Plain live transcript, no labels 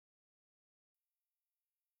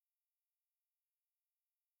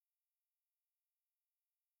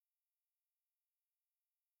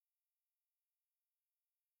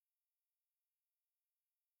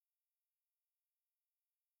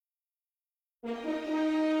Director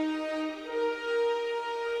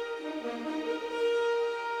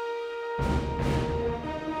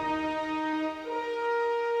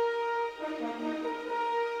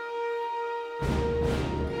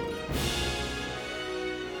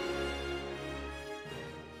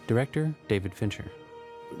David Fincher.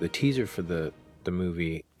 The teaser for the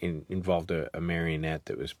movie involved a marionette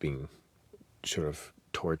that was being sort of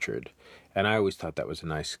tortured. And I always thought that was a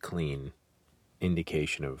nice, clean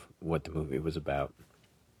indication of what the movie was about.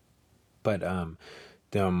 But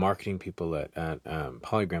the marketing people at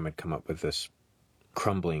Polygram had come up with this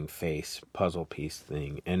crumbling face puzzle piece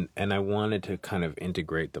thing. And I wanted to kind of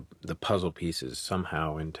integrate the puzzle pieces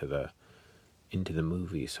somehow into the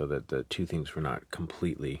movie so that the two things were not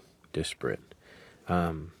completely disparate.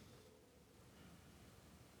 One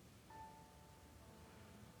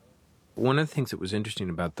of the things that was interesting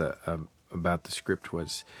about the script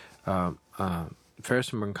was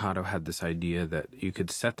Ferris and Brancato had this idea that you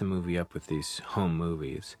could set the movie up with these home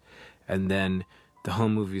movies, and then the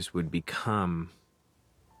home movies would become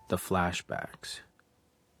the flashbacks.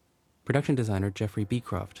 Production designer Jeffrey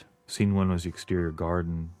Beecroft. Scene one was the exterior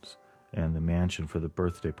gardens and the mansion for the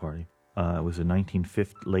birthday party. It was a late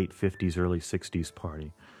 50s, early 60s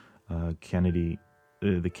party.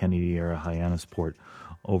 The Kennedy-era Hyannisport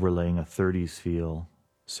overlaying a 30s feel,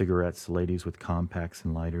 cigarettes, ladies with compacts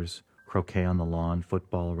and lighters, croquet on the lawn,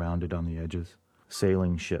 football rounded on the edges,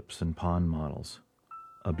 sailing ships and pond models,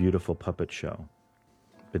 a beautiful puppet show.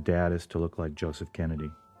 The dad is to look like Joseph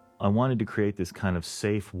Kennedy. I wanted to create this kind of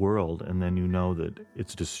safe world, and then you know that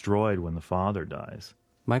it's destroyed when the father dies.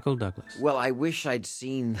 Michael Douglas. Well, I wish I'd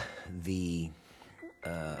seen the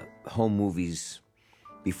home movies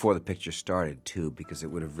before the picture started, too, because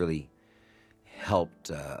it would have really helped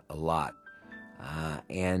a lot.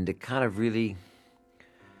 And it kind of really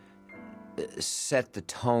set the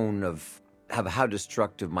tone of how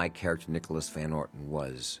destructive my character, Nicholas Van Orton,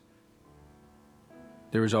 was.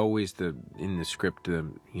 There was always in the script,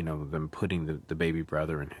 them putting the baby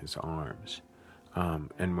brother in his arms.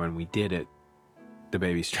 And when we did it, the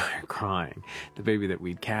baby started crying, the baby that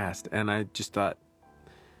we'd cast. And I just thought,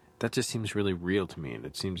 that just seems really real to me. And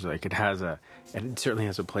it seems like it certainly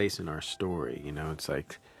has a place in our story. It's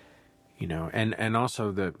like, and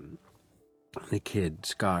also the kid,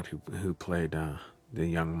 Scott, who played the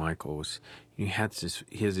young Michael, he has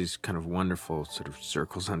these kind of wonderful sort of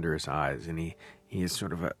circles under his eyes. And he is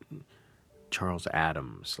sort of a Charles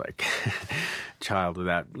Addams, like child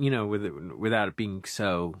without it being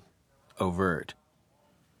so overt.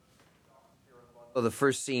 Well, the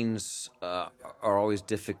first scenes are always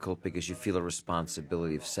difficult because you feel a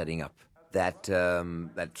responsibility of setting up that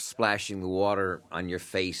splashing the water on your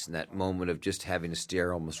face and that moment of just having to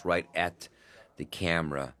stare almost right at the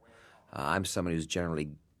camera. I'm somebody who's generally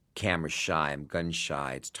camera shy. I'm gun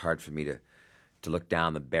shy. It's hard for me to look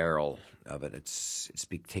down the barrel of it. It's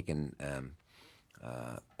taken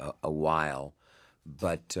a while,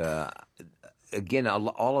 but again,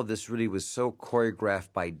 all of this really was so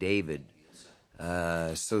choreographed by David.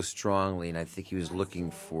 So strongly, and I think he was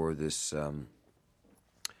looking for this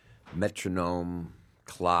metronome,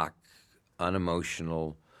 clock,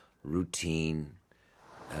 unemotional, routine,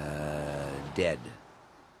 dead,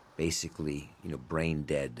 basically, brain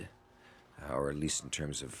dead, or at least in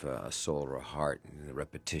terms of a soul or a heart, and the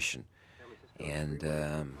repetition, and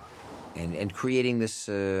creating this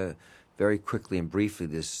very quickly and briefly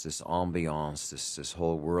this ambiance, this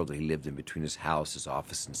whole world that he lived in between his house, his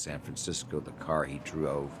office in San Francisco, the car he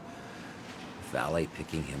drove, valet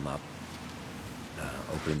picking him up,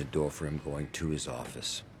 opening the door for him going to his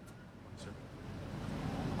office.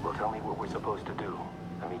 Well, tell me what we're supposed to do.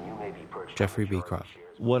 I mean, you may be perched. Jeffrey Beecroft.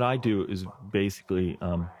 What I do is basically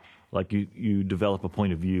like you develop a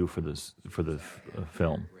point of view for the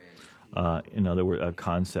film. In other words, a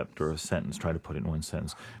concept or a sentence, try to put it in one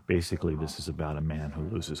sentence. Basically, this is about a man who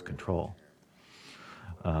loses control.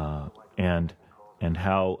 And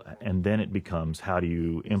then it becomes, how do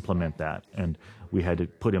you implement that? And we had to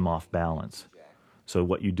put him off balance. So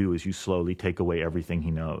what you do is you slowly take away everything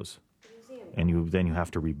he knows. And then you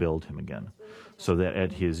have to rebuild him again. So that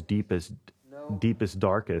at his deepest,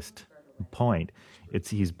 darkest point,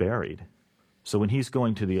 he's buried. So when he's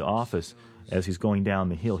going to the office, as he's going down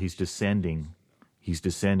the hill, he's descending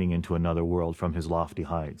into another world from his lofty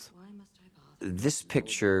heights. This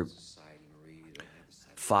picture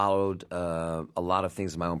followed a lot of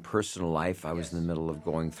things in my own personal life. I was in the middle of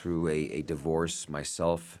going through a divorce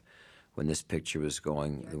myself when this picture was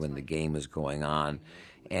when the game was going on,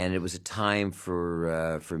 and it was a time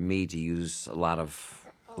for me to use a lot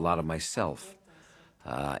of myself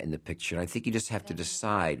in the picture. And I think you just have to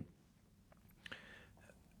decide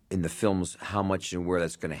in the films how much and where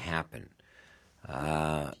that's going to happen.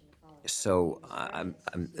 So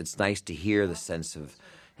it's nice to hear the sense of,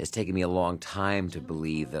 it's taken me a long time to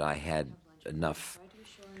believe that I had enough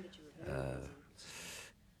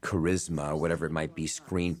charisma or whatever it might be,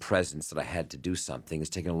 screen presence, that I had to do something. It's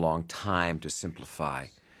taken a long time to simplify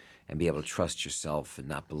and be able to trust yourself and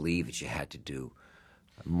not believe that you had to do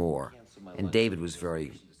more. And David was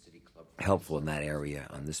very helpful in that area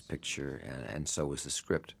on this picture, and so was the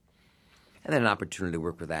script. And then an opportunity to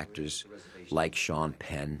work with actors like Sean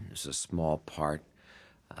Penn. It's a small part,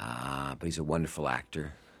 but he's a wonderful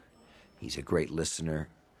actor. He's a great listener,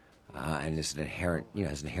 and is an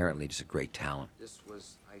has inherently just a great talent.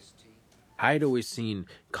 I'd always seen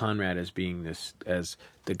Conrad as being as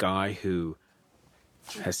the guy who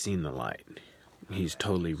has seen the light. He's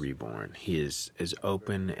totally reborn. He is as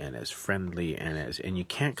open and as friendly and you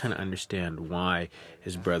can't kind of understand why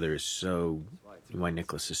his brother is why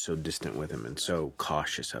Nicholas is so distant with him and so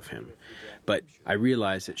cautious of him. But I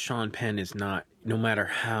realized that Sean Penn is not, no matter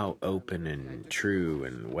how open and true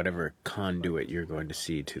and whatever conduit you're going to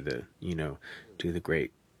see to the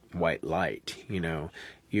great white light,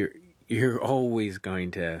 you're always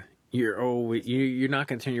going to, you're not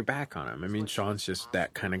going to turn your back on him. I mean, Sean's just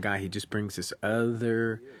that kind of guy. He just brings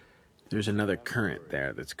there's another current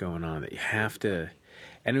there that's going on that you have to.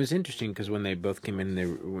 And it was interesting because when they both came in,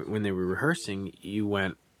 when they were rehearsing, you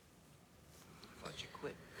went,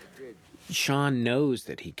 Sean knows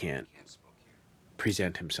that he can't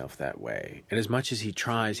present himself that way. And as much as he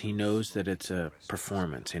tries, he knows that it's a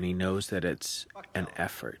performance and he knows that it's an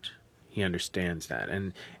effort. He understands that.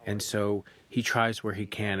 And so he tries where he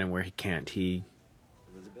can, and where he can't, he's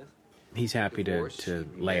happy to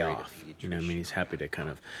lay off. He's happy to kind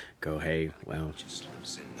of go, hey, well, Just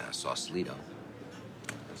lives in Sausalito.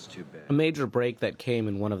 That's too bad. A major break that came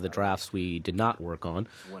in one of the drafts we did not work on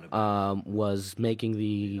was making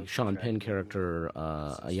the Sean Penn character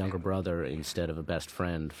a younger brother instead of a best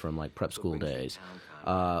friend from like prep school days.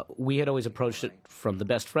 We had always approached it from the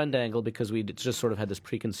best friend angle because we just sort of had this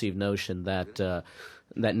preconceived notion that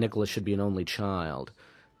that Nicholas should be an only child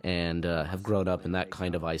and have grown up in that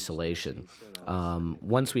kind of isolation.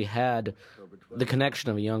 Once we had the connection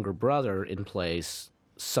of a younger brother in place,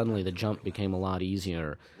 suddenly the jump became a lot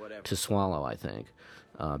easier to swallow, I think,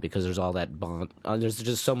 because there's all that bond. There's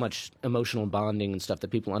just so much emotional bonding and stuff that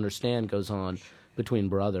people understand goes on between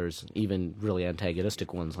brothers, even really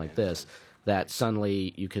antagonistic ones like this, that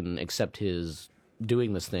suddenly you can accept his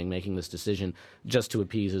doing this thing, making this decision, just to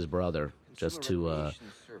appease his brother, just to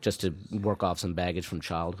work off some baggage from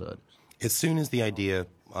childhood. As soon as the idea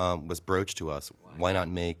was broached to us, why not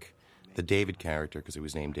make the David character, because he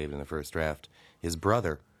was named David in the first draft, his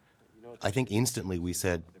brother, I think instantly we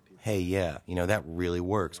said, hey, yeah, that really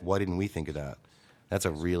works. Why didn't we think of that? That's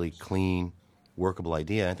a really clean, workable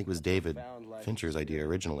idea. I think it was David Fincher's idea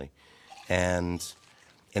originally. And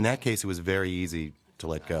in that case, it was very easy to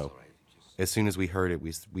let go. As soon as we heard it,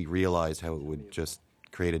 we realized how it would just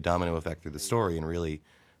create a domino effect through the story and really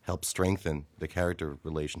help strengthen the character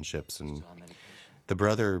relationships. And the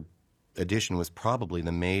brother addition was probably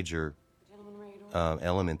the major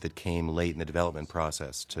element that came late in the development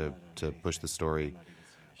process to push the story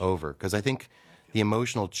over. Because I think the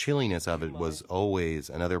emotional chilliness of it was always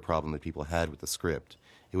another problem that people had with the script.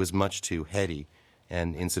 It was much too heady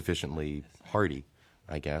and insufficiently hearty,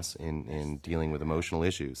 I guess, in dealing with emotional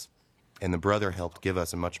issues. And the brother helped give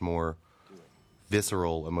us a much more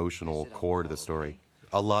visceral, emotional core to the story.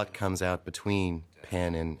 A lot comes out between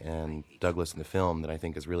Penn and Douglas in the film that I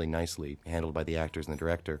think is really nicely handled by the actors and the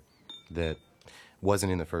director that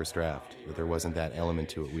wasn't in the first draft, that there wasn't that element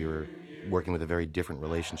to it. We were working with a very different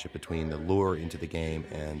relationship between the lure into the game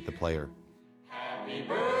and the player. Happy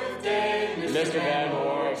birthday, Mr. Van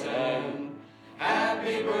Horten.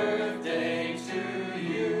 Happy birthday to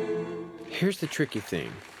you. Here's the tricky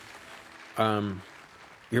thing.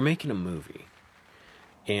 You're making a movie,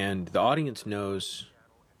 and the audience knows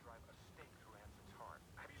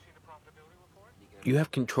you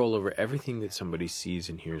have control over everything that somebody sees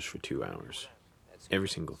and hears for 2 hours. Every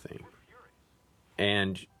single thing.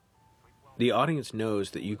 And the audience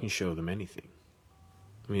knows that you can show them anything.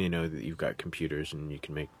 I mean, they know that you've got computers and you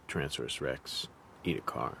can make Tyrannosaurus Rex eat a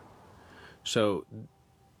car. So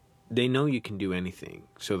they know you can do anything.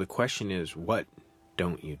 So the question is, what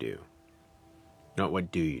don't you do? Not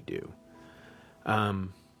what do you do?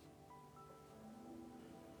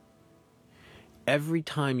 Every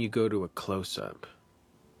time you go to a close-up,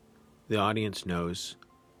 the audience knows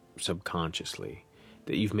subconsciously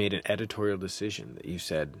that you've made an editorial decision, that you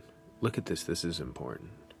said, look at this is important.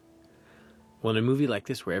 Well, in a movie like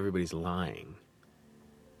this where everybody's lying,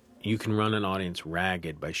 you can run an audience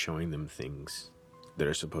ragged by showing them things that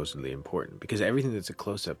are supposedly important, because everything that's a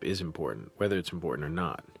close-up is important, whether it's important or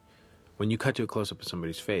not. When you cut to a close-up of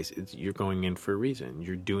somebody's face, you're going in for a reason.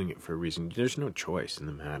 You're doing it for a reason. There's no choice in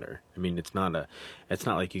the matter. I mean, it's not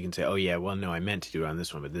like you can say, oh yeah, well no, I meant to do it on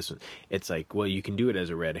this one, but this one. It's like, well, you can do it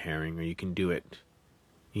as a red herring, or you can do it,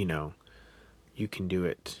 you can do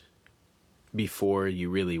it before you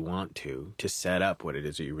really want to set up what it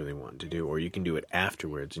is that you really want to do, or you can do it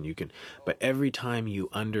afterwards, but every time you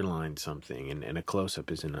underline something, and a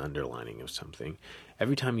close-up is an underlining of something,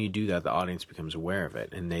 every time you do that, the audience becomes aware of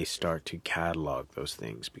it, and they start to catalog those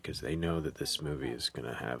things, because they know that this movie is going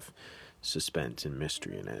to have suspense and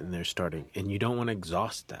mystery in it, and you don't want to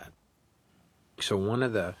exhaust that. So one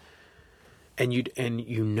of the, and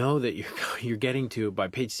you know that you're getting to, by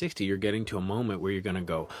page 60, you're getting to a moment where you're going to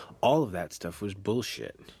go, all of that stuff was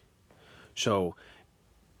bullshit. So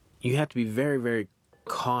you have to be very, very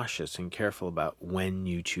cautious and careful about when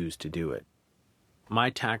you choose to do it.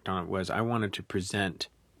 My tact on it was, I wanted to present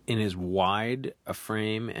in as wide a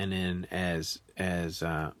frame and in as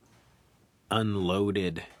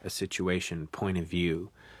unloaded a situation point of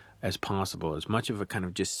view as possible, as much of a kind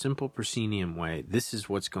of just simple proscenium way. This is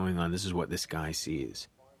what's going on. This is what this guy sees,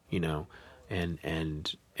 and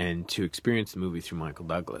to experience the movie through Michael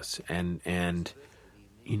Douglas, and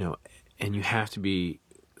you have to be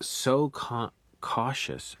so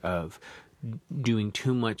cautious of doing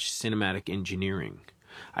too much cinematic engineering.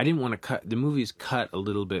 I didn't want to cut the movie's cut a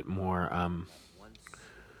little bit more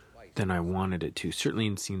than I wanted it to. Certainly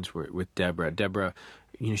in scenes with Deborah. Deborah,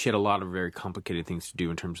 she had a lot of very complicated things to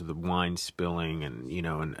do in terms of the wine spilling, and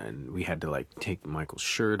and we had to take Michael's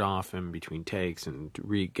shirt off him between takes and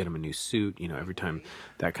get him a new suit, every time,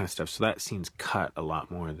 that kind of stuff. So that scene's cut a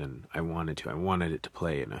lot more than I wanted to. I wanted it to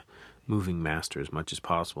play in a moving master as much as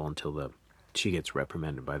possible until she gets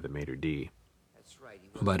reprimanded by the maitre d'.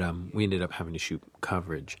 But we ended up having to shoot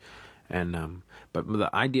coverage. And but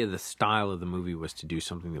the idea, the style of the movie was to do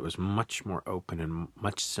something that was much more open and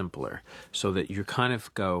much simpler, so that you kind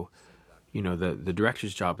of go, the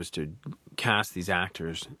director's job is to cast these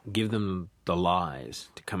actors, give them the lies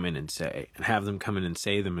to come in and say, and have them come in and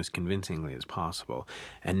say them as convincingly as possible,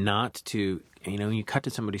 and not to, you cut to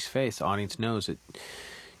somebody's face, the audience knows that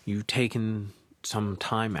you've taken some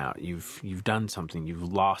time out, you've done something, you've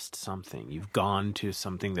lost something, you've gone to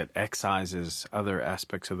something that excises other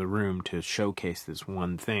aspects of the room to showcase this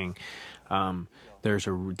one thing.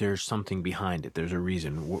 There's something behind it. There's a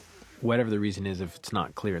reason. Whatever the reason is, if it's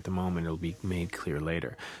not clear at the moment, it'll be made clear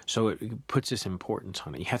later. So it puts this importance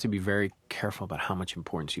on it. You have to be very careful about how much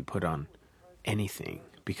importance you put on anything,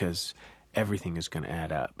 because everything is going to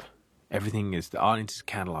add up. The audience is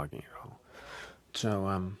cataloging it all.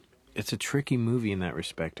 So it's a tricky movie in that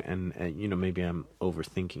respect, and maybe I'm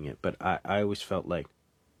overthinking it, but I always felt like,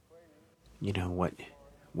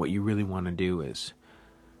 what you really want to do is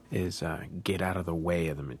get out of the way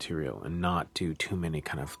of the material and not do too many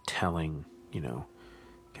kind of telling, kind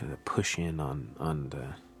of push in on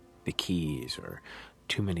the keys, or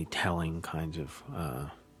too many telling kinds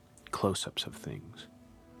of close-ups of things.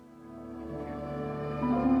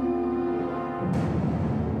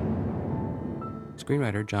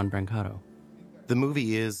 Screenwriter John Brancato. The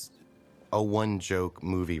movie is a one-joke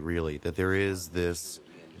movie, really, that there is this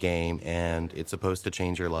game, and it's supposed to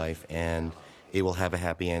change your life, and it will have a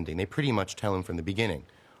happy ending. They pretty much tell him from the beginning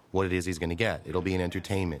what it is he's going to get. It'll be an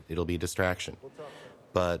entertainment. It'll be a distraction.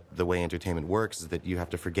 But the way entertainment works is that you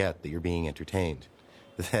have to forget that you're being entertained.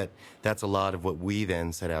 That's a lot of what we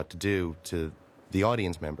then set out to do to the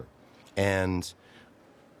audience member. And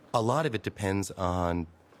a lot of it depends on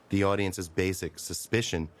the audience's basic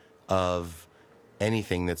suspicion of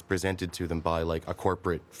anything that's presented to them by a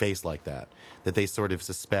corporate face like that they sort of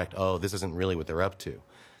suspect, oh, this isn't really what they're up to.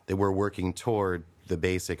 That we're working toward the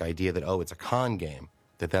basic idea that, oh, it's a con game,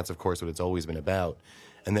 that's of course what it's always been about,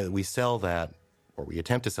 and that we sell that, or we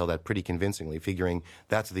attempt to sell that pretty convincingly, figuring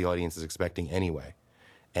that's what the audience is expecting anyway.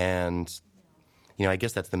 And, I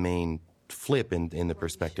guess that's the main flip in the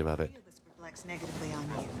perspective of it.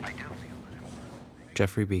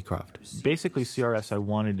 Jeffrey Beecroft. Basically, CRS, I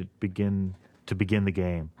wanted to begin the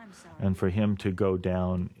game, and for him to go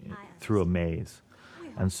down through a maze.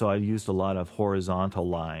 And so I used a lot of horizontal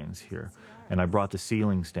lines here, and I brought the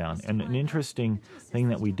ceilings down. And an interesting thing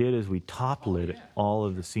that we did is we top-lit all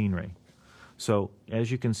of the scenery. So as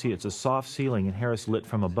you can see, it's a soft ceiling, and Harris lit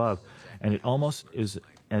from above, and it almost is,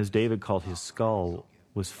 as David called his skull,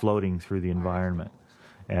 was floating through the environment.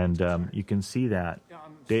 And you can see that.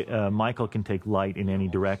 Michael can take light in any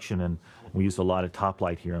direction, and we used a lot of top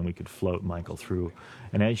light here, and we could float Michael through.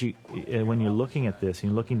 And as when you're looking at this, and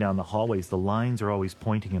you're looking down the hallways, the lines are always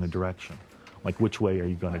pointing in a direction, like which way are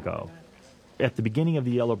you going to go? At the beginning of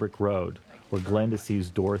the Yellow Brick Road, where Glenda sees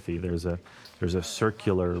Dorothy, there's a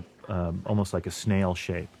circular, almost like a snail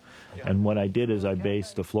shape. And what I did is I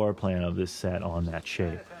based the floor plan of this set on that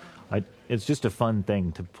shape. It's just a fun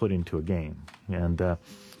thing to put into a game.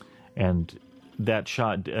 And that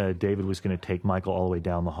shot, David was going to take Michael all the way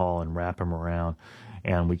down the hall and wrap him around,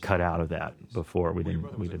 and we cut out of that before. We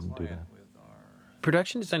didn't do that.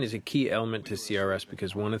 Production design is a key element to CRS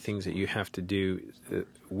because one of the things that you have to do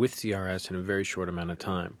with CRS in a very short amount of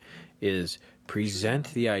time is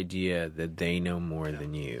present the idea that they know more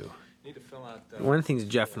than you. One of the things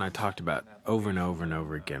Jeff and I talked about over and over and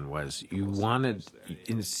over again was you wanted,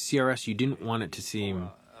 in CRS, you didn't want it to seem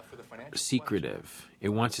secretive. It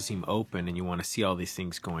wants to seem open, and you want to see all these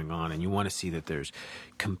things going on, and you want to see that there's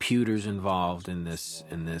computers involved in this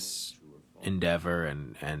endeavor,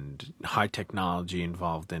 and high technology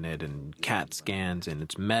involved in it, and CAT scans, and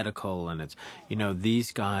it's medical, and it's,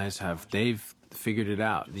 these guys they've figured it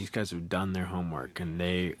out. These guys have done their homework, and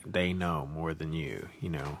they know more than you,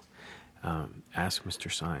 ask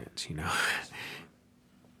Mr. Science,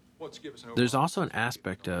 There's also an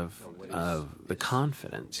aspect of the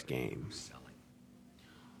confidence game.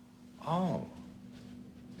 Oh,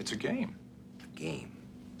 it's a game. A game.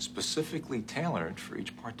 Specifically tailored for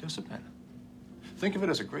each participant. Think of it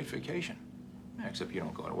as a great vacation. Except you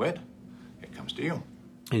don't go to it. It comes to you.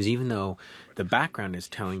 Is even though the background is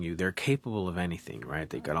telling you they're capable of anything, right?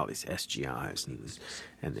 They've got all these SGIs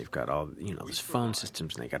and they've got all, these phone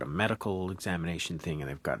systems, and they got a medical examination thing, and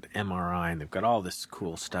they've got MRI, and they've got all this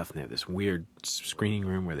cool stuff, and they have this weird screening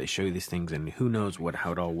room where they show you these things, and who knows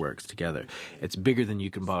how it all works together. It's bigger than you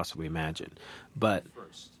can possibly imagine. But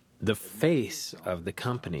the face of the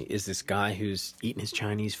company is this guy who's eating his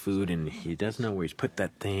Chinese food, and he doesn't know where he's put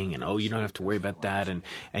that thing, and you don't have to worry about that, and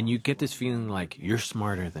you get this feeling like you're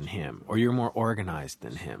smarter than him, or you're more organized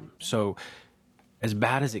than him. So as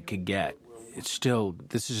bad as it could get, it's still,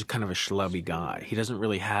 this is kind of a schlubby guy. He doesn't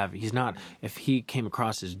really have, he's not, if he came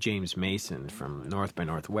across as James Mason from North by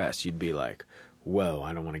Northwest, you'd be like, whoa,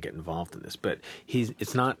 I don't want to get involved in this. But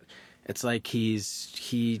it's not, it's like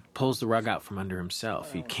he pulls the rug out from under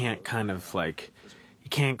himself. He can't he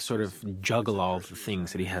can't sort of juggle all the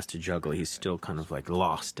things that he has to juggle. He's still kind of like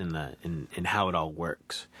lost in how it all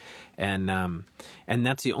works. And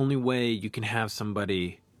that's the only way you can have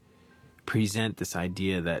somebody present this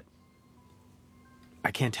idea that I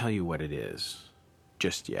can't tell you what it is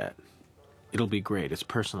just yet. It'll be great. It's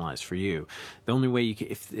personalized for you. The only way you can,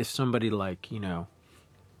 if somebody like,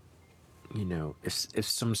 if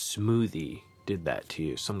some smoothie did that to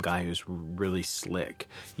you, some guy who's really slick,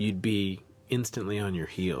 you'd be instantly on your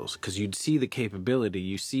heels because you'd see the capability.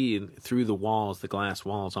 You see through the walls, the glass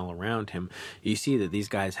walls all around him, you see that these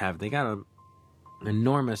guys they got an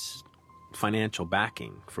enormous financial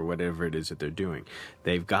backing for whatever it is that they're doing.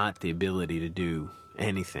 They've got the ability to do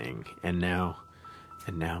anything, and now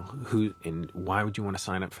why would you want to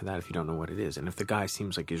sign up for that if you don't know what it is? And if the guy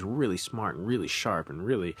seems like he's really smart and really sharp and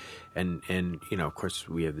really, and of course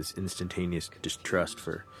we have this instantaneous distrust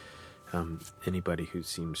for anybody who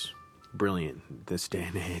seems brilliant this day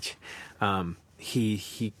and age. The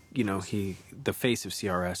face of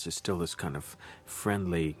CRS is still this kind of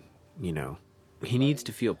friendly, he needs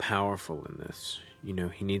to feel powerful in this. He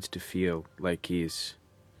needs to feel like he's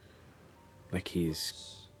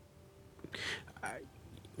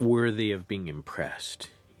worthy of being impressed,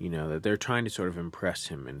 that they're trying to sort of impress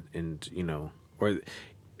him and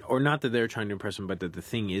or not that they're trying to impress him, but that the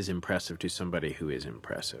thing is impressive to somebody who is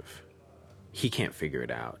impressive. He can't figure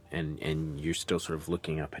it out, and you're still sort of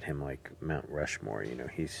looking up at him like Mount Rushmore.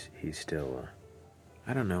 He's still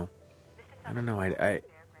I don't know. I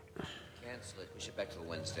Cancel it. Push it back till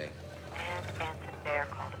Wednesday. And Anson Bear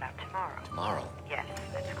called about tomorrow. Tomorrow? Yes,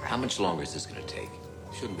 that's correct. How much longer is this going to take?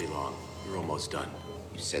 Shouldn't be long. You're almost done.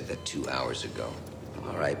 You said that 2 hours ago.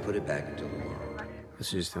 All right, put it back until tomorrow. This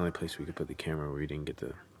is just the only place we could put the camera where we didn't get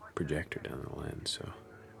the projector down the lens, so.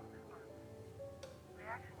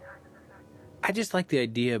 I just like the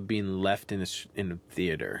idea of being left in a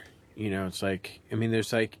theater. It's like,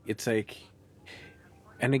 it's like,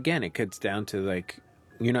 and again, it cuts down to like,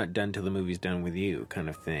 you're not done till the movie's done with you kind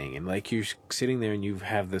of thing. And like you're sitting there and you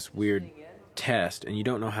have this weird test and you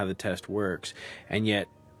don't know how the test works. And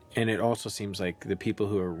it also seems like the people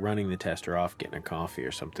who are running the test are off getting a coffee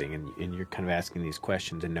or something. And you're kind of asking these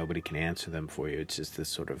questions and nobody can answer them for you. It's just this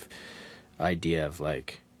sort of idea of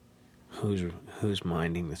like, who's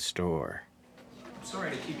minding the store.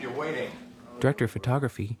 Sorry to keep you waiting. Director of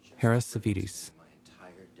Photography, Harris Savidis.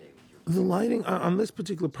 The lighting on this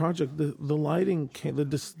particular project, the lighting came, the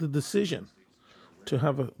decision to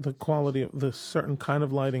have the quality of the certain kind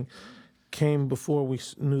of lighting came before we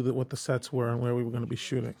knew what the sets were and where we were going to be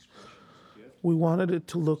shooting. We wanted it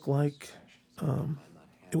to look like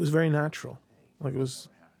it was very natural, like it was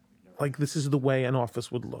like this is the way an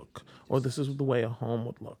office would look, or this is the way a home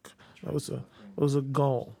would look. That was a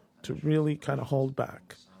goal, to really kind of hold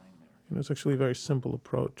back. It's actually a very simple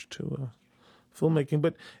approach to filmmaking,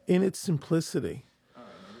 but in its simplicity,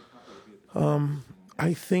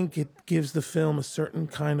 I think it gives the film a certain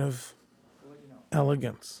kind of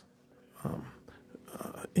elegance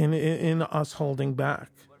in us holding back,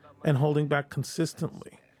 and holding back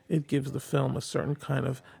consistently. It gives the film a certain kind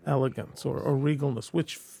of elegance or regalness,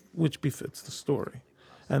 which befits the story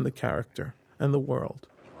and the character and the world.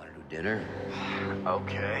 You want to do dinner?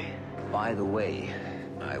 Okay. By the way,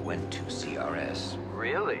 I went to CRS.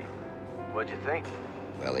 Really? What'd you think?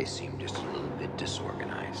 Well, they seemed just a little bit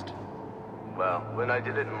disorganized. Well, when I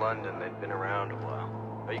did it in London, they'd been around a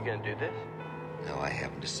while. Are you gonna do this? No, I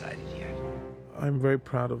haven't decided yet. I'm very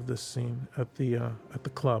proud of this scene at the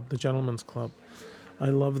club, the gentleman's club. I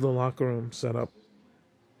love the locker room setup.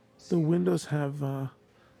 The windows have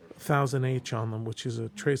 1000H on them, which is a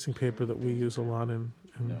tracing paper that we use a lot in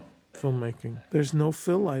filmmaking. There's no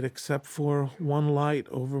fill light except for one light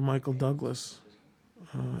over Michael Douglas,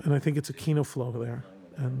 and I think it's a Kino flow there,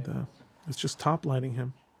 and it's just top lighting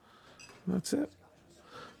him. And that's it.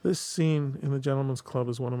 This scene in the Gentleman's Club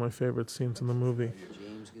is one of my favorite scenes in the movie,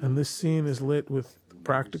 and this scene is lit with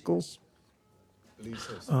practicals,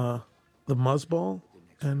 the muzzball,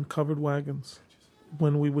 and covered wagons.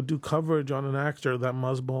 When we would do coverage on an actor, that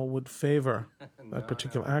muzzball would favor that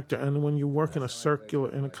particular actor. And when you work in a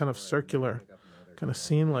kind of circular kind of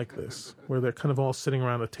scene like this, where they're kind of all sitting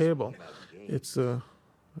around a table, it's a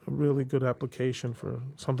really good application for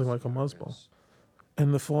something like a muzzball.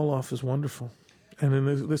 And the fall off is wonderful. And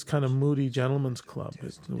in this kind of moody gentleman's club,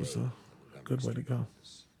 it was a good way to go.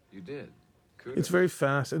 You did. It's very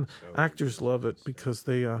fast, and actors love it because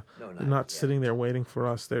they're not sitting there waiting for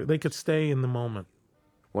us. They could stay in the moment.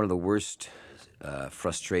 One of the worst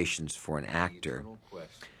frustrations for an actor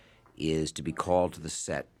is to be called to the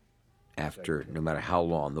set after, no matter how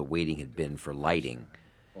long the waiting had been for lighting,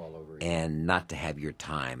 and not to have your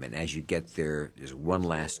time. And as you get there, there's one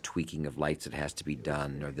last tweaking of lights that has to be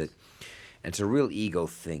done, and it's a real ego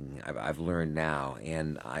thing I've learned now,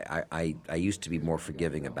 and I used to be more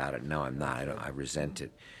forgiving about it. Now I'm not. I resent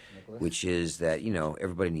it, which is that,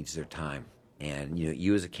 everybody needs their time. And,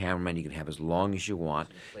 you as a cameraman, you can have as long as you want.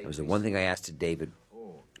 It was the one thing I asked to David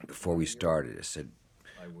before we started. I said,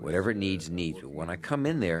 whatever it needs. But when I come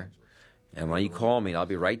in there, and when you call me, I'll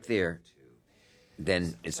be right there,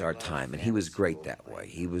 then it's our time. And he was great that way.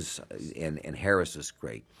 He was, and Harris was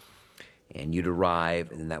great. And you'd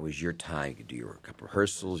arrive, and then that was your time. You could do your couple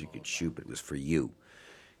rehearsals, you could shoot, but it was for you.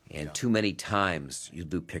 And too many times you'll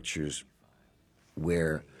do pictures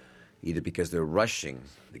where, either because they're rushing,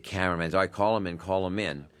 the cameraman, I call them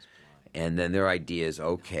in, and then their idea is,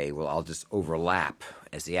 okay, well, I'll just overlap.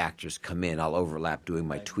 As the actors come in, I'll overlap doing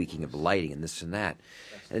my tweaking of the lighting and this and that.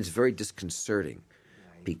 And it's very disconcerting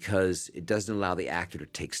because it doesn't allow the actor to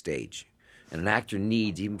take stage. And an actor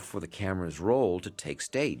needs, even before the camera is rolled, to take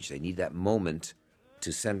stage. They need that moment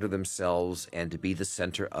to center themselves and to be the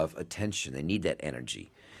center of attention. They need that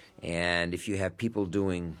energy. And if you have people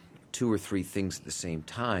doing 2 or 3 things at the same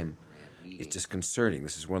time, it's disconcerting.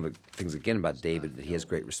 This is one of the things, again, about David, that he has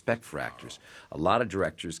great respect for actors. A lot of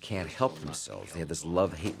directors can't help themselves. They have this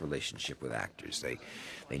love-hate relationship with actors.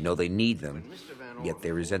 They know they need them, yet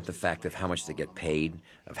they resent the fact of how much they get paid,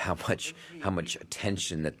 of how much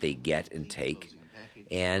attention that they get and take.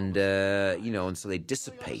 And, and so they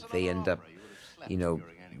dissipate. They end up,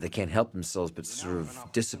 they can't help themselves but sort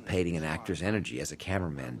of dissipating an actor's energy as a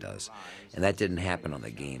cameraman does. And that didn't happen on the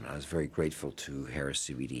game. I was very grateful to Harris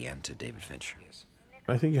CBD and to David Fincher.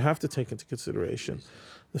 I think you have to take into consideration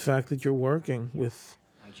the fact that you're working with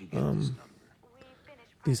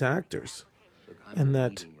these actors, and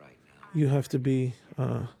that you have to be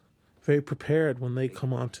very prepared when they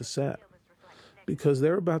come onto set, because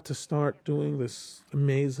they're about to start doing this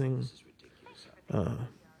amazing,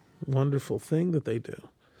 wonderful thing that they do.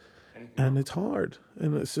 And it's hard.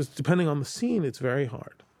 And it's just, depending on the scene, it's very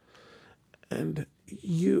hard. And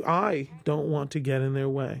I don't want to get in their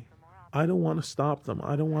way. I don't want to stop them.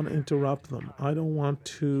 I don't want to interrupt them. I don't want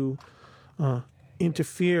to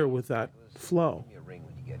interfere with that flow.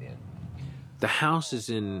 The house is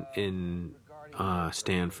in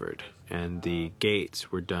Stanford, and the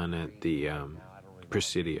gates were done at the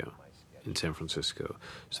Presidio in San Francisco.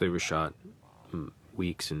 So they were shot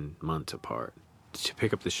weeks and months apart. To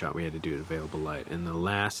pick up the shot, we had to do it available light, and the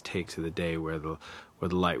last takes of the day where the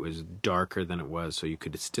light was darker than it was, so you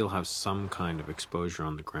could still have some kind of exposure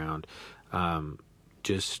on the ground,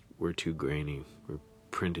 just were too grainy, were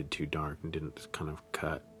printed too dark, and didn't kind of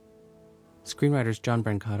cut. Screenwriters John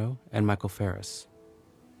Brancato and Michael Ferris.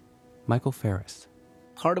 Michael Ferris.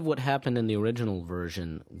 Part of what happened in the original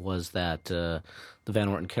version was that the Van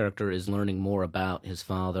Orton character is learning more about his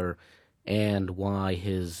father and why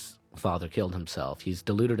his father killed himself. He's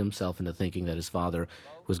deluded himself into thinking that his father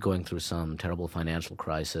was going through some terrible financial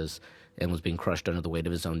crisis and was being crushed under the weight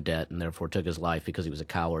of his own debt, and therefore took his life because he was a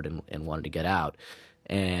coward and wanted to get out.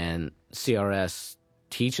 And CRS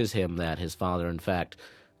teaches him that his father, in fact,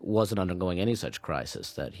 wasn't undergoing any such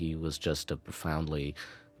crisis, that he was just a profoundly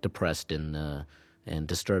depressed and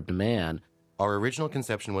disturbed man. Our original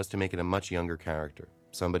conception was to make it a much younger character,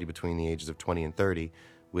 somebody between the ages of 20 and 30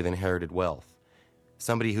 with inherited wealth.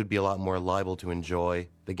 Somebody who'd be a lot more liable to enjoy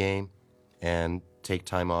the game and take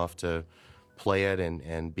time off to play it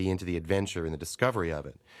and be into the adventure and the discovery of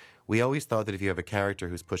it. We always thought that if you have a character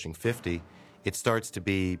who's pushing 50, it starts to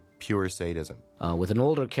be pure sadism. With an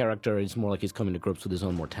older character, it's more like he's coming to grips with his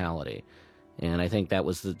own mortality. And I think that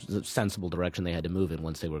was the sensible direction they had to move in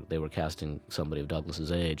once they were casting somebody of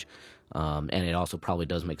Douglas's age. And it also probably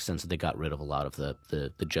does make sense that they got rid of a lot of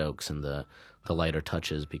the jokes and the lighter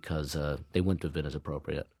touches because they wouldn't have been as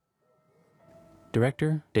appropriate.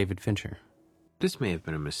 Director David Fincher. This may have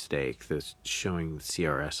been a mistake, this showing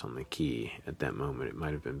CRS on the key at that moment. It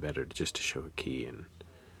might have been better just to show a key and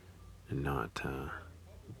not...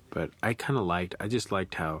 But I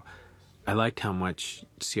liked how much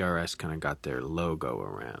CRS kind of got their logo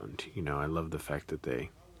around. You know, I love the fact that they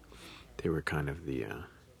were kind of they're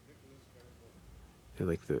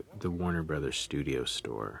like the Warner Brothers studio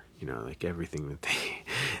store. You know, like everything that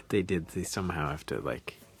they did, they somehow have to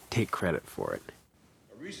like take credit for it.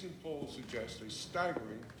 A recent poll suggests a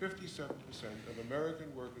staggering 57% of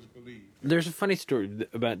American workers believe. There's a funny story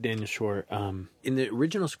about Daniel Shore. In the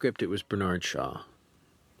original script, it was Bernard Shaw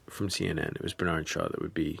from CNN. It was Bernard Shaw that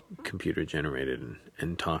would be computer generated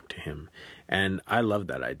and talk to him, and I love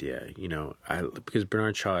that idea. You know, because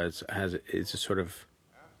Bernard Shaw is a sort of,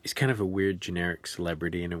 he's kind of a weird generic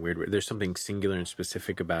celebrity in a weird way. There's something singular and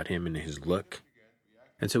specific about him and his look.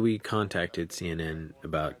 And so we contacted CNN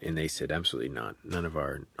and they said, absolutely not. None of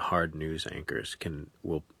our hard news anchors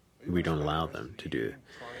we don't allow them to do it.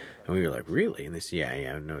 And we were like, really? And they said,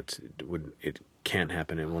 yeah, no, it can't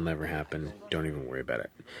happen. It will never happen. Don't even worry about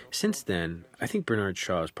it. Since then, I think Bernard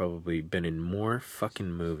Shaw has probably been in more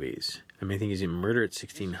fucking movies. I mean, I think he's in Murder at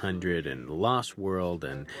 1600 and Lost World,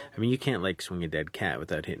 and I mean, you can't like swing a dead cat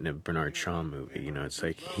without hitting a Bernard Shaw movie. You know, it's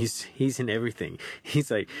like he's in everything.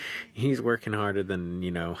 He's working harder than,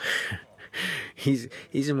 you know. he's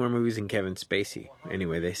in more movies than Kevin Spacey.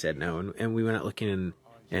 Anyway, they said no, and we went out looking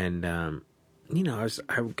and you know,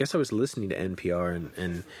 I guess I was listening to NPR,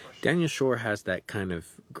 and Daniel Shore has that kind of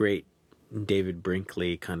great David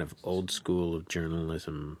Brinkley kind of old school of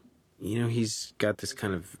journalism. You know, he's got this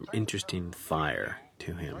kind of interesting fire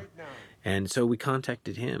to him. And so we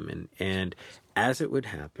contacted him, and as it would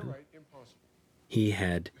happen, he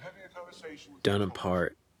had done a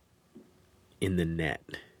part in The Net,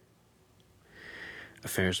 a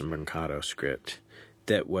Ferris and Brancato script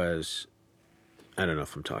that was, I don't know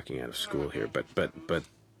if I'm talking out of school here, but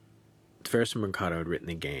Ferris and Brancato had written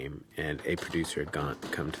The Game, and a producer had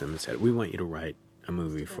come to them and said, we want you to write a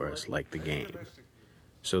movie for us like The Game.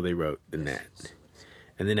 So they wrote The Net.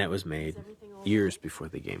 And The Net was made years before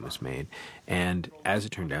The Game was made. And as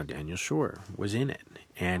it turned out, Daniel Shore was in it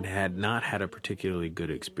and had not had a particularly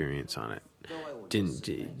good experience on it.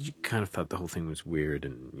 You kind of thought the whole thing was weird,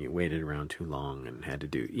 and you waited around too long and had to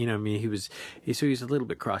do, you know, I mean, he was a little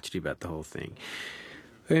bit crotchety about the whole thing.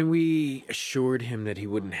 And we assured him that he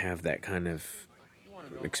wouldn't have that kind of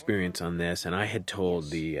experience on this, and I had told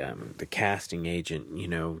the casting agent, you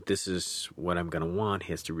know, this is what I'm going to want.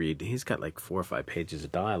 He has to read, he's got like 4 or 5 pages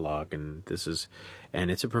of dialogue, and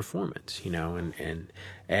it's a performance, you know,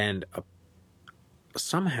 and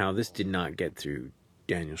somehow this did not get through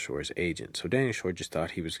Daniel Shore's agent. So Daniel Shore just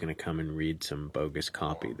thought he was going to come and read some bogus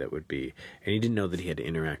copy that would be, and he didn't know that he had to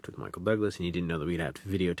interact with Michael Douglas, and he didn't know that we'd have to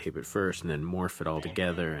videotape it first and then morph it all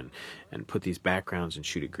together and put these backgrounds and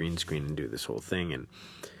shoot a green screen and do this whole thing.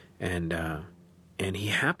 And he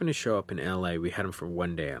happened to show up in LA. We had him for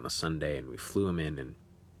one day on a Sunday, and we flew him in,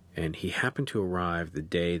 and he happened to arrive the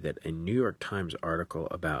day that a New York Times article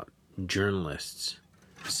about journalists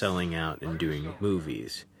selling out and doing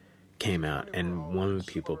movies came out, and one of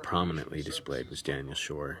the people prominently displayed was Daniel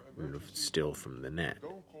Shore, still from the net.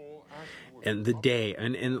 And the day,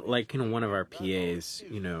 and like, one of our PAs,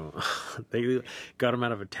 they got him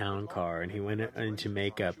out of a town car, and he went into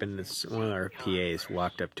makeup, and one of our PAs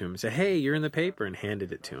walked up to him and said, "Hey, you're in the paper," and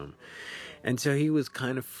handed it to him. And so he was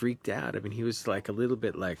kind of freaked out. I mean, he was like a little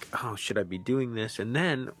bit like, "Oh, should I be doing this?" And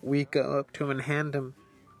then we go up to him and hand him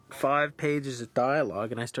 5 pages of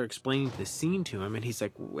dialogue, and I start explaining the scene to him, and he's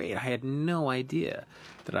like, "Wait, I had no idea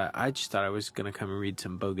that I just thought I was going to come and read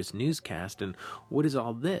some bogus newscast, and what is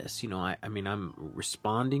all this?" I mean, I'm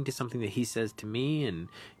responding to something that he says to me, and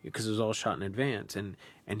because it was all shot in advance, and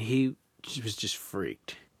he was just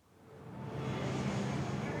freaked.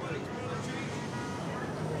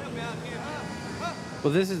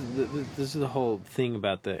 Well, this is the whole thing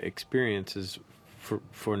about the experiences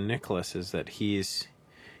for Nicholas, is that he has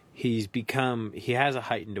a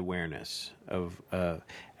heightened awareness of,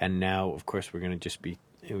 and now, of course, we're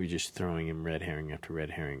just throwing him red herring after red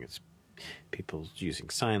herring. It's people using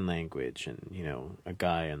sign language, and, a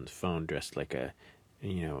guy on the phone dressed like a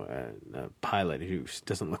pilot who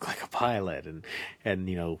doesn't look like a pilot,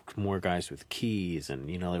 and more guys with keys, and,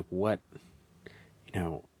 like, what,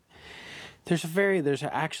 there's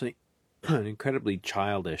actually an incredibly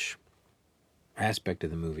childish aspect of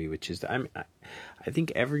the movie, which is, I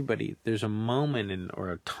think there's a moment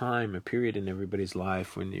or a period in everybody's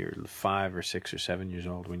life when you're 5 or 6 or 7 years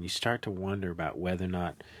old, when you start to wonder about whether or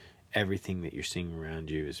not everything that you're seeing around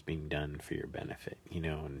you is being done for your benefit,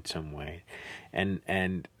 in some way. And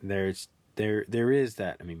there is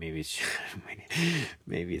that. I mean, maybe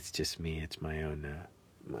it's just me. It's my own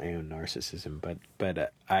narcissism.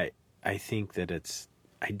 But I think that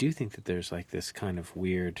I do think that there's like this kind of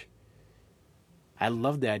weird. I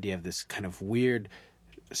love the idea of this kind of weird,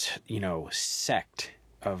 sect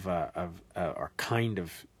of or kind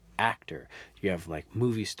of actor. You have like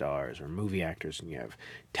movie stars or movie actors, and you have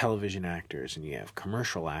television actors, and you have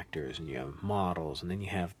commercial actors, and you have models, and then you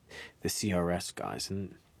have the CRS guys.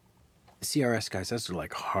 And the CRS guys, those are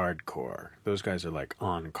like hardcore. Those guys are like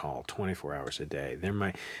on call 24 hours a day. They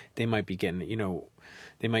might be getting,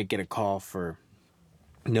 they might get a call for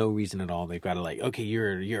no reason at all. They've got to, like, okay,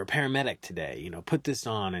 you're a paramedic today, put this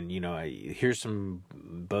on, and here's some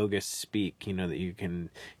bogus speak, that you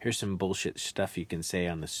can, here's some bullshit stuff you can say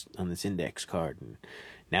on this index card, and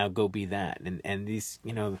now go be that. And these,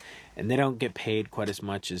 and they don't get paid quite as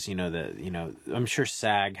much as, I'm sure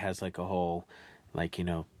SAG has like a whole, like,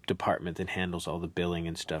 department that handles all the billing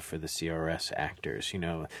and stuff for the CRS actors.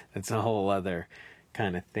 That's a whole other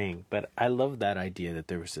kind of thing. But I love that idea that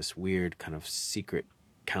there was this weird kind of secret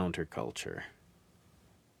counterculture.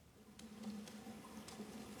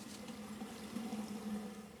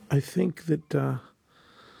 I think that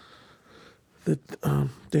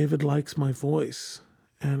David likes my voice,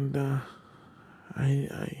 and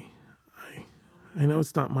I know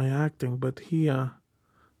it's not my acting, but he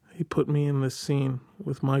put me in this scene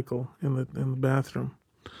with Michael in the bathroom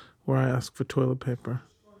where I ask for toilet paper.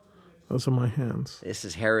 Those are my hands. This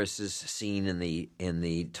is Harris's scene in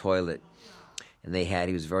the toilet, and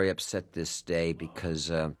he was very upset this day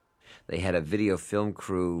because they had a video film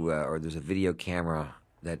crew, or there's a video camera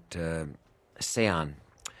that Seon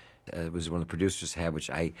was one of the producers had, which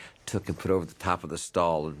I took and put over the top of the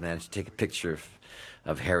stall and managed to take a picture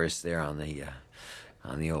of Harris there on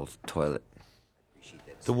the old toilet.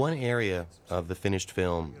 The one area of the finished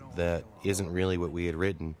film that isn't really what we had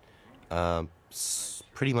written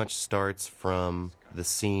pretty much starts from the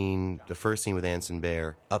first scene with Anson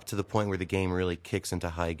Bear, up to the point where the game really kicks into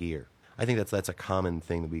high gear. I think that's a common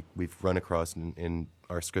thing that we've run across in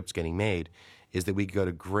our scripts getting made, is that we go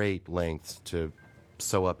to great lengths to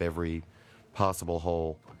sew up every possible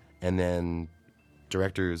hole, and then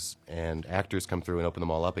directors and actors come through and open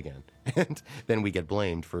them all up again. And then we get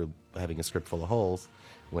blamed for having a script full of holes,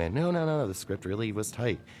 when no, the script really was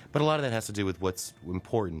tight. But a lot of that has to do with what's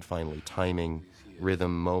important, finally, timing,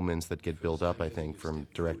 rhythm, moments that get built up, I think, from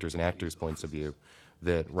directors and actors' points of view,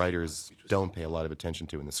 that writers don't pay a lot of attention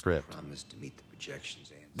to in the script. Promise to meet the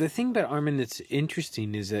projections. The thing about Armin that's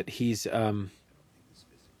interesting is that he's a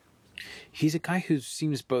guy who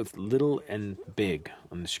seems both little and big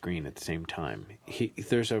on the screen at the same time.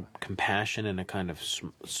 There's a compassion and a kind of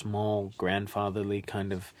small, grandfatherly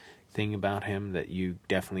kind of thing about him that you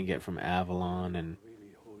definitely get from Avalon, and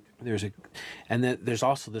there's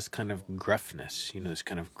also this kind of gruffness, this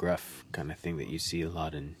kind of gruff kind of thing that you see a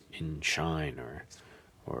lot in Shine or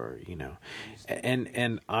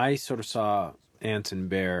and I sort of saw Anson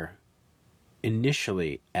Bear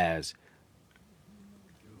initially as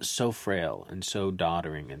so frail and so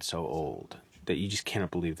doddering and so old that you just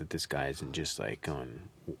cannot believe that this guy isn't just like going,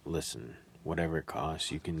 listen, whatever it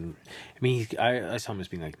costs, you can. I mean, I saw him as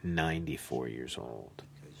being like 94 years old,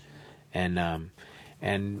 and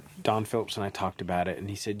Don Phillips and I talked about it, and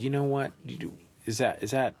he said, you know what, is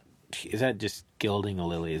that just gilding a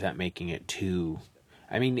lily? Is that making it too?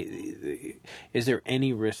 I mean, is there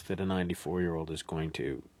any risk that a 94-year-old is going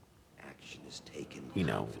to,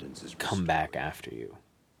 come back after you?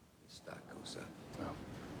 Well,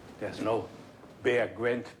 there's no Bear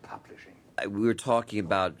Grant publishing. We were talking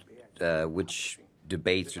about which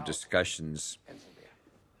debates or discussions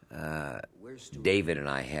David and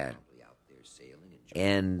I had.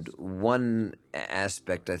 And one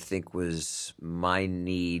aspect, I think, was my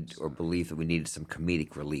need or belief that we needed some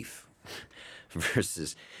comedic relief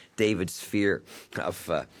versus David's fear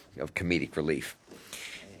of comedic relief.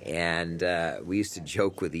 And we used to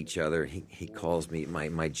joke with each other. He calls me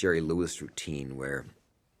my Jerry Lewis routine, where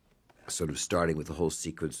sort of starting with the whole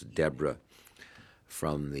sequence with Deborah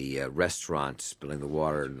from the restaurant spilling the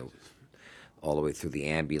water and all the way through the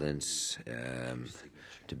ambulance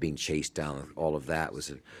to being chased down. All of that was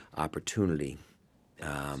an opportunity,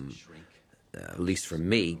 at least for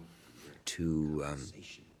me, to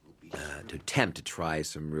attempt to try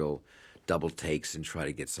some real double takes and try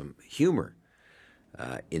to get some humor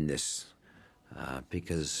in this,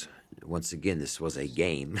 because once again this was a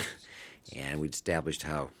game, and we'd established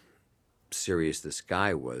how serious this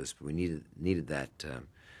guy was, but we needed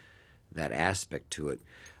that aspect to it.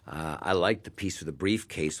 I liked the piece with the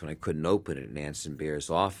briefcase when I couldn't open it in Anson Bear's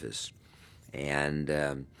office,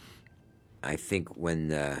 and I think when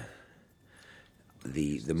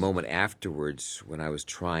the moment afterwards when I was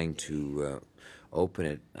trying to open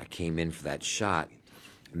it, I came in for that shot,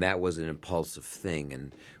 and that was an impulsive thing,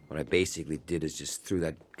 and what I basically did is just threw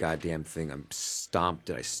that goddamn thing, I stomped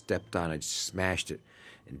it, I stepped on it, I just smashed it.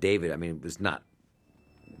 And David, I mean, it was not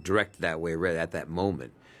directed that way right at that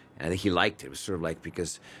moment. And I think he liked it. It was sort of like,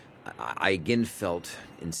 because I again felt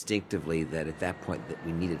instinctively that at that point that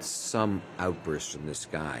we needed some outburst from this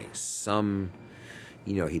guy. Some,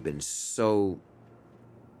 he'd been so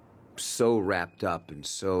wrapped up and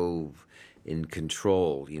so in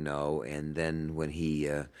control, and then when he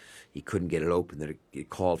couldn't get it open, that it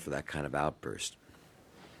called for that kind of outburst.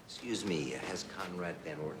 Excuse me, has Conrad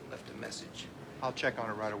Van Orton left a message? I'll check on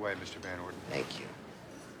it right away, Mr. Van Orton. Thank you.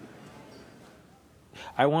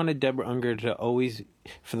 I wanted Deborah Unger to always,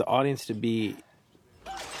 for the audience to be,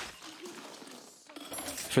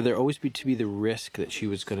 for there always to be the risk that she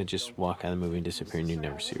was going to just walk out of the movie and disappear and you'd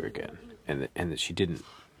never see her again, and that she didn't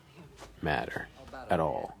matter at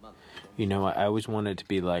all. I always wanted it to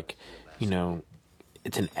be like,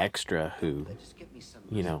 it's an extra who,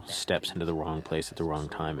 steps into the wrong place at the wrong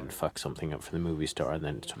time and fucks something up for the movie star, and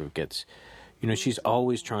then sort of gets, she's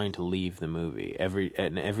always trying to leave the movie.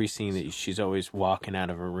 Every scene that she's always walking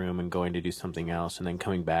out of her room and going to do something else, and then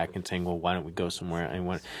coming back and saying, "Well, why don't we go somewhere?"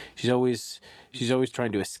 And she's always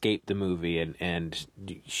trying to escape the movie, and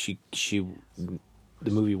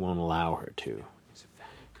the movie won't allow her to.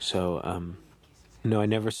 So, no, I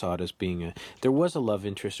never saw it as being there was a love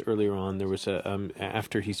interest earlier on. There was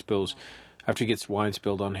after he gets wine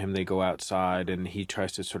spilled on him, they go outside and he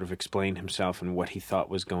tries to sort of explain himself and what he thought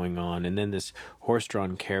was going on. And then this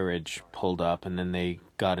horse-drawn carriage pulled up, and then they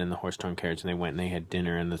got in the horse-drawn carriage and they went and they had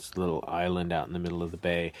dinner in this little island out in the middle of the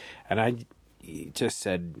bay. And I just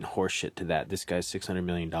said horseshit to that. This guy's $600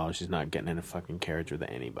 million. He's not getting in a fucking carriage with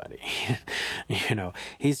anybody.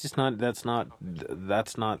 He's just not, that's not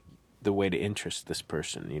the way to interest this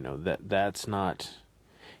person. That's not...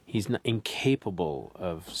 He's not incapable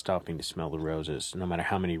of stopping to smell the roses, no matter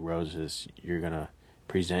how many roses you're going to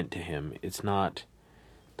present to him. It's not...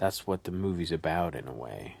 That's what the movie's about, in a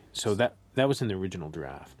way. So that was in the original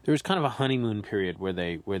draft. There was kind of a honeymoon period where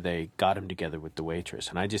they got him together with the waitress,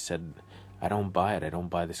 and I just said, I don't buy it. I don't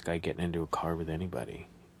buy this guy getting into a car with anybody.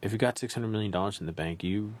 If you got $600 million in the bank,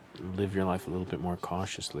 you live your life a little bit more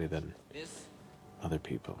cautiously than other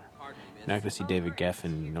people. You're not going to see David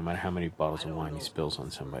Geffen, no matter how many bottles of wine he spills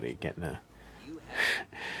on somebody, getting a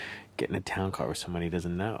town car with somebody he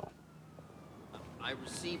doesn't know. I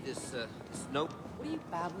received this note. What are you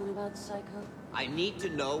babbling about, psycho? I need to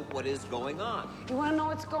know what is going on. You want to know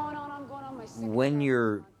what's going on? I'm going on my second... When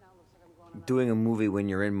you're doing a movie, when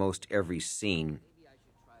you're in most every scene,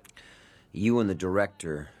 you and the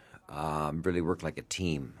director really work like a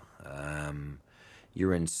team.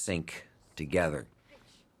 You're in sync together.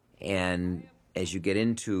 And as you get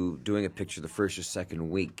into doing a picture the first or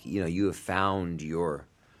second week, you have found your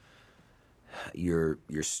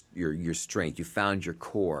strength. You found your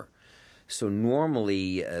core. So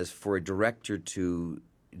normally, as for a director to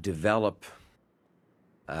develop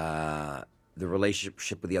the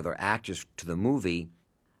relationship with the other actors to the movie,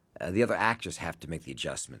 the other actors have to make the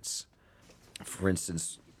adjustments. For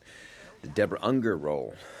instance, the Deborah Unger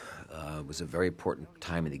role was a very important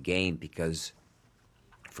time in the game because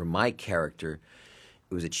for my character,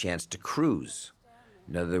 it was a chance to cruise.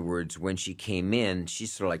 In other words, when she came in, she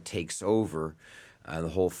sort of like takes over the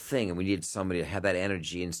whole thing, and we needed somebody to have that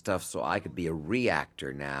energy and stuff so I could be a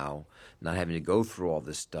reactor now, not having to go through all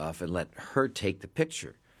this stuff, and let her take the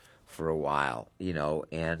picture for a while, you know,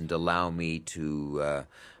 and allow me to,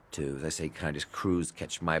 as I say, kind of just cruise,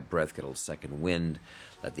 catch my breath, get a little second wind,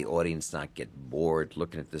 let the audience not get bored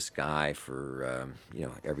looking at this guy for, you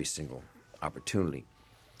know, every single opportunity.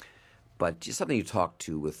 But just something you talk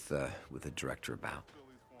to with the director about.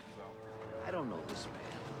 I don't know this man.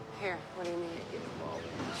 Here, what do you mean?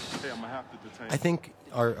 Hey, I'm gonna have to detain. I think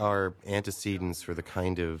our antecedents for the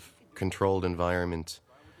kind of controlled environment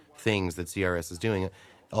things that CRS is doing,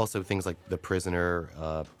 also things like The Prisoner,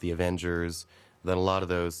 The Avengers, that a lot of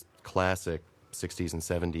those classic 60s and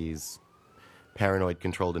 70s paranoid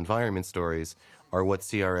controlled environment stories are what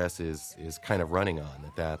CRS is kind of running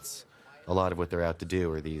on, that's a lot of what they're out to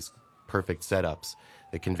do, are these perfect setups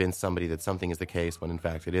that convince somebody that something is the case when in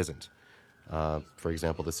fact it isn't. For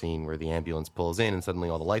example, the scene where the ambulance pulls in and suddenly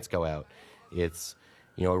all the lights go out. It's,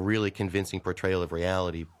 you know, a really convincing portrayal of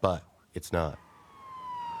reality, but it's not.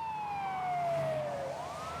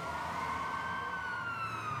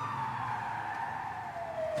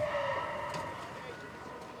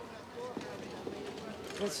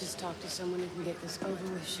 Let's just talk to someone who can get this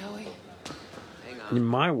over with, shall we? In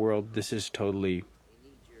my world, this is totally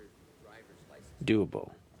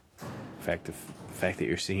doable. In fact, the fact that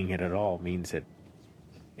you're seeing it at all means that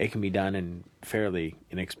it can be done and fairly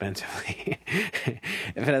inexpensively.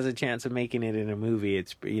 If it has a chance of making it in a movie,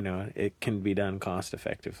 it's, you know, it can be done cost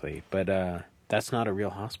effectively. But that's not a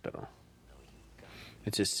real hospital.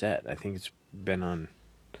 It's a set. I think it's been on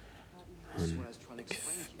like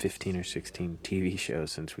 15 or 16 TV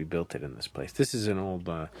shows since we built it in this place. This is an old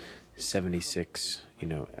 76, you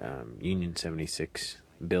know, Union 76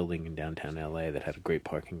 building in downtown LA that had a great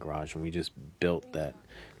parking garage, and we just built that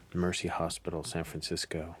Mercy Hospital San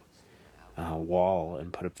Francisco wall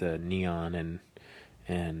and put up the neon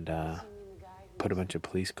and put a bunch of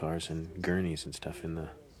police cars and gurneys and stuff in the,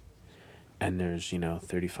 and there's, you know,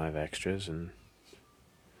 35 extras, and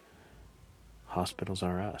hospitals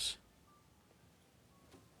are us.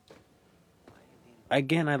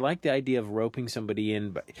 Again, I like the idea of roping somebody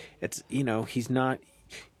in, but it's, you know, he's not,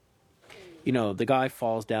 you know, the guy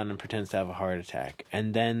falls down and pretends to have a heart attack,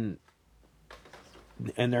 and then,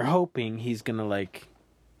 and they're hoping he's gonna, like,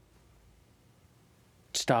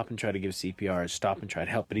 stop and try to give CPR, stop and try to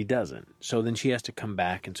help, but he doesn't. So then she has to come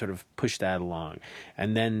back and sort of push that along,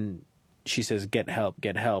 and then she says, get help,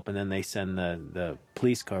 and then they send the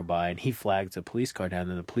police car by, and he flags the police car down,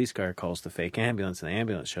 and the police car calls the fake ambulance, and the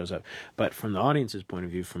ambulance shows up. But from the audience's point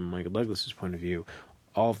of view, from Michael Douglas's point of view,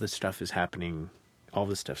 all of this stuff is happening, all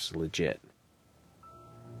this stuff's legit.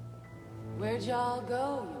 Where'd y'all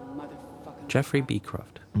go, you motherfucking... Jeffrey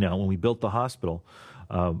Beecroft. Now, when we built the hospital,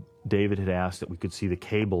 David had asked that we could see the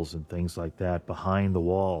cables and things like that behind the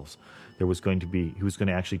walls. There was going to be, he was going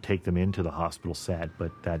to actually take them into the hospital set,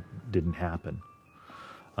 but that didn't happen.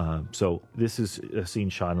 So this is a scene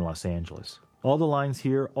shot in Los Angeles. All the lines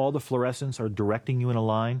here, all the fluorescents are directing you in a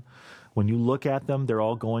line. When you look at them, they're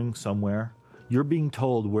all going somewhere. You're being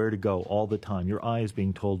told where to go all the time. Your eye is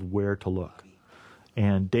being told where to look.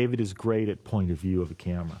 And David is great at point of view of a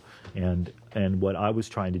camera. And what I was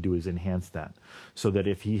trying to do is enhance that, so that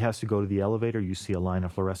if he has to go to the elevator, you see a line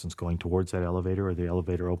of fluorescence going towards that elevator, or the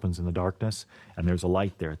elevator opens in the darkness, and there's a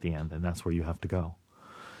light there at the end, and that's where you have to go.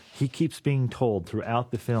 He keeps being told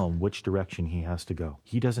throughout the film which direction he has to go.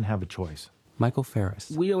 He doesn't have a choice. Michael Ferris.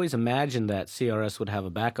 We always imagined that CRS would have a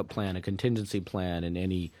backup plan, a contingency plan in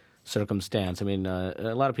any circumstance. I mean,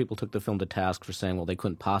 a lot of people took the film to task for saying, well, they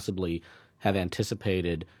couldn't possibly have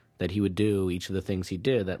anticipated that he would do each of the things he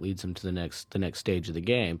did that leads him to the next stage of the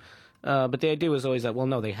game. But the idea was always that, well,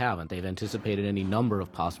 no, they haven't. They've anticipated any number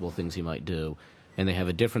of possible things he might do, and they have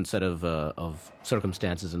a different set of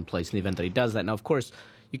circumstances in place in the event that he does that. Now, of course,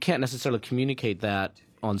 you can't necessarily communicate that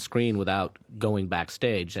on screen without going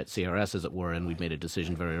backstage at CRS, as it were, and we'd made a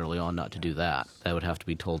decision very early on not to do that. That would have to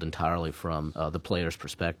be told entirely from the player's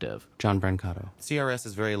perspective. John Brancato. CRS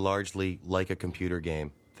is very largely like a computer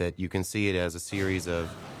game, that you can see it as a series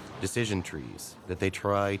of decision trees, that they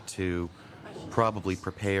try to probably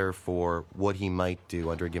prepare for what he might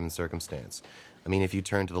do under a given circumstance. I mean, if you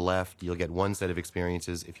turn to the left, you'll get one set of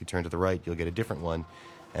experiences. If you turn to the right, you'll get a different one.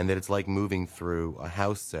 And that it's like moving through a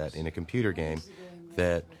house set in a computer game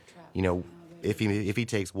that, you know, if he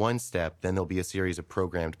takes one step, then there'll be a series of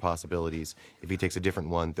programmed possibilities. If he takes a different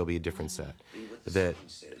one, there'll be a different set. That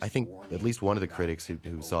I think at least one of the critics who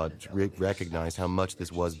saw it recognized how much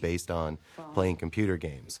this was based on playing computer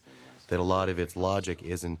games. That a lot of its logic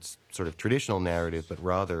isn't sort of traditional narrative, but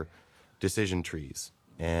rather decision trees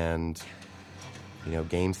and, you know,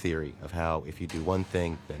 game theory of how if you do one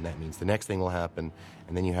thing, then that means the next thing will happen,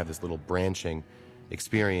 and then you have this little branching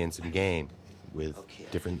experience in game with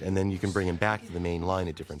different, and then you can bring him back to the main line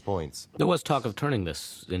at different points. There was talk of turning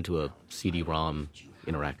this into a CD-ROM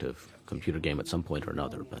interactive computer game at some point or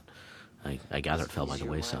another, but I gather it fell by the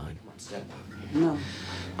wayside. No.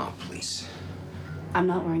 Oh, please. I'm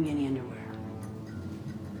not wearing any underwear.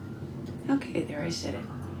 Okay, there, I said it.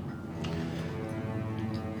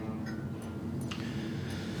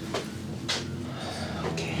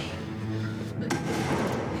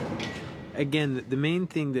 Again, the main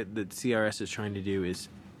thing that CRS is trying to do is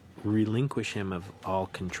relinquish him of all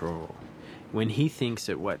control. When he thinks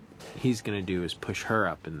that what he's going to do is push her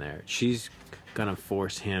up in there, she's going to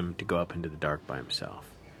force him to go up into the dark by himself.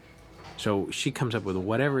 So she comes up with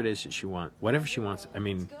whatever it is that she wants. Whatever she wants. I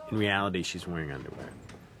mean, in reality, she's wearing underwear.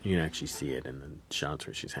 You can actually see it in the shots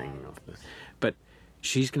where she's hanging off the... But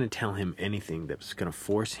she's going to tell him anything that's going to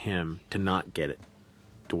force him to not get it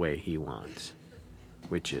the way he wants.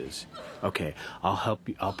 Which is, okay, I'll help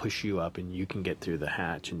you, I'll push you up and you can get through the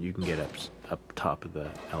hatch and you can get up top of the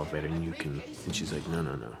elevator and you can... And she's like,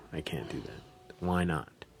 no, I can't do that. Why not?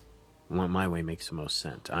 My way makes the most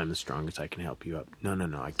sense. I'm the strongest, I can help you up. No,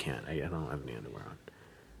 I can't. I don't have any underwear on.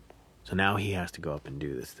 So now he has to go up and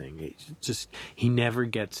do this thing. It's just, he never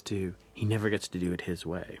gets to do it his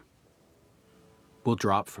way. We'll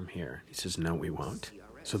drop from here. He says, no, we won't.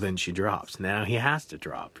 So then she drops. Now he has to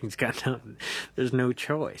drop. He's got no, there's no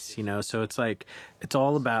choice, you know? So it's like, it's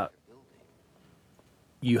all about,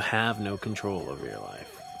 you have no control over your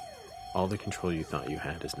life. All the control you thought you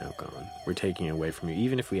had is now gone. We're taking it away from you,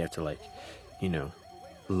 even if we have to, like, you know,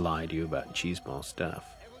 lie to you about cheeseball stuff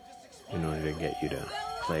in order to get you to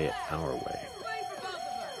play it our way.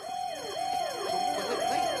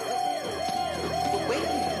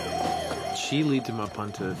 She leads him up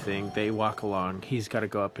onto the thing. They walk along. He's got to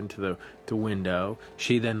go up into the window.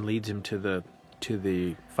 She then leads him to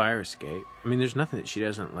the fire escape. I mean, there's nothing that she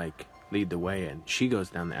doesn't, like, lead the way in. She goes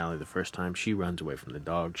down the alley the first time. She runs away from the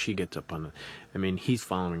dog. She gets up on the... I mean, he's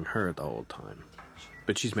following her the whole time.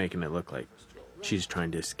 But she's making it look like she's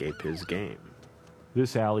trying to escape his game.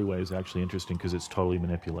 This alleyway is actually interesting because it's totally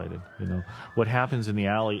manipulated, you know. What happens in the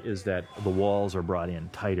alley is that the walls are brought in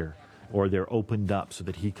tighter, or they're opened up so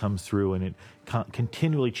that he comes through, and it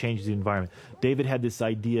continually changes the environment. David had this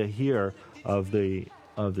idea here of the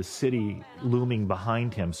city looming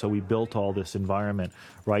behind him, so we built all this environment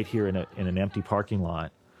right here in an empty parking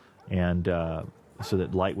lot, and so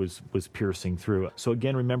that light was piercing through it. So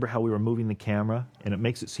again, remember how we were moving the camera, and it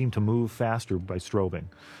makes it seem to move faster by strobing.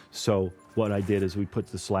 So what I did is we put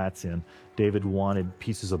the slats in. David wanted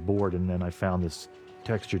pieces of board, and then I found this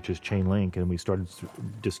texture, just chain link, and we started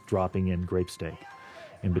just dropping in grape steak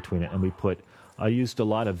in between it. And I used a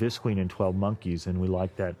lot of visqueen in 12 Monkeys, and we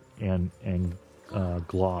liked that, and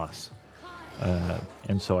gloss.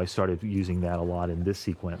 And so I started using that a lot in this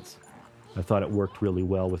sequence. I thought it worked really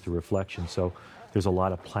well with the reflection. So there's a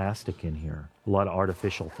lot of plastic in here, a lot of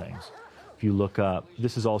artificial things. If you look up,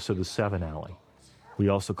 this is also the 7 alley. We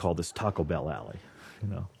also call this Taco Bell alley, you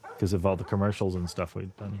know, because of all the commercials and stuff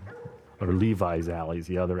we've done. Or Levi's alley's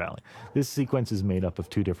the other alley. This sequence is made up of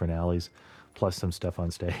 2 different alleys, plus some stuff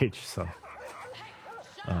on stage. So,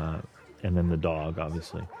 and then the dog,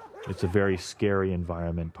 obviously. It's a very scary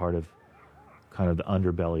environment, part of kind of the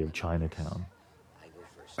underbelly of Chinatown.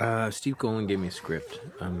 Steve Golan gave me a script,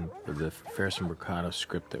 the Ferris and Brancato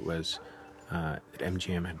script that was that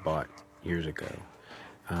MGM had bought years ago.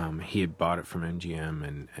 He had bought it from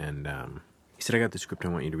MGM, and he said, I got the script I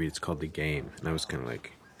want you to read. It's called The Game. And I was kind of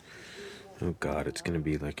like, oh God, it's going to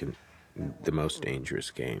be like the most dangerous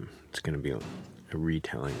game. It's going to be a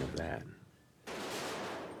retelling of that.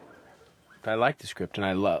 But I like the script, and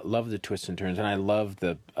I love the twists and turns, and I love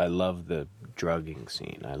the drugging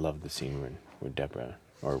scene. I love the scene where Deborah,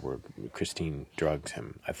 or where Christine drugs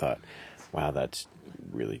him. I thought, wow, that's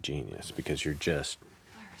really genius, because you're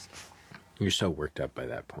so worked up by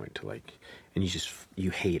that point to, like, and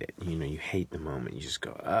you hate it, you know, you hate the moment. You just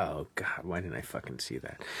go, oh God, why didn't I fucking see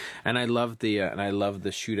that? And I love the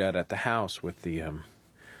shootout at the house with the,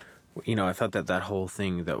 you know, I thought that whole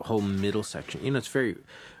thing, the whole middle section, you know, it's very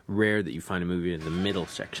rare that you find a movie in the middle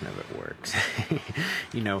section of it works.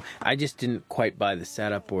 I just didn't quite buy the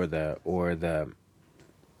setup or the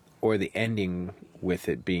ending with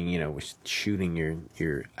it being, with shooting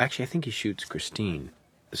your. Actually, I think he shoots Christine.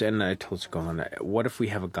 So, and I told Scolan, what if we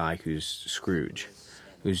have a guy who's Scrooge,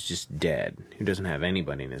 who's just dead, who doesn't have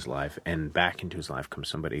anybody in his life, and back into his life comes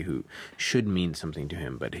somebody who should mean something to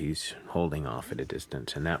him, but he's holding off at a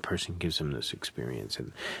distance, and that person gives him this experience,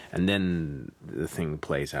 and then the thing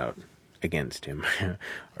plays out against him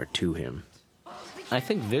or to him. I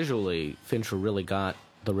think visually, Fincher really got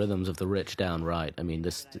the rhythms of The Rich down right. I mean,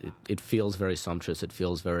 it feels very sumptuous. It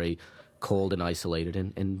feels very cold and isolated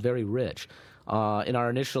and very rich. In our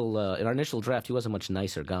initial draft, he was a much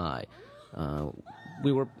nicer guy.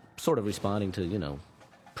 We were sort of responding to,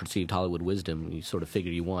 perceived Hollywood wisdom. You sort of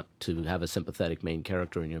figure you want to have a sympathetic main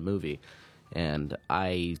character in your movie. And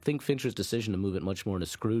I think Fincher's decision to move it much more in a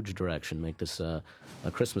Scrooge direction, make this a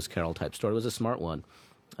Christmas Carol type story, was a smart one.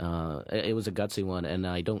 It was a gutsy one, and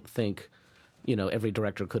I don't think, every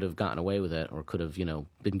director could have gotten away with it or could have,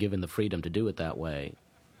 been given the freedom to do it that way.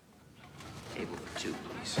 Table for two,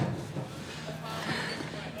 please.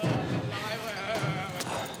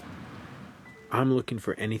 I'm looking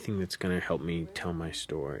for anything that's going to help me tell my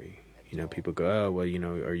story. People go, oh, well,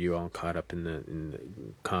 are you all caught up in the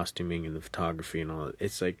costuming and the photography and all that?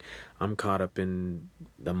 It's like, I'm caught up in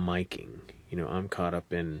the miking. I'm caught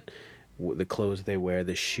up in the clothes they wear,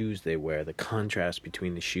 the shoes they wear, the contrast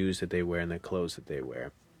between the shoes that they wear and the clothes that they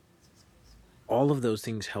wear. All of those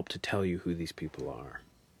things help to tell you who these people are.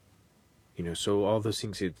 So all those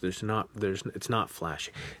things, it's not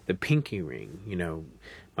flashy. The pinky ring,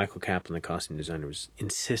 Michael Kaplan, the costume designer, was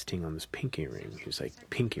insisting on this pinky ring. He was like,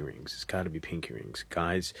 pinky rings, it's got to be pinky rings.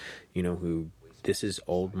 Guys, who, this is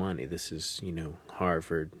old money. This is,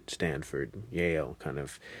 Harvard, Stanford, Yale, kind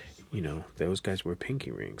of, those guys wear pinky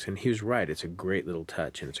rings. And he was right. It's a great little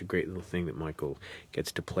touch, and it's a great little thing that Michael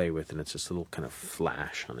gets to play with, and it's this little kind of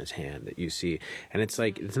flash on his hand that you see. And it's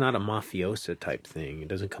like, it's not a mafiosa type thing. It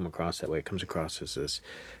doesn't come across that way. It comes across as this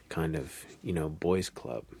kind of, boys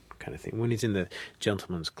club kind of thing. When he's in the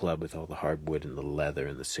gentleman's club with all the hardwood and the leather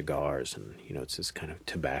and the cigars, and, it's this kind of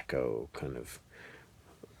tobacco kind of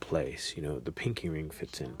place, the pinky ring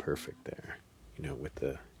fits in perfect there, with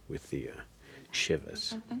the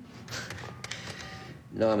shivas.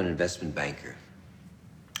 No, I'm an investment banker.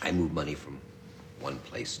 I move money from one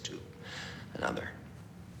place to another.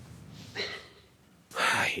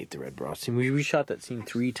 I hate the red bra scene. We shot that scene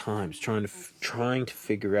 3 times, trying to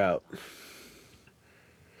figure out.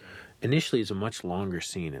 Initially, it's a much longer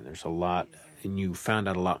scene, and there's a lot, and you found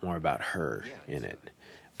out a lot more about her in it.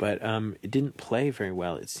 But it didn't play very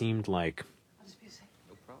well. It seemed like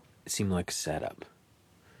a setup.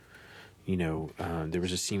 There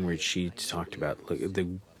was a scene where she talked about the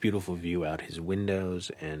beautiful view out his windows,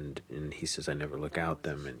 and he says, I never look out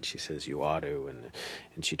them, and she says, you ought to,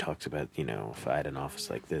 and she talks about, if I had an office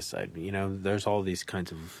like this, I'd, there's all these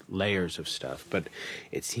kinds of layers of stuff, but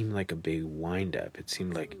it seemed like a big wind-up. It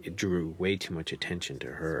seemed like it drew way too much attention to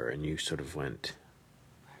her, and you sort of went,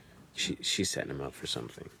 she's setting him up for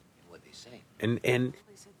something. What'd they say?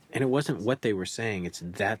 And it wasn't what they were saying, it's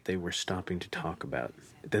that they were stopping to talk about.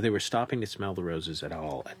 That they were stopping to smell the roses at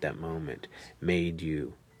all at that moment made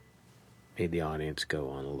the audience go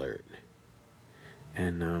on alert.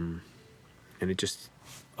 And it just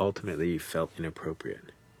ultimately felt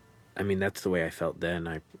inappropriate. I mean, that's the way I felt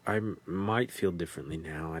then. I might feel differently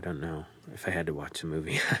now. I don't know. If I had to watch a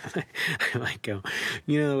movie, I might go,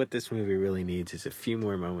 what this movie really needs is a few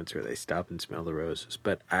more moments where they stop and smell the roses.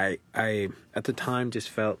 But I at the time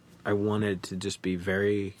just felt I wanted to just be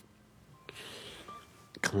very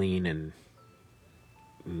clean and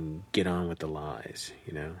get on with the lies,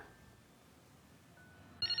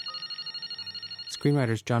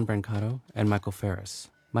 Screenwriters John Brancato and Michael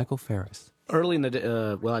Ferris. Michael Ferris. Early in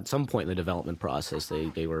at some point in the development process,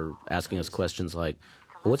 they were asking us questions like,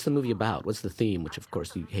 well, what's the movie about? What's the theme? Which, of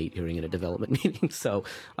course, you hate hearing in a development meeting. So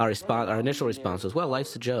our initial response was, well,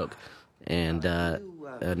 life's a joke. And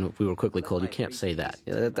we were quickly told, you can't say that.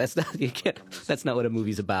 That's not what a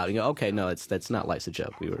movie's about. Okay, no, that's not life's a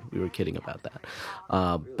joke. We were kidding about that.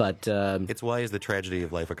 But it's why is the tragedy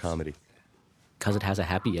of life a comedy? Because it has a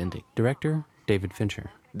happy ending. Director David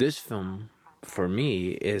Fincher. This film, for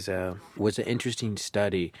me, was an interesting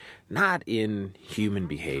study, not in human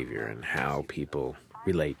behavior and how people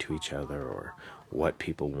relate to each other or what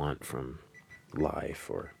people want from life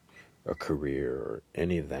or a career or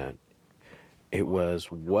any of that. It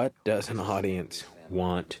was, what does an audience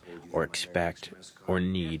want or expect or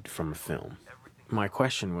need from a film? My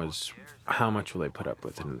question was, how much will they put up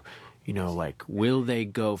with? And, You know, like, will they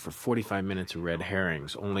go for 45 minutes of red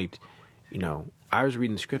herrings? Only, you know, I was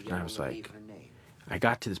reading the script and I was like, I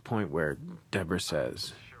got to this point where Deborah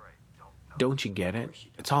says, don't you get it?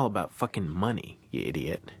 It's all about fucking money, you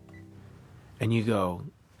idiot. And you go,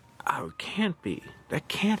 oh, it can't be. That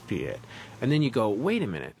can't be it. And then you go, wait a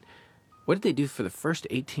minute. What did they do for the first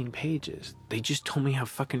 18 pages? They just told me how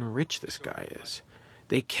fucking rich this guy is.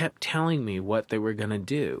 They kept telling me what they were going to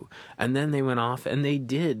do. And then they went off and they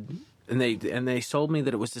did. And they sold me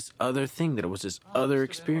that it was this other thing, that it was this other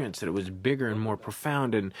experience, that it was bigger and more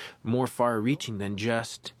profound and more far-reaching than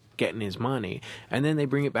just getting his money. And then they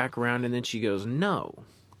bring it back around and then she goes, no,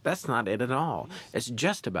 that's not it at all. It's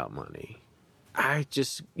just about money. I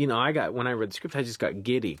just, you know, when I read the script, I just got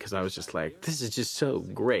giddy because I was just like, this is just so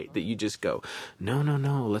great that you just go, no,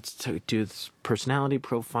 let's do this personality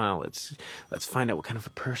profile. Let's find out what kind of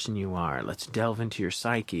a person you are. Let's delve into your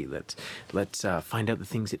psyche. Let's find out the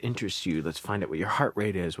things that interest you. Let's find out what your heart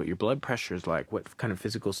rate is, what your blood pressure is like, what kind of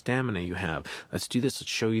physical stamina you have. Let's do this. Let's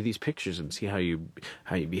show you these pictures and see how you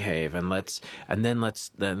behave. And let's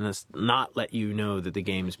not let you know that the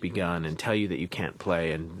game's begun and tell you that you can't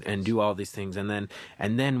play and do all these things. And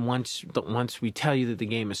then once we tell you that the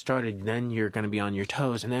game has started, then you're going to be on your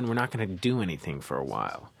toes, and then we're not going to do anything for a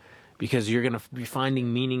while, because you're going to be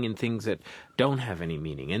finding meaning in things that don't have any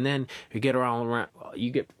meaning. And then you get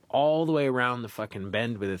all the way around the fucking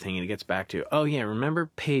bend with the thing, and it gets back to, oh yeah,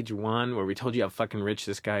 remember page 1 where we told you how fucking rich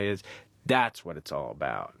this guy is? That's what it's all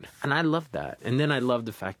about. And I love that. And then I love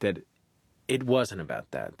the fact that it wasn't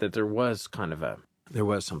about that there was there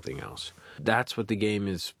was something else. That's what the game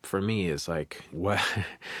is for me, is like,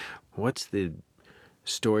 what's the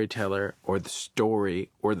storyteller or the story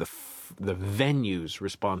or the venue's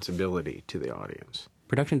responsibility to the audience?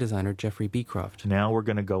 Production designer Jeffrey Beecroft. Now we're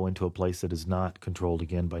going to go into a place that is not controlled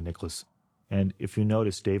again by Nicholas. And if you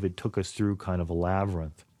notice, David took us through kind of a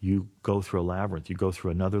labyrinth. You go through a labyrinth, you go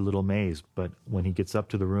through another little maze, but when he gets up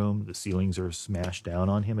to the room, the ceilings are smashed down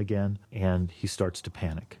on him again, and he starts to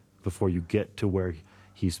panic before you get to where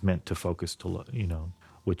he's meant to focus to,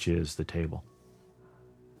 which is the table.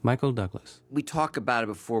 Michael Douglas. We talk about it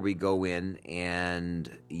before we go in, and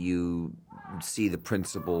you see the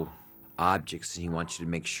principal objects, and he wants you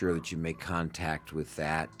to make sure that you make contact with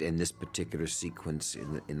that. In this particular sequence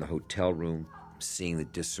in the hotel room, seeing the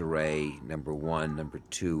disarray, number 1. Number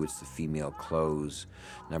 2, it's the female clothes.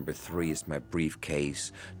 Number 3, it's my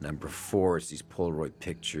briefcase. Number 4, it's these Polaroid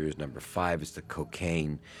pictures. Number 5, it's the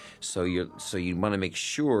cocaine. So you want to make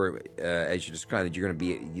sure, as you described, that you're going to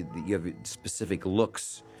be, you have specific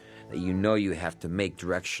looks that you have to make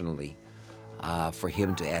directionally for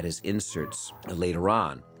him to add his inserts later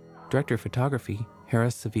on. Director of photography,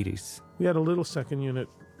 Harris Savidis. We had a little second unit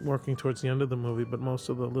working towards the end of the movie, but most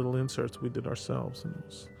of the little inserts we did ourselves, and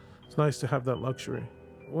it's nice to have that luxury.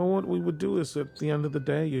 Well, what we would do is at the end of the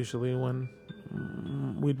day, usually when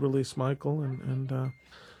we'd release Michael and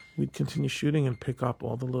we'd continue shooting and pick up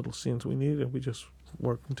all the little scenes we needed. We just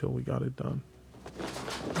worked until we got it done.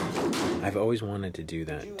 I've always wanted to do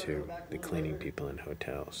that too, the cleaning people in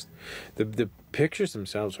hotels. The pictures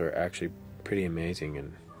themselves are actually pretty amazing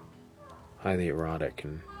and highly erotic,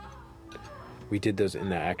 and we did those in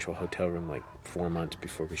the actual hotel room like 4 months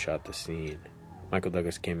before we shot the scene. Michael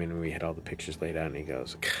Douglas came in and we had all the pictures laid out, and he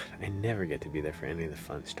goes, God, I never get to be there for any of the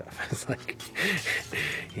fun stuff. I was like,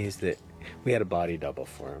 we had a body double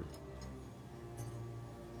for him.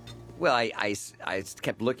 Well, I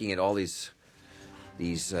kept looking at all these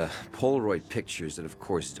Polaroid pictures that, of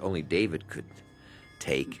course, only David could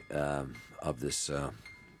take of this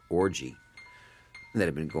orgy that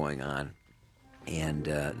had been going on. And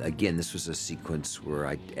again, this was a sequence where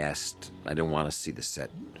I didn't want to see the set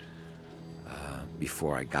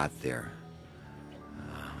before I got there.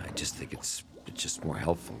 I just think it's just more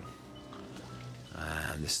helpful.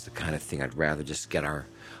 This is the kind of thing I'd rather just get our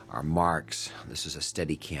marks. This is a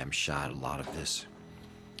Steadicam shot, a lot of this,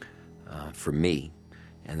 for me,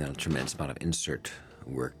 and then a tremendous amount of insert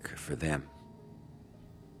work for them.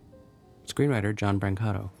 Screenwriter John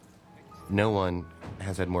Brancato. No one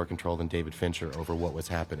has had more control than David Fincher over what was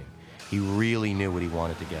happening. He really knew what he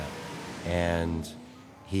wanted to get, and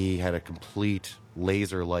he had a complete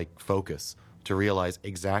laser-like focus to realize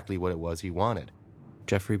exactly what it was he wanted.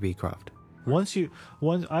 Jeffrey Beecroft.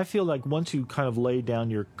 I feel like once you kind of lay down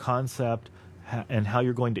your concept and how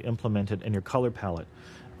you're going to implement it and your color palette,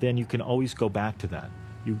 then you can always go back to that.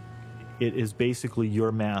 It is basically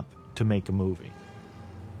your map to make a movie.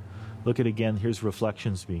 Look at again, here's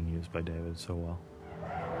reflections being used by David so well.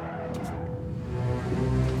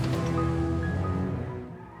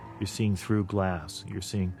 You're seeing through glass. You're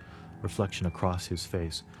seeing reflection across his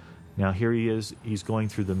face. Now here he is, he's going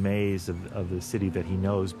through the maze of the city that he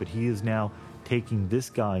knows, but he is now taking this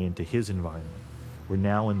guy into his environment. We're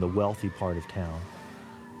now in the wealthy part of town,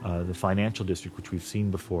 the financial district, which we've seen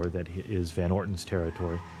before, that is Van Orton's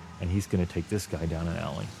territory, and he's going to take this guy down an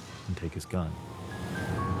alley and take his gun.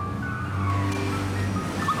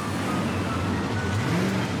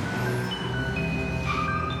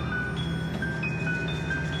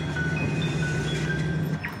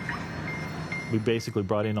 We basically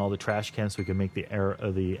brought in all the trash cans so we could make the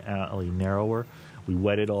alley narrower. We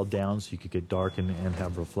wet it all down so you could get dark and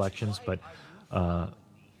have reflections. But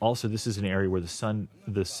also, this is an area where the sun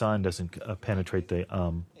doesn't penetrate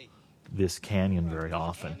this canyon very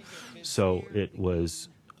often. So it was,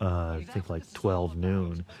 I think, like 12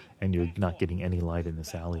 noon, and you're not getting any light in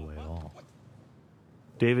this alleyway at all.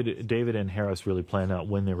 David and Harris really planned out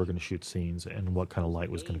when they were going to shoot scenes and what kind of light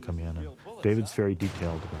was going to come in. And David's very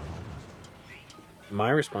detailed about all this. My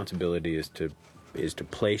responsibility is to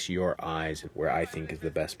place your eyes where I think is the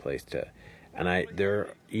best place to, and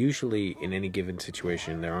there usually in any given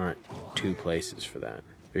situation there aren't two places for that.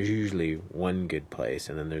 There's usually one good place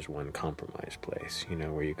and then there's one compromised place,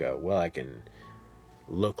 where you go, well, I can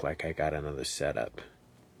look like I got another setup.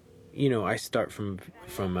 I start from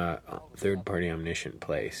a third-party omniscient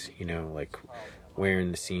place, like where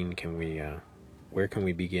in the scene where can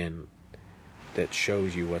we begin that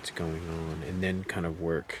shows you what's going on, and then kind of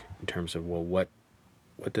work in terms of, well, what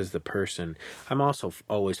does the person... I'm also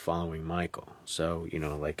always following Michael. So,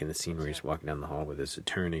 like in the scene where he's walking down the hall with his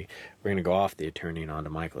attorney, we're going to go off the attorney and onto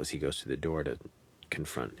Michael as he goes through the door to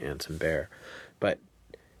confront Anson Bear. But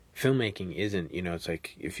filmmaking isn't, it's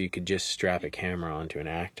like if you could just strap a camera onto an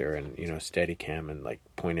actor and, steady cam and like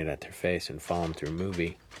point it at their face and follow them through a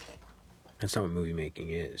movie. That's not what movie making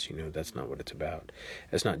is, that's not what it's about.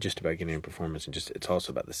 It's not just about getting a performance, it's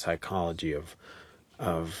also about the psychology of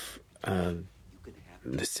the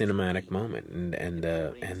cinematic moment and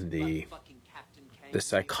the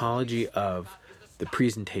psychology of the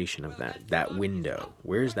presentation of that window.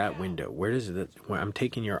 Where's that window? Where I'm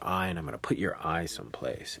taking your eye and I'm going to put your eye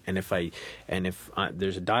someplace. And if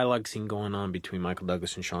there's a dialogue scene going on between Michael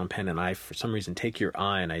Douglas and Sean Penn, and I for some reason take your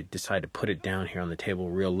eye and I decide to put it down here on the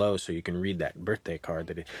table real low so you can read that birthday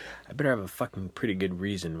card, I better have a fucking pretty good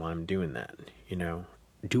reason why I'm doing that.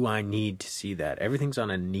 Do I need to see that? Everything's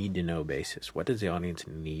on a need to know basis. What does the audience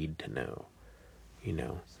need to know?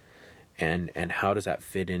 And how does that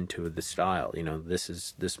fit into the style?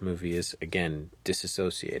 This movie is, again,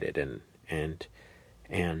 disassociated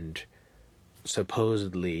and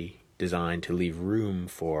supposedly designed to leave room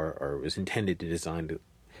for, or was intended to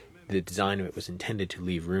the design of it was intended to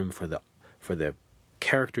leave room for the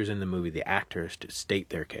characters in the movie, the actors, to state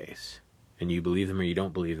their case. And you believe them or you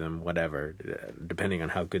don't believe them, whatever, depending on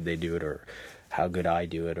how good they do it or how good I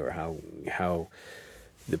do it or how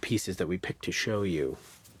the pieces that we pick to show you.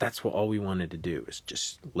 That's all we wanted to do, is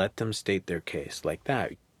just let them state their case like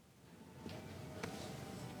that.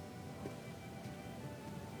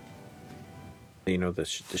 The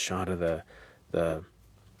shot of the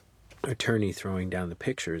attorney throwing down the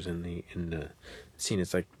pictures in the scene.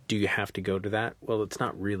 It's like, do you have to go to that? Well, it's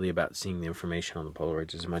not really about seeing the information on the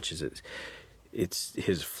Polaroids as much as it's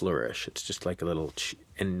his flourish. It's just like a little,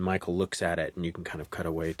 and Michael looks at it, and you can kind of cut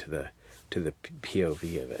away to the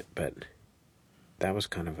POV of it, but. That was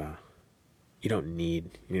kind of you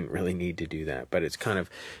didn't really need to do that, but it's kind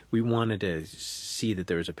of, we wanted to see that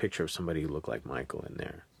there was a picture of somebody who looked like Michael in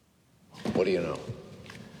there. What do you know?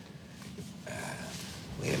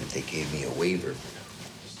 They gave me a waiver.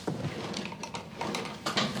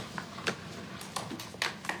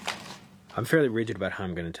 I'm fairly rigid about how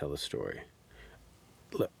I'm going to tell the story.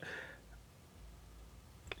 Look,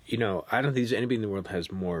 I don't think there's anybody in the world that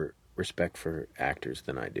has more respect for actors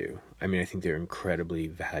than I do. I mean, I think they're incredibly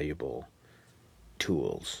valuable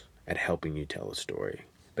tools at helping you tell a story.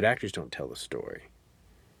 But actors don't tell the story.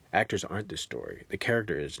 Actors aren't the story. The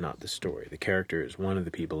character is not the story. The character is one of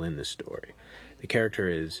the people in the story. The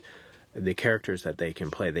characters that they can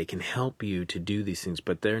play. They can help you to do these things,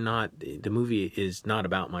 but they're not. The movie is not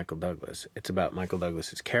about Michael Douglas. It's about Michael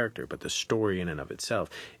Douglas's character, but the story in and of itself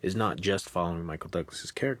is not just following Michael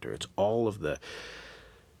Douglas's character. It's all of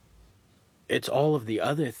the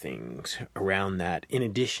other things around that in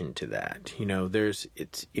addition to that.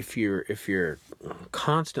 If you're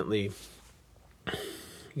constantly,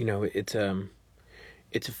 it's a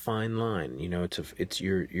fine line.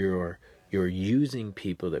 You're using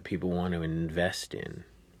people that people want to invest in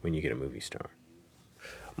when you get a movie star.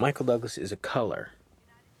 Michael Douglas is a color,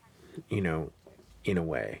 in a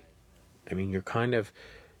way. I mean, you're kind of,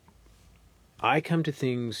 I come to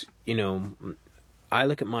things, I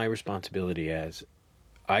look at my responsibility as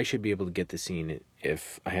I should be able to get the scene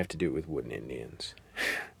if I have to do it with wooden Indians.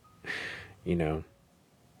 You know,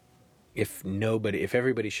 if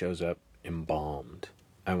everybody shows up embalmed,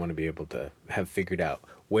 I want to be able to have figured out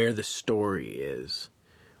where the story is,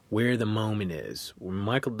 where the moment is. When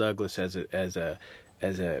Michael Douglas, as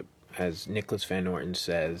Nicholas Van Orton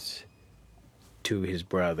says to his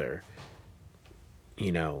brother,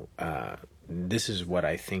 you know, this is what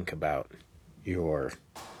I think about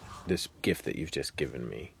this gift that you've just given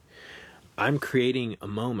me. I'm creating a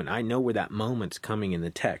moment. I know where that moment's coming in the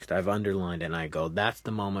text. I've underlined it, and I go, that's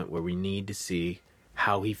the moment where we need to see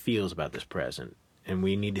how he feels about this present. And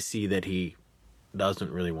we need to see that he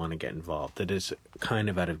doesn't really want to get involved. That is kind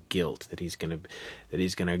of out of guilt that he's gonna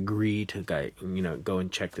agree to go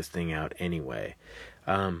and check this thing out anyway.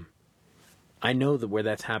 I know that where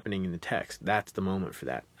that's happening in the text, that's the moment for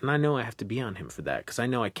that. And I know I have to be on him for that, because I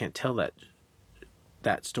know I can't tell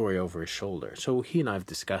that story over his shoulder. So he and I have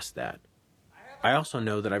discussed that. I also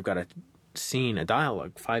know that I've got a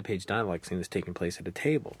 5-page dialogue scene that's taking place at a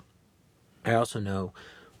table. I also know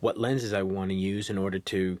what lenses I want to use in order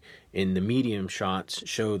to, in the medium shots,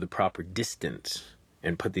 show the proper distance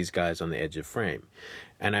and put these guys on the edge of frame.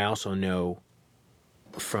 And I also know,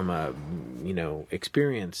 from a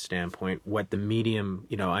experience standpoint, what the medium,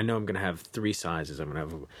 I know I'm going to have 3 sizes. I'm going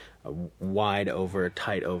to have a wide over, a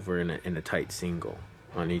tight over, and a tight single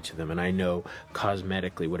on each of them. And I know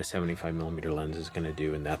cosmetically what a 75mm lens is going to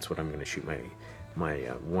do, and that's what I'm going to shoot my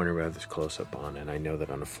Warner Brothers close-up on. And I know that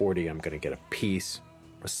on a 40 I'm going to get a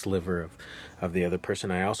sliver of the other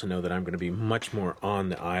person. I also know that I'm going to be much more on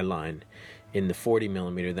the eye line in the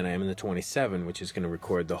 40mm than I am in the 27, which is going to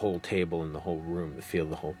record the whole table and the whole room, the feel of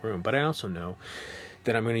the whole room. But I also know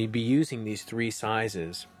that I'm going to be using these 3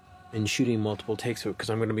 sizes and shooting multiple takes because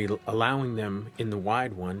I'm going to be allowing them in the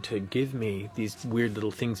wide one to give me these weird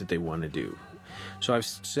little things that they want to do. So I've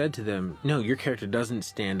said to them, no, your character doesn't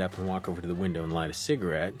stand up and walk over to the window and light a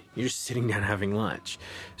cigarette. You're just sitting down having lunch.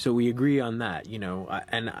 So we agree on that,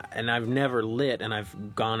 and I've never lit, and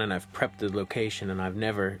I've gone and I've prepped the location, and I've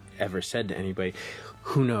never ever said to anybody,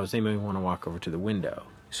 who knows, they may want to walk over to the window.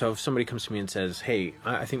 So if somebody comes to me and says, hey,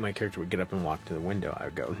 I think my character would get up and walk to the window, I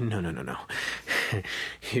would go, no.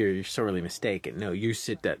 You're sorely mistaken. No, you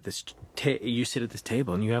sit at this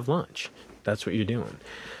table and you have lunch. That's what you're doing.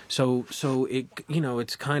 So it,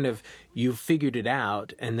 it's kind of, you've figured it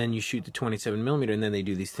out, and then you shoot the 27mm, and then they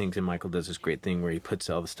do these things, and Michael does this great thing where he puts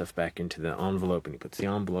all the stuff back into the envelope, and he puts the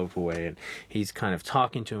envelope away, and he's kind of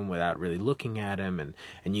talking to him without really looking at him,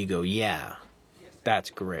 and you go, yeah, that's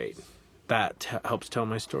great. That helps tell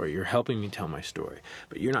my story. You're helping me tell my story.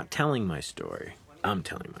 But you're not telling my story. I'm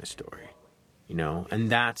telling my story. And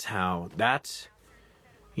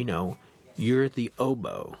you're the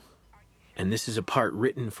oboe. And this is a part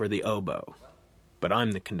written for the oboe. But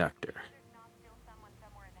I'm the conductor.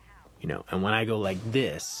 And when I go like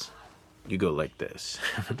this, you go like this.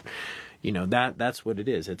 That's what it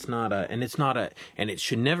is. It's not and it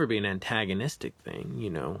should never be an antagonistic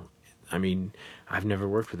thing, I mean, I've never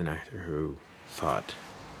worked with an actor who thought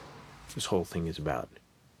this whole thing is about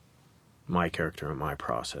my character or my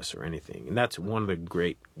process or anything. And that's one of the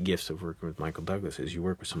great gifts of working with Michael Douglas, is you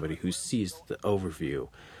work with somebody who sees the overview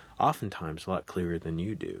oftentimes a lot clearer than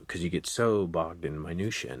you do, because you get so bogged in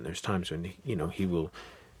minutia. And there's times when, he will,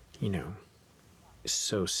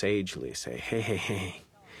 so sagely say, hey,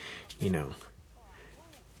 the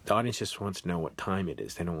audience just wants to know what time it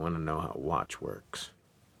is. They don't want to know how a watch works.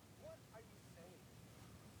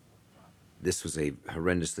 This was a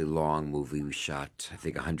horrendously long movie. We shot, I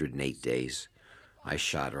think, 108 days. I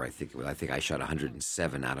shot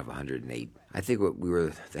 107 out of 108. I think what we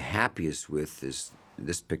were the happiest with is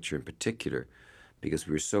this picture in particular, because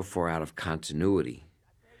we were so far out of continuity.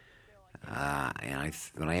 And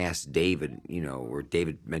when I asked David, or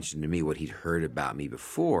David mentioned to me what he'd heard about me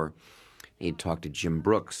before, he'd talked to Jim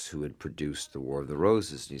Brooks, who had produced The War of the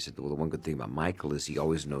Roses, and he said, well, the one good thing about Michael is he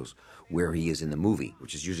always knows where he is in the movie,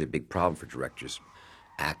 which is usually a big problem for directors.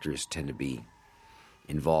 Actors tend to be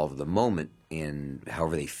involved in the moment in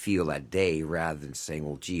however they feel that day, rather than saying,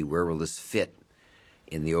 well, gee, where will this fit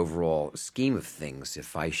in the overall scheme of things?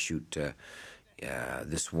 If I shoot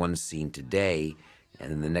this one scene today,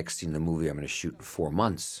 and then the next scene in the movie I'm going to shoot in 4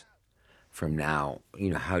 months from now,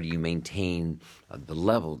 how do you maintain the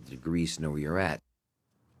level, the degrees to know where you're at?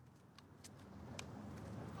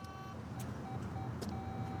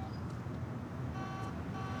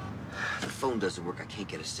 The phone doesn't work. I can't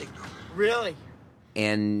get a signal. Really?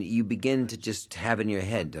 And you begin to just have in your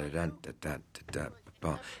head, and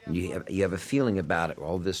you have a feeling about it,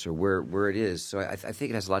 all this, or where it is. So I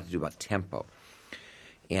think it has a lot to do about tempo.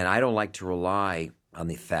 And I don't like to rely on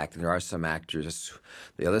the fact that there are some actors,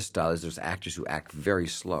 the other style is there's actors who act very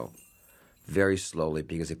slowly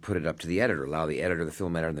because they put it up to the editor, allow the editor, the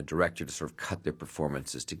film editor, and the director to sort of cut their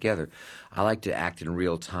performances together. I like to act in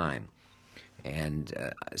real time. And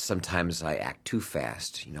sometimes I act too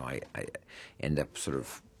fast. I end up sort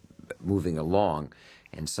of moving along.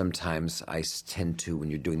 And sometimes I tend to, when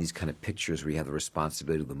you're doing these kind of pictures where you have the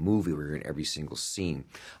responsibility of the movie, where you're in every single scene,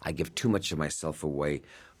 I give too much of myself away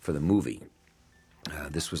for the movie.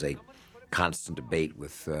 This was a constant debate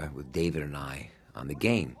with David and I on the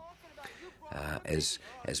game. As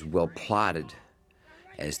well plotted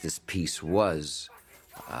as this piece was,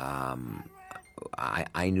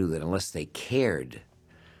 I knew that unless they cared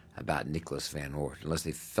about Nicholas Van Oort, unless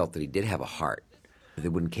they felt that he did have a heart, they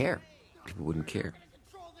wouldn't care. People wouldn't care.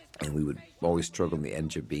 And we would always struggle on the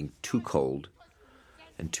edge of being too cold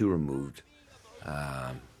and too removed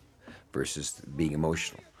versus being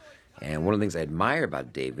emotional. And one of the things I admire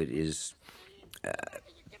about David is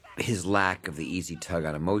his lack of the easy tug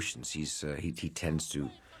on emotions. He tends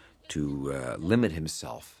to limit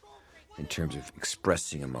himself in terms of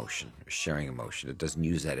expressing emotion, or sharing emotion. It doesn't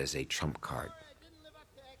use that as a trump card.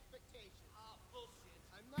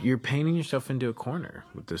 You're painting yourself into a corner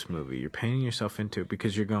with this movie. You're painting yourself into it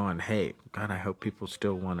because you're going, hey, God, I hope people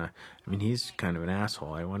still want to... I mean, he's kind of an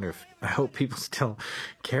asshole. I hope people still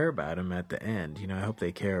care about him at the end. I hope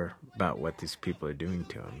they care about what these people are doing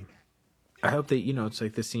to him. I hope that, it's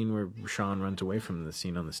like the scene where Sean runs away from the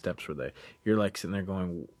scene on the steps where you're like sitting there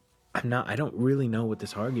going, I don't really know what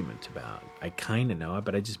this argument's about. I kind of know it,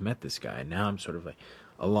 but I just met this guy. And now I'm sort of like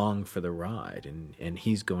along for the ride. And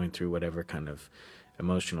he's going through whatever kind of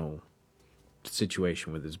emotional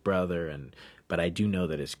situation with his brother. But I do know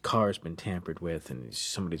that his car's been tampered with and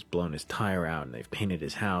somebody's blown his tire out and they've painted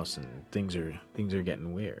his house and things are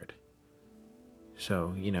getting weird.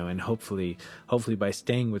 So, and hopefully by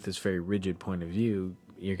staying with this very rigid point of view,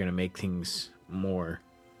 you're going to make things more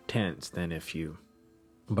tense than if you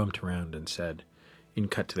bumped around and said, and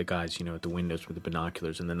cut to the guys, at the windows with the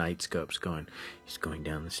binoculars and the night scopes going, he's going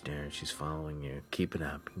down the stairs, she's following you, keep it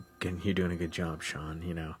up, you're doing a good job, Sean,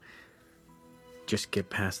 Just get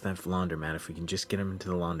past that laundromat. If we can just get him into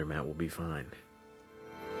the laundromat, we'll be fine.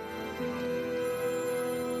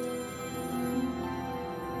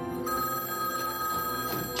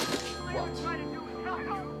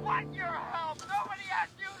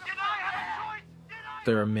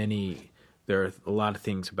 There are a lot of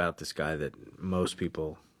things about this guy that most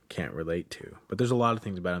people can't relate to. But there's a lot of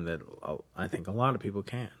things about him that I think a lot of people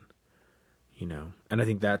can, And I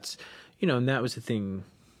think that's, and that was the thing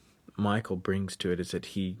Michael brings to it, is that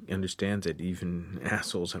he understands that even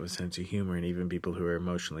assholes have a sense of humor, and even people who are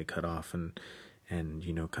emotionally cut off and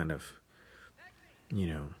kind of,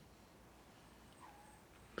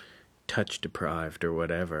 touch deprived or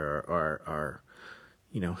whatever are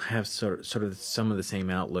have sort of some of the same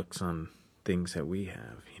outlooks on things that we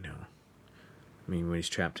have, I mean, when he's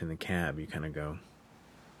trapped in the cab, you kind of go,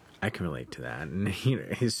 I can relate to that. And,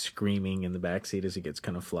 his screaming in the backseat as he gets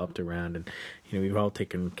kind of flopped around. And, we've all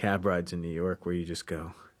taken cab rides in New York where you just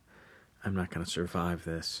go, I'm not going to survive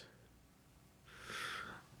this.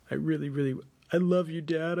 I really, really, I love you,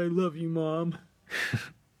 Dad. I love you, Mom.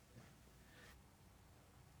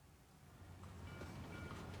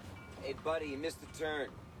 Hey, buddy, you missed the turn.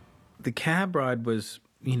 The cab ride was,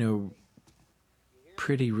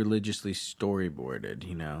 pretty religiously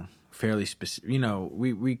storyboarded, fairly specific.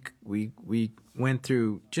 We went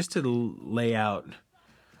through just to lay out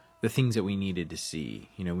the things that we needed to see.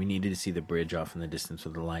 We needed to see the bridge off in the distance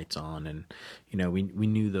with the lights on, and we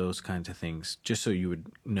knew those kinds of things just so you would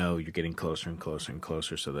know you're getting closer and closer and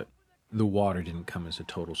closer, so that the water didn't come as a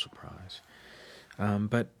total surprise.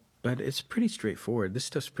 But it's pretty straightforward. This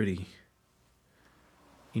stuff's pretty.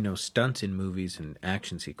 Stunts in movies and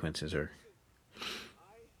action sequences are.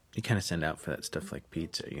 You kind of send out for that stuff like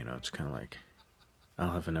pizza, it's kind of like,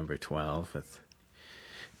 I'll have a number 12 with,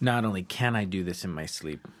 not only can I do this in my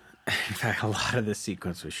sleep, in fact, a lot of this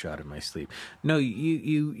sequence was shot in my sleep. No,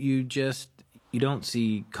 you don't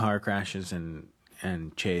see car crashes and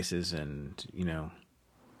chases and,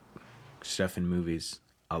 stuff in movies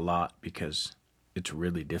a lot because it's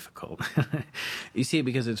really difficult. You see it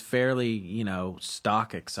because it's fairly,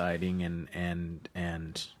 stock exciting and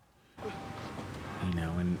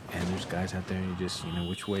there's guys out there and you just,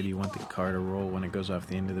 which way do you want the car to roll when it goes off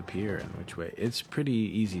the end of the pier and which way? It's pretty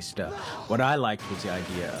easy stuff. What I liked was the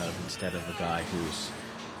idea of, instead of a guy who's,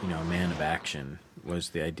 a man of action, was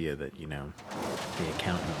the idea that, the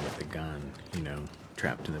accountant with the gun,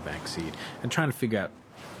 trapped in the back seat, and trying to figure out,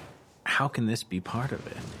 how can this be part of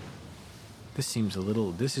it?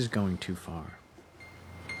 this is going too far.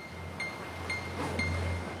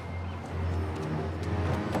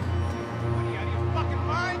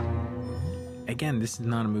 Again, this is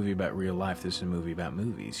not a movie about real life. This is a movie about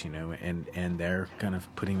movies, and they're kind of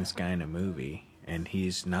putting this guy in a movie, and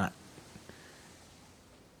he's not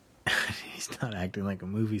acting like a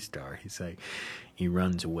movie star. He's like, he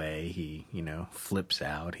runs away, he, flips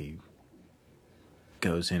out, he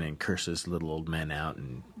goes in and curses little old men out,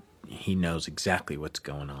 and he knows exactly what's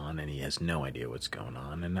going on, and he has no idea what's going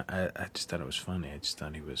on, and I just thought it was funny. I just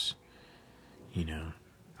thought he was,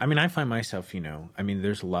 I find myself,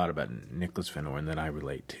 there's a lot about Nicholas Van Orn that I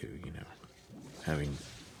relate to, having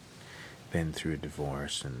been through a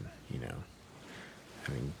divorce and,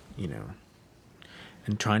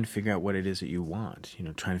 and trying to figure out what it is that you want,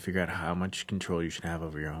 trying to figure out how much control you should have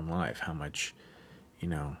over your own life, how much,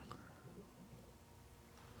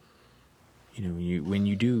 when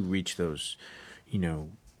you do reach those,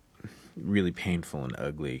 really painful and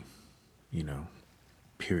ugly,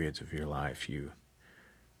 periods of your life, you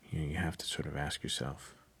have to sort of ask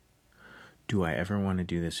yourself, do I ever want to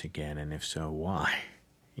do this again? And if so, why?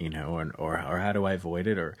 Or how do I avoid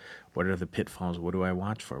it? Or what are the pitfalls? What do I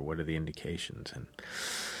watch for? What are the indications? And,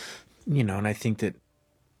 and I think that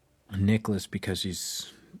Nicholas, because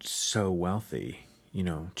he's so wealthy,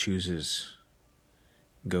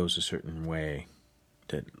 goes a certain way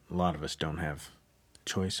that a lot of us don't have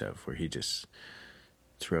choice of, where he just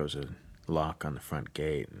throws a lock on the front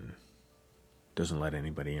gate and doesn't let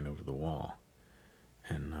anybody in over the wall.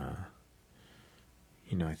 And,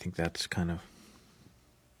 I think that's kind of,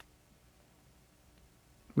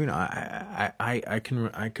 I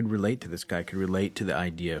could relate to this guy. I could relate to the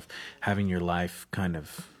idea of having your life kind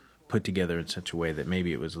of put together in such a way that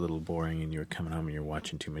maybe it was a little boring and you're coming home and you're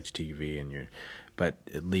watching too much TV but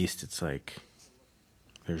at least it's like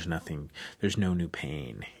there's no new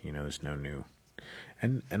pain, there's no new,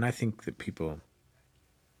 and I think that people,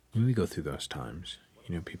 when we go through those times,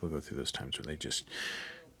 people go through those times where they just,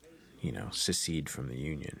 secede from the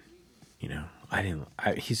union.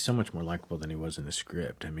 He's so much more likable than he was in the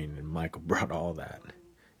script. And Michael brought all that.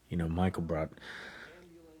 Michael brought,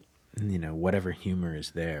 whatever humor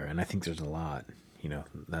is there. And I think there's a lot,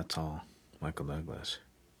 that's all Michael Douglas.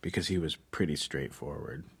 Because he was pretty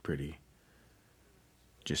straightforward, pretty,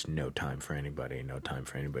 just no time for anybody, no time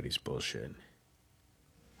for anybody's bullshit.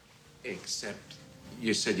 Except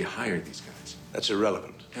you said you hired these guys. That's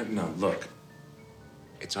irrelevant. No, look.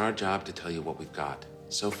 It's our job to tell you what we've got.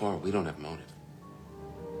 So far, we don't have motive.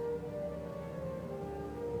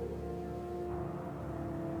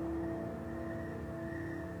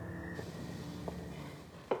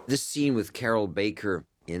 This scene with Carol Baker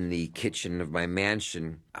in the kitchen of my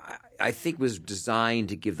mansion, I think was designed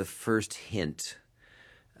to give the first hint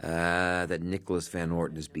that Nicholas Van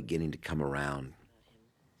Orton is beginning to come around.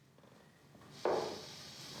 I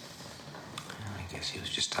guess he was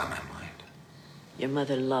just on my mind. Your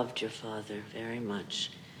mother loved your father very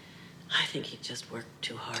much. I think he just worked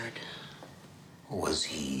too hard. Was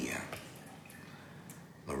he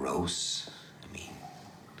morose?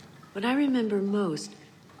 What I remember most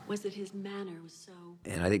was that his manner was so...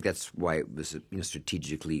 And I think that's why it was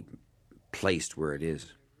strategically placed where it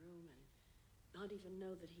is. Not even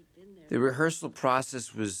know that he'd been there. The rehearsal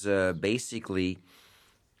process was basically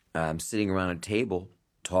sitting around a table,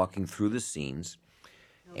 talking through the scenes,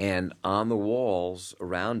 and on the walls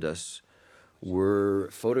around us were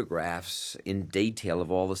photographs in detail of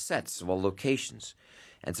all the sets, of all locations.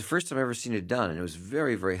 And it's the first time I've ever seen it done, and it was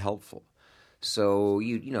very, very helpful. So,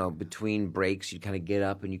 between breaks, you'd kind of get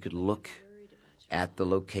up and you could look at the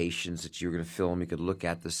locations that you were going to film. You could look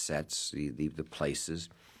at the sets, the places.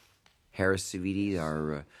 Harris Savidi,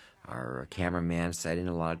 our cameraman, sat in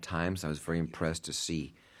a lot of times. I was very impressed to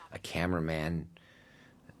see a cameraman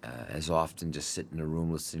as often just sit in a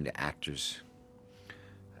room listening to actors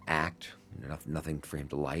act. Nothing for him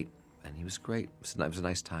to light. And he was great. It was a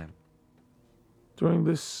nice time. During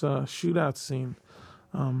this shootout scene,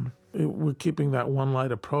 we're keeping that one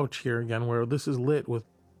light approach here again, where this is lit with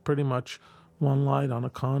pretty much one light on a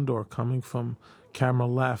condor coming from camera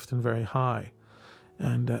left and very high,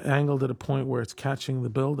 and angled at a point where it's catching the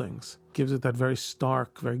buildings. Gives it that very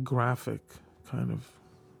stark, very graphic kind of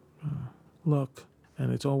look.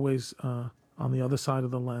 And it's always on the other side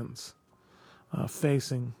of the lens,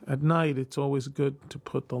 facing. At night, it's always good to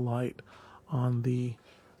put the light on the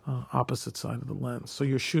opposite side of the lens. So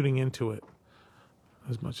you're shooting into it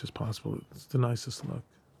as much as possible. It's the nicest look.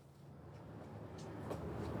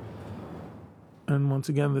 And once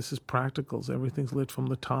again, this is practicals. Everything's lit from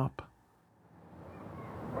the top.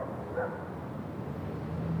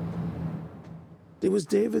 It was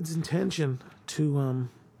David's intention to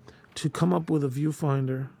come up with a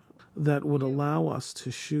viewfinder that would allow us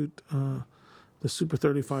to shoot the Super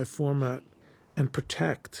 35 format and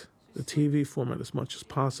protect the TV format as much as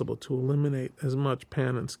possible, to eliminate as much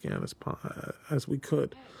pan and scan as we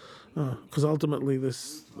could, because ultimately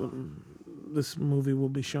this movie will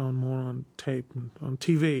be shown more on tape and on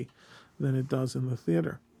TV than it does in the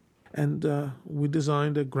theater. And we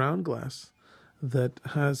designed a ground glass that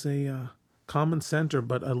has a common center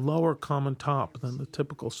but a lower common top than the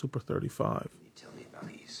typical Super 35. Tell me about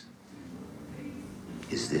these.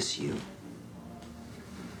 Is this you?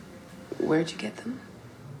 Where'd you get them?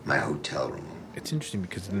 My hotel room. It's interesting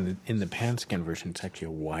because in the pan scan version, it's actually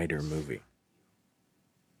a wider movie.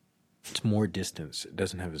 It's more distance. It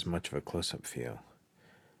doesn't have as much of a close-up feel,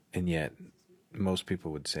 and yet most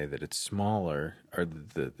people would say that it's smaller, or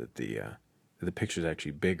the picture's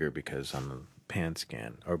actually bigger because on the pan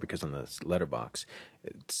scan, or because on the letterbox,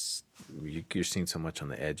 you're seeing so much on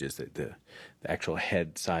the edges that the actual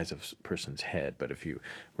head size of a person's head. But if you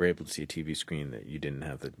were able to see a TV screen that you didn't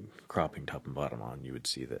have the cropping top and bottom on, you would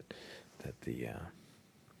see that the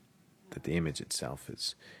image itself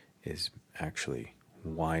is actually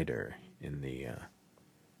wider in the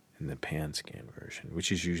pan scan version, which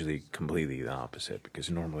is usually completely the opposite, because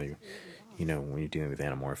normally, you know, when you're dealing with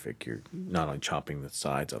anamorphic, you're not only chopping the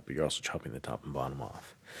sides up, but you're also chopping the top and bottom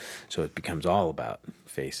off. So it becomes all about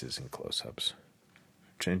faces and close-ups.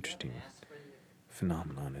 It's an interesting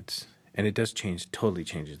phenomenon. And it does totally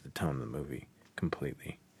changes the tone of the movie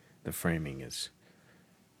completely. The framing is,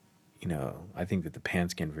 you know, I think that the pan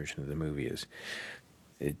scan version of the movie is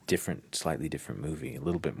a slightly different movie, a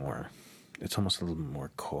little bit more, it's almost a little bit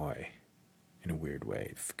more coy in a weird way.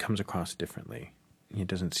 It comes across differently. It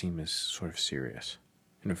doesn't seem as sort of serious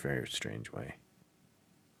in a very strange way.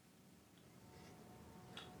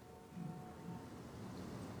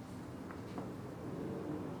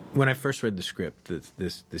 When I first read the script,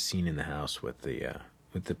 the scene in the house with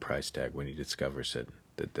the price tag, when he discovers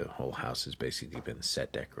that the whole house has basically been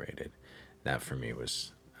set decorated, that for me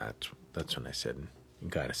was, that's when I said, you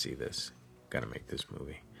gotta see this, gotta make this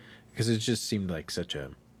movie. Because it just seemed like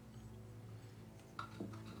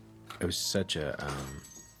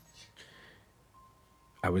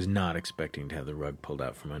I was not expecting to have the rug pulled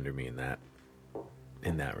out from under me in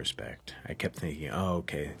that respect. I kept thinking, oh,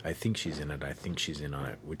 okay, I think she's in it, I think she's in on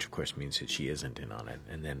it, which of course means that she isn't in on it.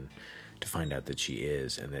 And then to find out that she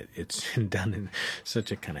is, and that it's done in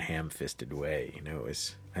such a kind of ham-fisted way, you know,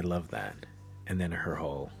 I love that. And then her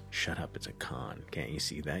whole, shut up, it's a con. Can't you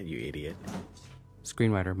see that, you idiot?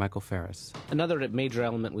 Screenwriter Michael Ferris. Another major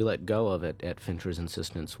element we let go of at Fincher's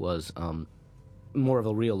insistence was more of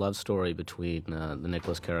a real love story between the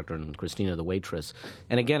Nicholas character and Christina, the waitress.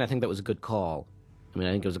 And again, I think that was a good call. I mean,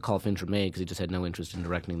 I think it was a call Fincher made because he just had no interest in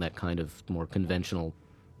directing that kind of more conventional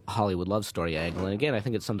Hollywood love story angle. And again, I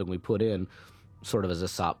think it's something we put in sort of as a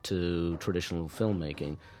sop to traditional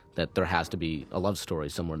filmmaking, that there has to be a love story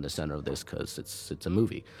somewhere in the center of this because it's a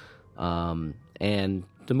movie. And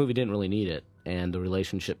the movie didn't really need it. And the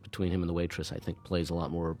relationship between him and the waitress, I think, plays a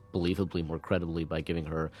lot more believably, more credibly by giving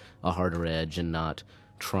her a harder edge and not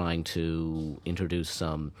trying to introduce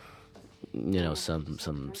some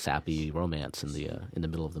sappy romance in the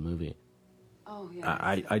middle of the movie. Oh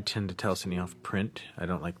yeah. I tend to tell cine off print. I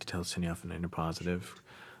don't like to tell cine off in interpositive.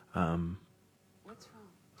 What's wrong?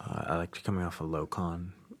 I like coming off a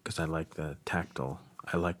low-con because I like the tactile.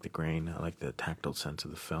 I like the grain. I like the tactile sense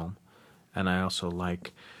of the film, and I also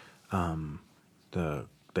like the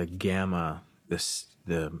gamma,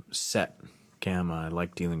 the set gamma. I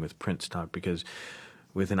like dealing with print stock because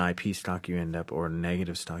with an IP stock you end up, or a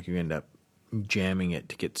negative stock, you end up jamming it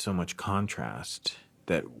to get so much contrast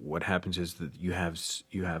that what happens is that you have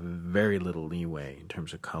very little leeway in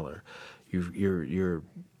terms of color. You're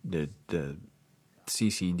the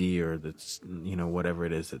CCD or that's, you know, whatever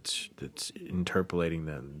it is that's interpolating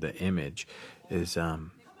the image is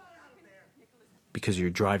because you're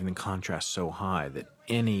driving the contrast so high that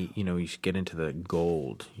any, you know, you get into the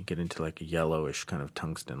gold, you get into like a yellowish kind of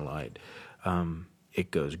tungsten light,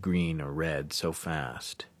 it goes green or red so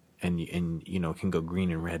fast, and you know, it can go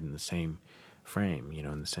green and red in the same frame, you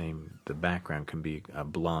know, the background can be a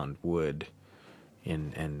blonde wood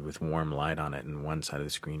and with warm light on it, and one side of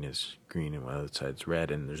the screen is green and one other side's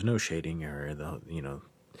red, and there's no shading or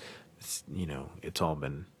it's all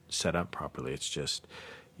been set up properly. It's just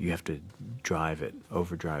you have to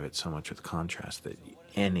overdrive it so much with contrast that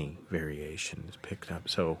any variation is picked up.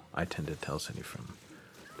 So I tend to tell cine from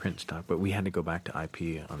print stock, but we had to go back to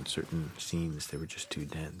IP on certain scenes. They were just too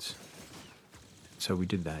dense. So we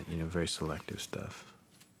did that, you know, very selective stuff.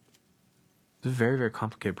 It was a very, very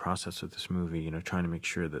complicated process with this movie, trying to make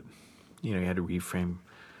sure that, you had to reframe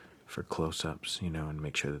for close-ups, and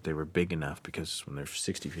make sure that they were big enough, because when they're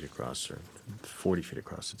 60 feet across or 40 feet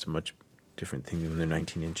across, it's a much different thing than when they're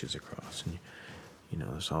 19 inches across. And,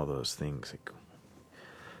 there's all those things, like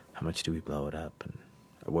how much do we blow it up? And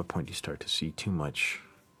at what point do you start to see too much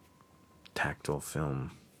tactile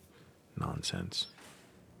film nonsense?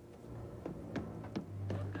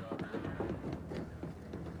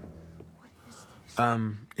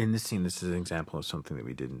 In this scene, this is an example of something that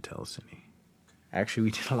we did in telecine. Actually,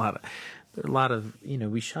 we did a lot of,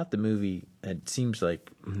 we shot the movie, it seems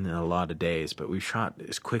like in a lot of days, but we shot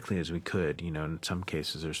as quickly as we could. In some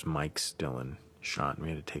cases, there's mics still in shot, and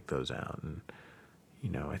we had to take those out. And,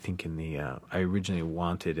 I think in the, I originally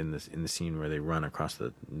wanted in the scene where they run across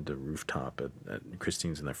the rooftop at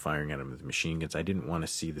Christine's and they're firing at them with machine guns, I didn't want to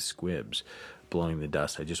see the squibs blowing the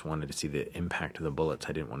dust. I just wanted to see the impact of the bullets.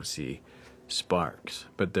 I didn't want to see sparks,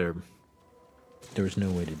 but there was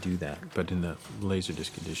no way to do that. But in the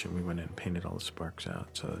Laserdisc edition, we went in and painted all the sparks out,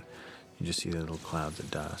 so you just see the little clouds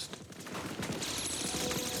of dust.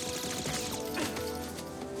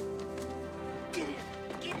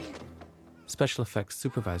 Special effects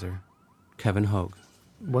supervisor, Kevin Haug.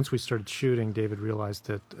 Once we started shooting, David realized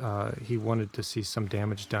that he wanted to see some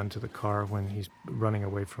damage done to the car when he's running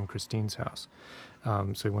away from Christine's house.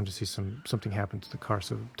 So he wanted to see something happen to the car.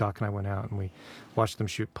 So Doc and I went out and we watched them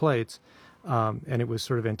shoot plates. And it was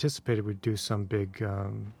sort of anticipated we'd do some big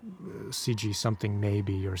CG something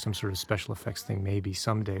maybe, or some sort of special effects thing maybe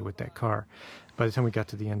someday with that car. By the time we got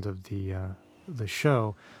to the end of the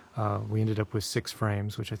show, we ended up with 6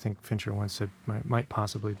 frames, which I think Fincher once said might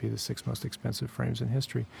possibly be the 6 most expensive frames in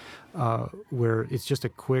history, where it's just a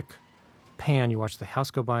quick pan. You watch the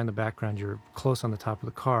house go by in the background, you're close on the top of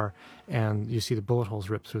the car, and you see the bullet holes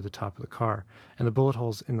rip through the top of the car. And the bullet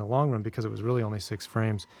holes, in the long run, because it was really only 6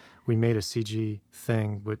 frames, we made a CG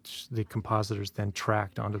thing which the compositors then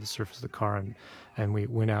tracked onto the surface of the car, and we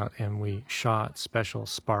went out and we shot special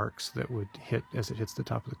sparks that would hit as it hits the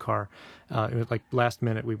top of the car. It was like last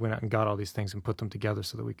minute we went out and got all these things and put them together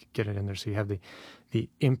so that we could get it in there. So you have the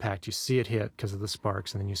impact, you see it hit because of the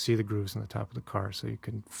sparks, and then you see the grooves in the top of the car, so you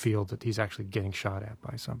can feel that he's actually getting shot at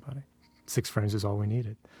by somebody. 6 frames is all we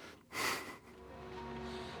needed.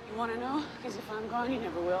 You want to know? Because if I'm gone, you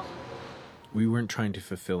never will. We weren't trying to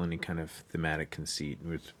fulfill any kind of thematic conceit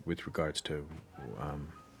with regards to,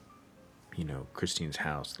 Christine's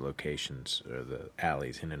house, the locations, or the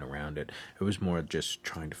alleys in and around it. It was more just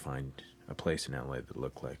trying to find a place in LA that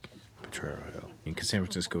looked like Potrero Hill. Because San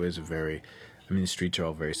Francisco is the streets are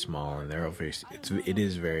all very small, and they're all it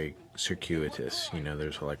is very circuitous.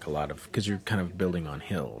 There's like a lot of, because you're kind of building on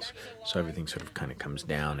hills, so everything sort of kind of comes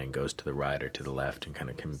down and goes to the right or to the left and kind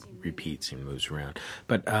of repeats and moves around.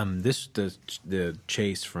 But the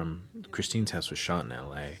chase from Christine's house was shot in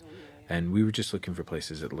L.A., and we were just looking for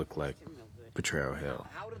places that looked like Potrero Hill.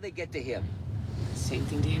 How did they get to him? Same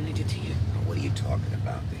thing to him they did to you. What are you talking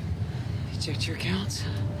about? They checked your accounts.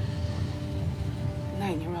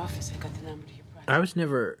 Night in your office, I got the number to your brother.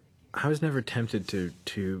 I was never tempted to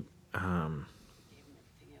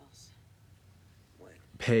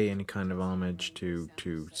pay any kind of homage to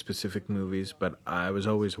specific movies, but I was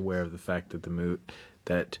always aware of the fact that the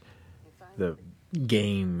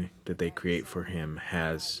game that they create for him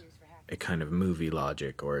has a kind of movie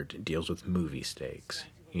logic, or it deals with movie stakes.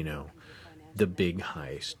 The big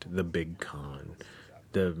heist, the big con,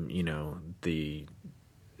 the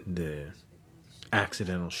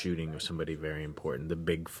accidental shooting of somebody very important, the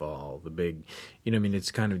big fall, the big,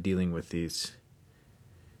 it's kind of dealing with these,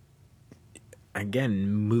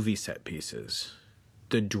 again, movie set pieces,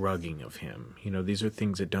 the drugging of him. These are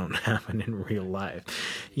things that don't happen in real life.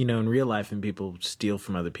 In real life, when people steal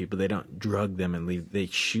from other people, they don't drug them and leave, they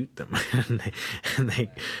shoot them and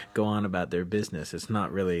they go on about their business. It's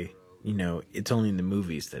not really, it's only in the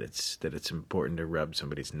movies that it's important to rub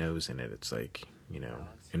somebody's nose in it. It's like,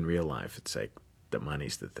 in real life, it's like, the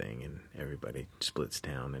money's the thing, and everybody splits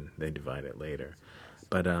down and they divide it later.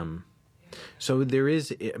 But so there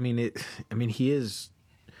is. He is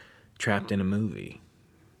trapped in a movie.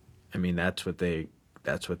 That's what they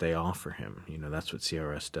offer him. That's what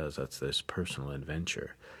CRS does. That's this personal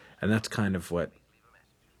adventure, and that's kind of what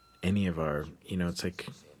any of our. It's like.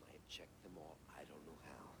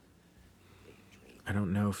 I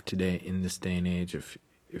don't know if today, in this day and age, if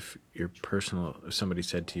somebody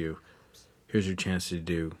said to you, here's your chance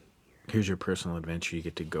here's your personal adventure, you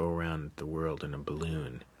get to go around the world in a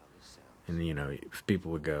balloon. And, if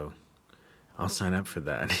people would go, I'll sign up for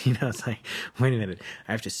that. You know, it's like, wait a minute,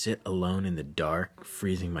 I have to sit alone in the dark,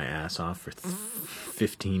 freezing my ass off for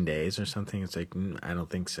 15 days or something. It's like, I don't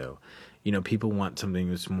think so. You know, people want something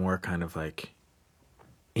that's more kind of like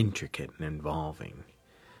intricate and involving.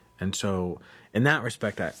 And so, in that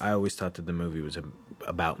respect, I always thought that the movie was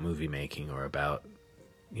about movie making, or about,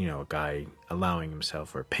 you know, a guy allowing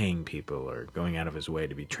himself or paying people or going out of his way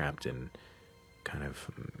to be trapped in kind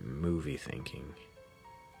of movie thinking.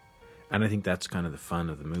 And I think that's kind of the fun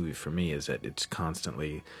of the movie for me, is that it's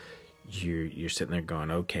constantly, you're sitting there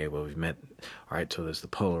going, okay, well, we've met, all right, so there's the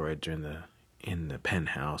Polaroids in the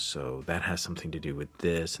penthouse, so that has something to do with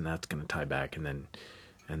this, and that's going to tie back, and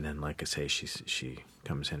then like I say, she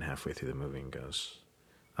comes in halfway through the movie and goes,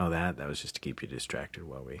 oh, that was just to keep you distracted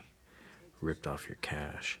while we ripped off your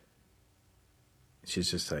cash.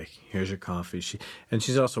 She's just like, here's your coffee. And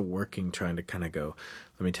she's also working, trying to kind of go,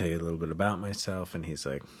 let me tell you a little bit about myself. And he's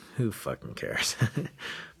like, who fucking cares?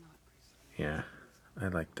 Yeah, I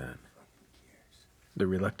like that. The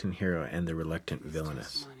reluctant hero and the reluctant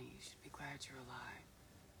villainess.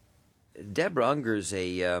 Deborah Unger's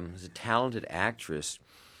is a talented actress,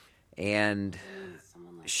 and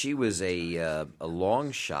she was a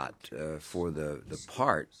long shot for the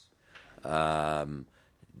part.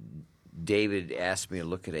 David asked me to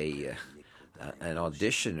look at an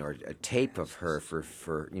audition or a tape of her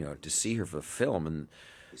for you know, to see her for the film, and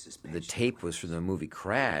the tape was from the movie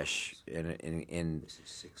Crash, and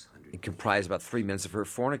it comprised about 3 minutes of her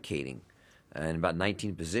fornicating and about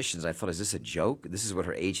 19 positions. I thought, is this a joke? This is what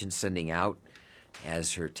her agent's sending out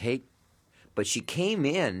as her tape? But she came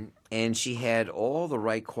in and she had all the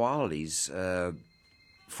right qualities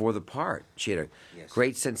for the part. She had a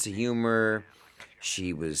great sense of humor.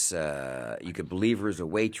 She was, you could believe her as a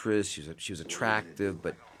waitress. She was attractive,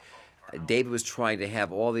 but David was trying to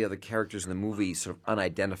have all the other characters in the movie sort of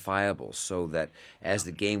unidentifiable, so that as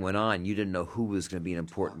the game went on, you didn't know who was going to be an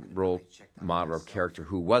important role model or character,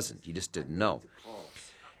 who wasn't. You just didn't know.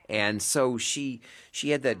 And so she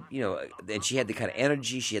had that, you know, and she had the kind of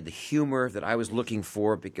energy, she had the humor that I was looking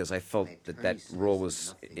for, because I felt that role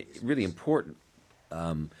was really important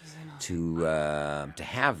to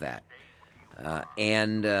have that.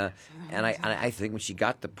 And I think when she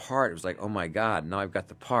got the part, it was like, oh my God, now I've got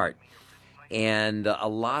the part. And a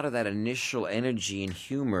lot of that initial energy and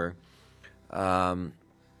humor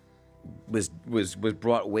was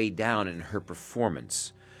brought way down in her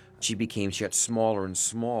performance. She got smaller and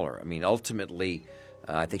smaller. I mean, ultimately,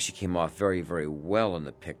 I think she came off very, very well in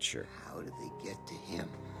the picture. How did they get to him?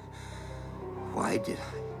 Why did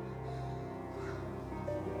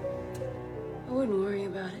I wouldn't worry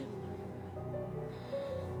about it.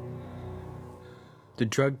 The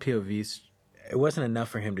drug POVs, it wasn't enough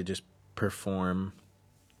for him to just perform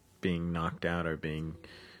being knocked out or being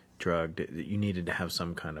drugged. You needed to have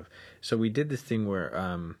some kind of... So we did this thing where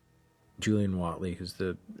Julian Watley, who's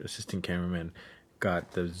the assistant cameraman,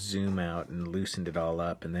 got the zoom out and loosened it all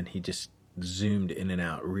up, and then he just zoomed in and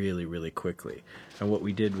out really, really quickly. And what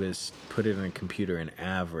we did was put it on a computer and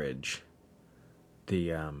average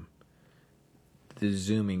the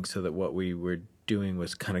zooming, so that what we were doing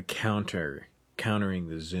was kind of countering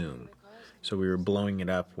the zoom. So we were blowing it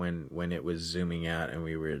up when it was zooming out, and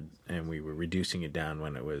we were reducing it down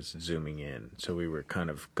when it was zooming in. So we were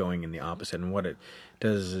kind of going in the opposite. And what it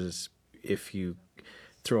does is, if you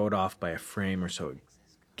throw it off by a frame or so, it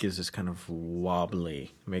gives this kind of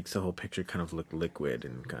wobbly, makes the whole picture kind of look liquid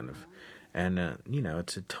and kind of, and you know,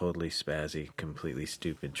 it's a totally spazzy, completely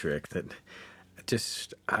stupid trick that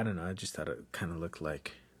just, I don't know, I just thought it kind of looked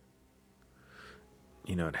like,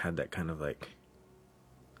 you know, it had that kind of like,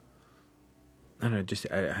 I don't know,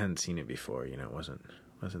 just I hadn't seen it before, you know. It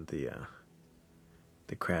wasn't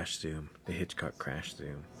the crash zoom, the Hitchcock crash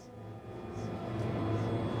zoom.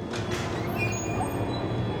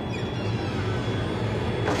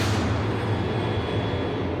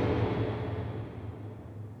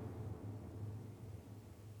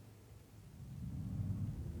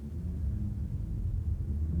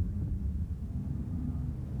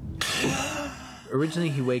 Originally,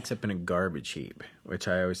 he wakes up in a garbage heap, which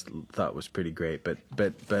I always thought was pretty great. But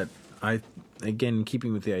I, again,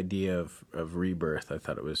 keeping with the idea of rebirth, I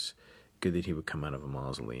thought it was good that he would come out of a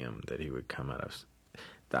mausoleum, that he would come out of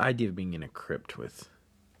the idea of being in a crypt with,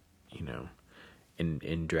 you know,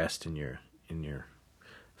 dressed in your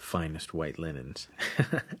finest white linens,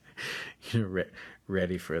 you know,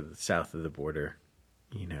 ready for the south of the border,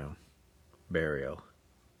 you know, burial.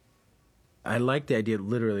 I like the idea,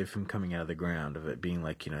 literally, of him coming out of the ground, of it being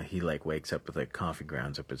like, you know, he like wakes up with like coffee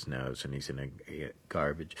grounds up his nose and he's in a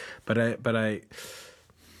garbage. But I,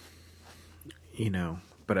 you know,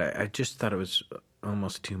 but I just thought it was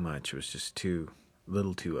almost too much. It was just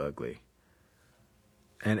little too ugly.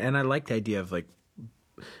 And I like the idea of like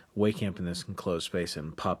waking up in this enclosed space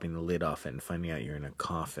and popping the lid off it and finding out you're in a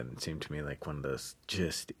coffin. It seemed to me like one of those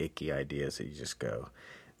just icky ideas that you just go,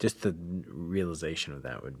 just the realization of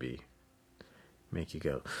that would make you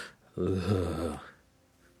go, ugh.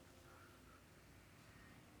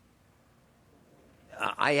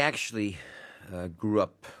 I actually grew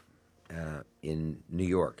up in New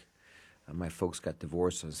York. My folks got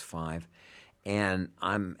divorced when I was 5, and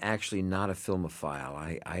I'm actually not a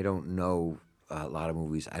filmophile. I don't know a lot of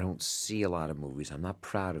movies. I don't see a lot of movies. I'm not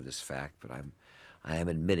proud of this fact, but I am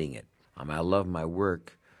admitting it. I love my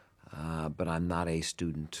work, but I'm not a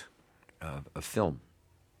student of film.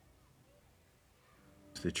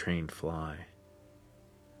 The trained fly.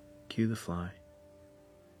 Cue the fly.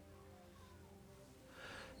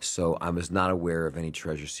 So I was not aware of any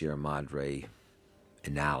Treasure Sierra Madre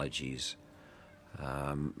analogies.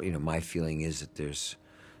 My feeling is that there's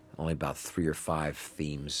only about 3 or 5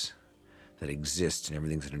 themes that exist, and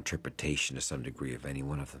everything's an interpretation to some degree of any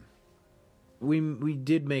one of them. We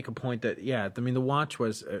did make a point that, the watch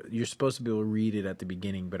was, you're supposed to be able to read it at the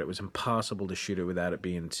beginning, but it was impossible to shoot it without it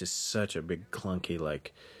being just such a big clunky,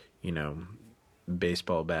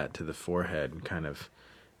 baseball bat to the forehead kind of,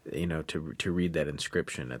 to read that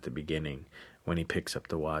inscription at the beginning when he picks up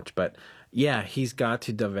the watch. But yeah, he's got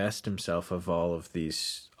to divest himself of all of the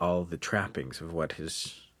trappings of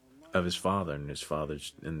his father and his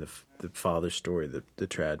father's, and the father's story, the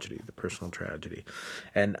tragedy, the personal tragedy.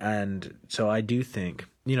 And so I do think,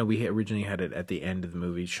 we originally had it at the end of the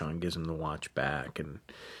movie, Sean gives him the watch back, and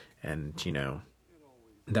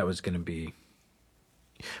that was going to be,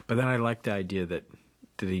 but then I like the idea that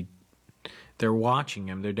they're watching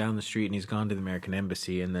him, they're down the street and he's gone to the American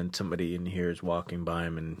Embassy, and then somebody in here is walking by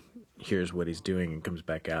him and hears what he's doing and comes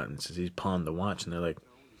back out and says he's pawned the watch, and they're like,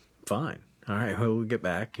 fine. All right, well, we'll get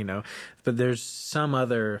back, But there's some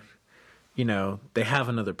other, they have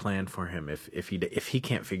another plan for him if he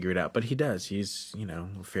can't figure it out. But he does. He's, he's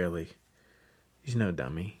no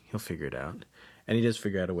dummy. He'll figure it out. And he does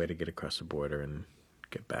figure out a way to get across the border and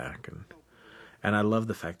get back. And I love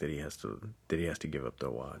the fact that he has to give up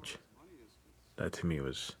the watch. That to me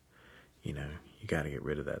was, you got to get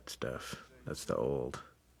rid of that stuff. That's the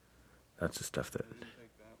stuff that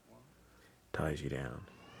ties you down.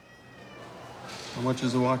 How much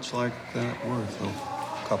is a watch like that worth?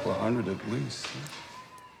 A couple of $100 at least.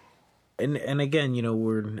 And again,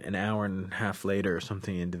 we're an hour and a half later or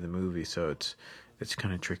something into the movie, so it's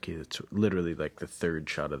kind of tricky. It's literally like the third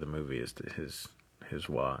shot of the movie is his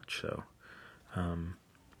watch. So,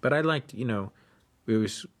 but I liked, we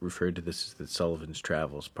always referred to this as the Sullivan's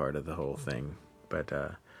Travels part of the whole thing. But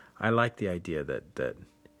I like the idea that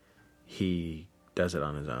he does it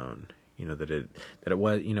on his own. That it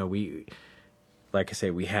was, we. Like I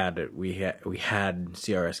say, we had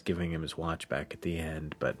CRS giving him his watch back at the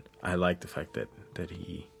end, but I like the fact that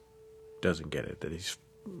he doesn't get it, that he's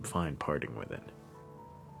fine parting with it.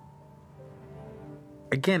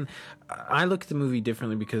 Again, I look at the movie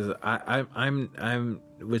differently because I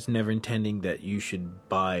was never intending that you should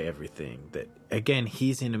buy everything. That again,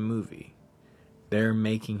 he's in a movie. They're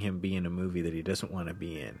making him be in a movie that he doesn't want to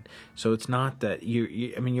be in. So it's not that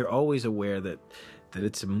you're always aware that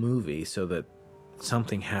it's a movie, so that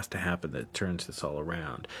something has to happen that turns this all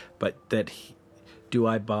around. But do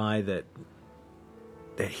I buy that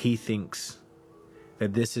he thinks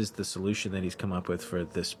that this is the solution that he's come up with for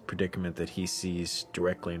this predicament that he sees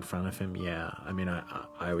directly in front of him? Yeah.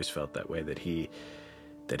 I always felt that way, that he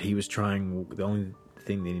was trying the only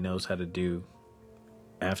thing that he knows how to do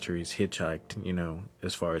after he's hitchhiked,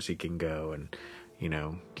 as far as he can go. And,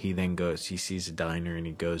 he then goes, he sees a diner and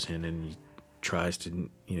he goes in and he tries to,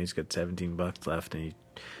 he's got $17 left, and he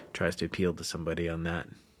tries to appeal to somebody on that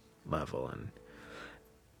level.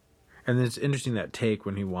 And it's interesting that take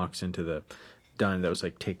when he walks into the diner, that was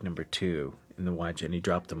like take number 2 in the watch, and he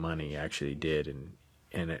dropped the money. He actually did, and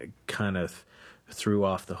it kind of threw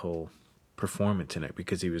off the whole performance in it,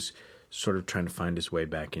 because he was sort of trying to find his way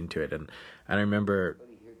back into it. And I remember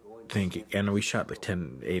thinking, and we shot like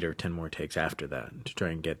 8 or 10 more takes after that to try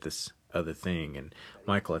and get this other thing. And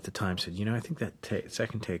Michael at the time said, I think that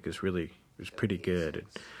second take was pretty good. And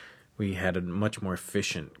we had a much more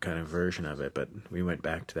efficient kind of version of it, but we went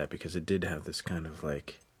back to that because it did have this kind of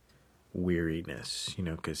like weariness,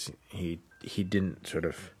 because he didn't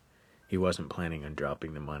he wasn't planning on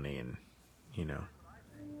dropping the money. And,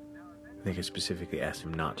 I think I specifically asked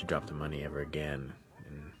him not to drop the money ever again,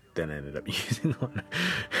 and then ended up using one.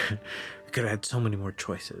 We could have had so many more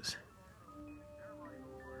choices.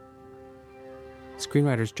 It's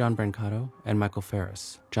Screenwriters John Brancato and Michael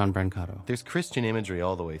Ferris. John Brancato. There's Christian imagery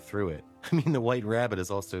all the way through it. I mean, the White Rabbit is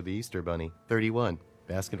also the Easter Bunny. 31,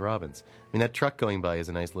 Baskin-Robbins. I mean, that truck going by is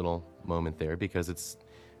a nice little moment there because it's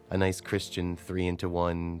a nice Christian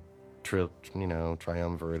 3-into-1,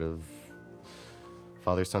 triumvirate of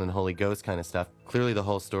Father, Son, and Holy Ghost kind of stuff. Clearly, the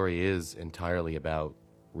whole story is entirely about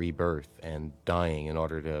rebirth and dying in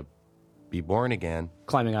order to be born again.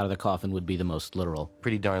 Climbing out of the coffin would be the most literal.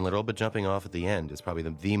 Pretty darn literal, but jumping off at the end is probably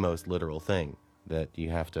the most literal thing, that you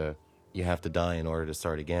have to die in order to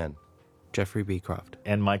start again. Jeffrey Beecroft.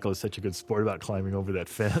 And Michael is such a good sport about climbing over that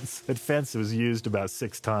fence. That fence was used about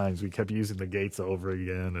 6 times. We kept using the gates over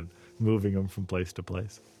again and moving them from place to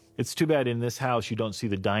place. It's too bad in this house you don't see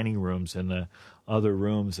the dining rooms and the other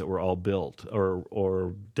rooms that were all built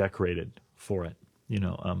or decorated for it,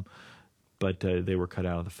 but they were cut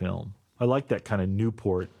out of the film. I like that kind of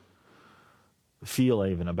Newport feel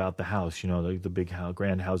even about the house, the big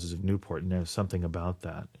grand houses of Newport, and there's something about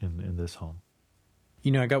that in this home.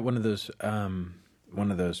 I got one of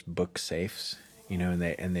those book safes, and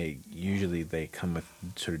they usually come with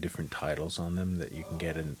sort of different titles on them that you can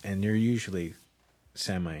get, and they're usually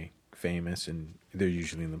semi-famous, and they're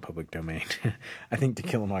usually in the public domain. I think To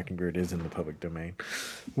Kill a Mockingbird is in the public domain.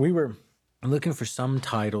 We were looking for some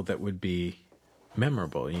title that would be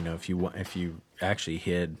memorable. If you actually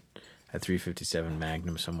hid a .357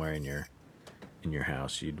 Magnum somewhere in your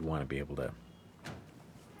house, you'd want to be able to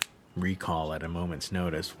recall at a moment's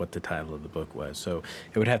notice what the title of the book was. So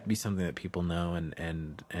it would have to be something that people know,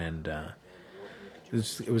 and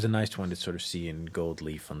it was a nice one to sort of see in gold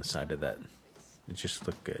leaf on the side of that. It just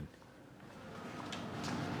looked good.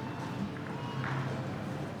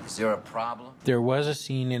 Is there a problem? There was a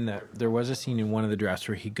scene in one of the drafts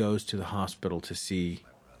where he goes to the hospital to see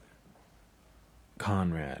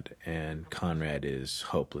Conrad, and Conrad is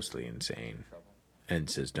hopelessly insane and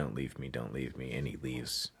says, "Don't leave me, don't leave me," and he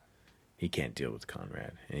leaves. He can't deal with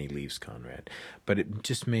Conrad, and he leaves Conrad. But it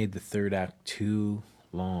just made the third act too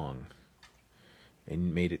long,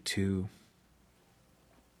 and made it too...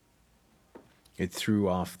 It threw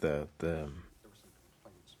off the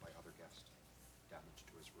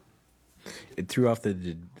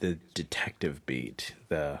detective beat,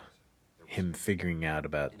 him figuring out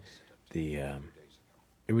about the.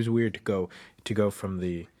 It was weird to go from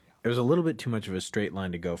the. It was a little bit too much of a straight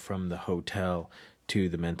line to go from the hotel to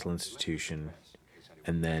the mental institution,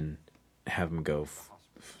 and then have him go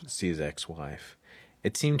see his ex-wife.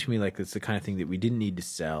 It seemed to me like it's the kind of thing that we didn't need to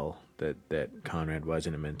sell, that Conrad was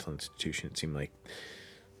in a mental institution. It seemed like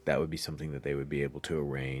that would be something that they would be able to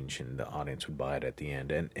arrange, and the audience would buy it at the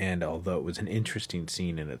end. And although it was an interesting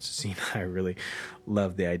scene, and it's a scene I really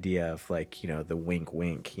loved the idea of, the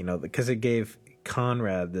wink, because it gave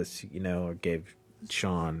Conrad this, it gave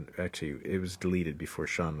Sean, actually, it was deleted before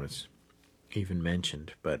Sean was even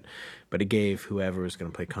mentioned, but it gave whoever was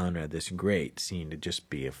going to play Conrad this great scene to just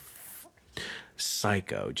be a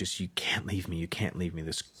psycho, just you can't leave me,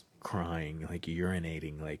 this crying,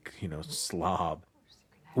 urinating, slob.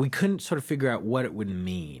 We couldn't sort of figure out what it would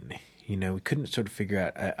mean, we couldn't sort of figure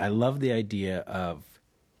out. I love the idea of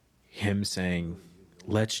him saying,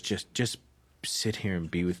 let's just sit here and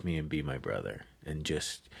be with me and be my brother, and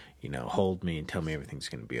just, hold me and tell me everything's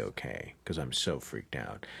going to be okay, because I'm so freaked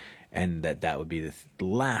out. And that would be the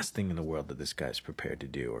last thing in the world that this guy's prepared to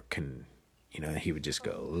do, or can, he would just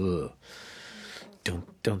go, ugh,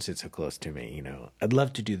 don't sit so close to me, I'd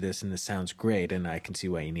love to do this, and this sounds great, and I can see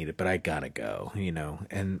why you need it, but I gotta go,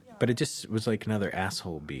 but it just was like another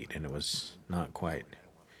asshole beat, and it was not quite,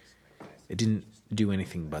 it didn't do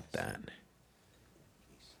anything but that.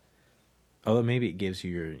 Although maybe it gives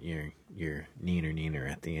you your neener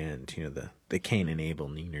at the end, the Cain and Abel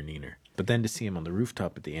neener. But then to see him on the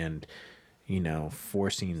rooftop at the end, 4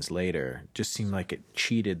 scenes later, just seemed like it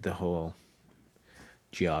cheated the whole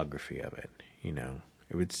geography of it.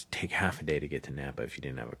 It would take half a day to get to Napa if you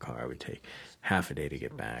didn't have a car. It would take half a day to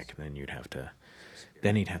get back. And then he'd have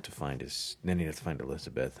to find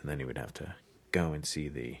Elizabeth, and then he would have to go and see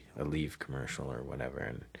the Aleve commercial or whatever,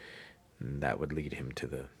 and that would lead him to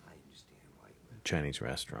the Chinese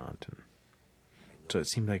restaurant. And so it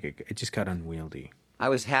seemed like it just got unwieldy. I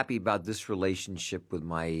was happy about this relationship with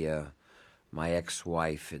my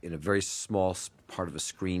ex-wife. In a very small part of a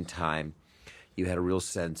screen time, you had a real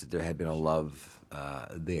sense that there had been a love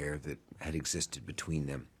there that had existed between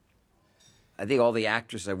them. I think all the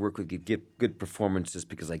actors I work with give good performances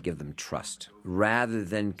because I give them trust. Rather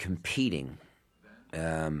than competing,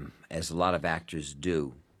 as a lot of actors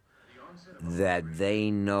do, that they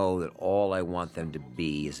know that all I want them to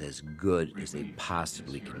be is as good as they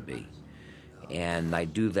possibly can be. And I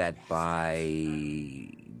do that by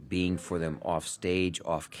being for them off stage,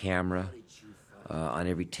 off camera, on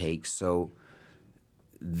every take. So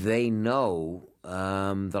they know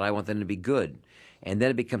that I want them to be good. And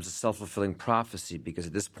then it becomes a self-fulfilling prophecy, because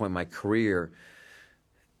at this point in my career,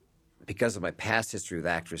 because of my past history with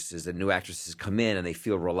actresses, the new actresses come in and they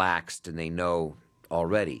feel relaxed and they know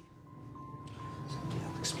already.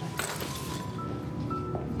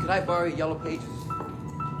 Could I borrow your yellow pages?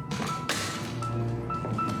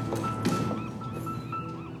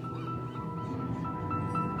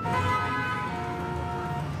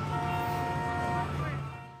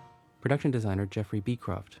 Production designer Jeffrey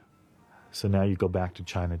Beecroft. So now you go back to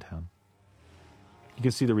Chinatown. You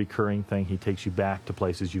can see the recurring thing. He takes you back to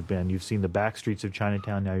places you've been. You've seen the back streets of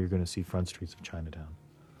Chinatown. Now you're going to see front streets of Chinatown.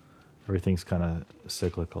 Everything's kind of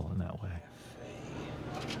cyclical in that way.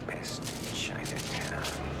 Best Chinatown.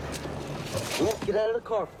 Get out of the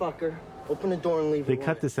car, fucker. Open the door and leave. They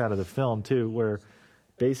cut this out of the film, too, where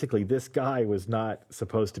basically this guy was not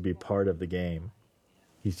supposed to be part of the game.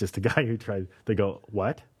 He's just a guy who tried. They go,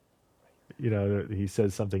 what? You know, he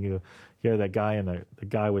says something. You know, yeah, that guy and the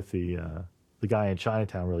guy with the guy in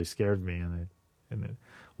Chinatown really scared me. And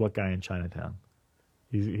what guy in Chinatown?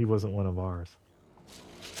 He wasn't one of ours.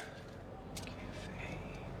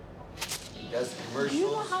 He does commercials. Do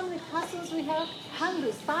you know how many customers we have?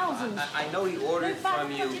 Hundreds, thousands. I know he ordered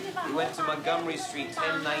from you. He went to Montgomery Street,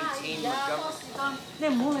 1019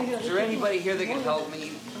 Montgomery. Is there anybody here that can help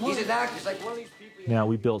me? He's an actor. He's like one of these people. Now,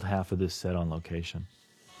 we built half of this set on location.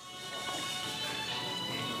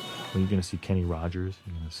 Well, you're going to see Kenny Rogers.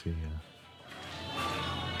 You're going to see...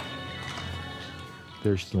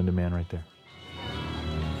 there's Linda Mann right there.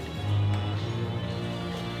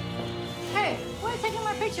 Hey, why are you taking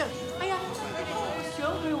my picture?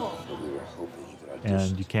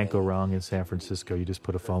 And you can't go wrong in San Francisco. You just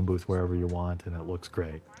put a phone booth wherever you want, and it looks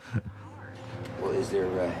great. Well, is there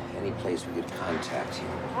any place we could contact him?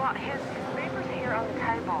 Well, his paper's here on the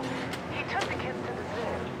table. He took the kids to the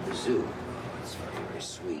zoo. The zoo? That's very, very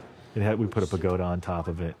sweet. We put a pagoda on top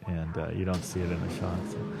of it, and you don't see it in the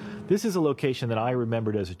shots. This is a location that I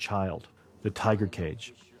remembered as a child, the tiger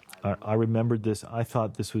cage. I remembered this. I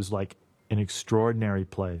thought this was like an extraordinary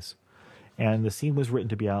place. And the scene was written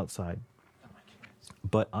to be outside.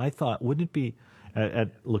 But I thought, wouldn't it be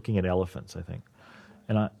looking at elephants, I think,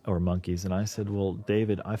 or monkeys. And I said, well,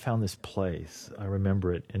 David, I found this place. I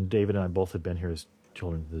remember it. And David and I both had been here as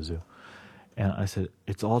children at the zoo. And I said,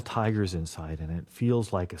 it's all tigers inside, and it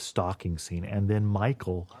feels like a stalking scene. And then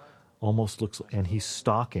Michael almost looks, and he's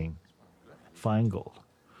stalking Feingold.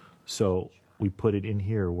 So we put it in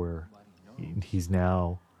here where he's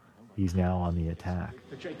now on the attack.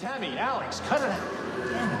 Tammy, Alex, cut it out.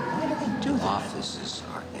 Why do they do that? Offices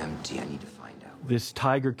are empty. I need to find out. This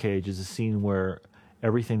tiger cage is a scene where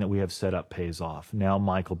everything that we have set up pays off. Now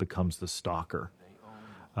Michael becomes the stalker.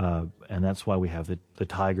 And that's why we have the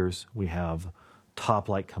tigers. We have top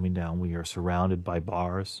light coming down. We are surrounded by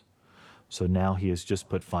bars. So now he has just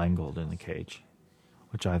put Feingold in the cage,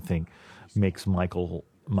 which I think makes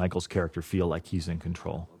Michael's character feel like he's in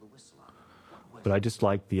control. But I just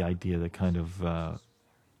like the idea, the kind of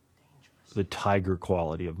the tiger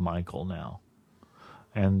quality of Michael now.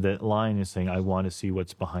 And that line is saying, I want to see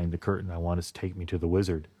what's behind the curtain. I want to take me to the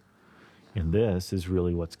wizard. And this is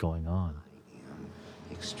really what's going on.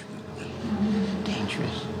 Extremely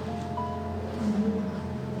dangerous.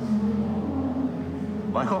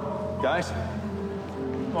 Michael, guys,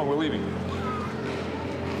 come on, we're leaving.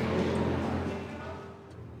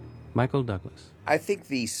 Michael Douglas. I think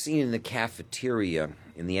the scene in the cafeteria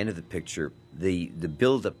in the end of the picture, the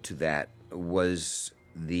build-up to that was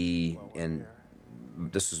and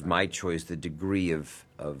this was my choice, the degree of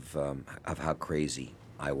how crazy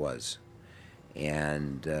I was.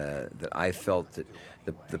 And that I felt that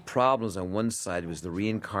the problems on one side was the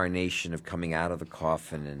reincarnation of coming out of the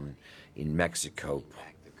coffin in Mexico,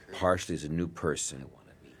 partially as a new person.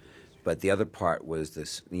 But the other part was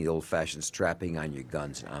the old-fashioned strapping on your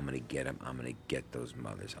guns, and I'm going to get them. I'm going to get those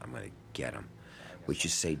mothers. I'm going to get them. Which you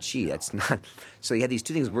say, gee, that's not... So you had these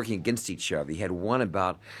two things working against each other. You had one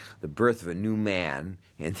about the birth of a new man,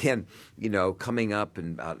 and then, coming up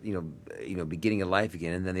and beginning a life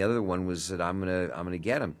again. And then the other one was that I'm gonna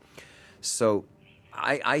get him. So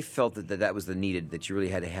I felt that was the needed, that you really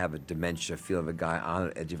had to have a dementia feel of a guy on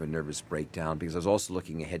the edge of a nervous breakdown, because I was also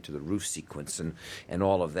looking ahead to the roof sequence and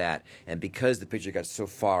all of that. And because the picture got so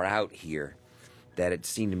far out here, that it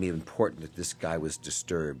seemed to me important that this guy was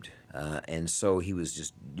disturbed. And so he was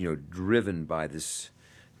just, driven by this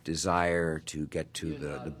desire to get to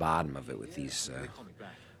the bottom of it with these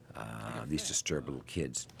these disturbed little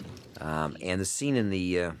kids. And the scene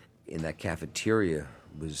in that cafeteria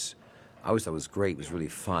was, I always thought was great. It was really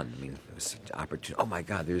fun. I mean, it was an opportunity. Oh my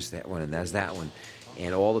God, there's that one and there's that one,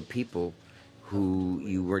 and all the people who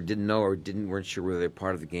you didn't know or weren't sure whether they're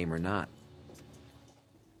part of the game or not.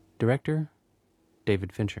 Director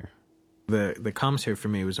David Fincher. The commissary for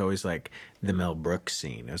me was always like the Mel Brooks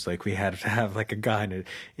scene. It was like we had to have like a guy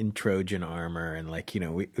in Trojan armor, and like, you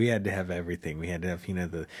know, we had to have everything. We had to have, you know,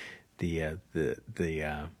 the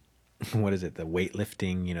what is it, the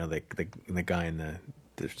weightlifting, you know, the guy in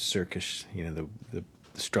the circus, you know, the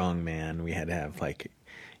strong man. We had to have, like,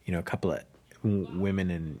 you know, a couple of women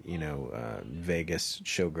in, you know, Vegas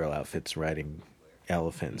showgirl outfits riding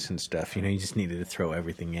elephants and stuff. You know, you just needed to throw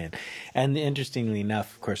everything in. And interestingly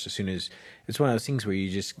enough, of course, as soon as it's one of those things where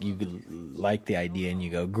you like the idea and you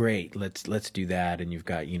go, great, let's do that. And you've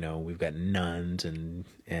got, you know, we've got nuns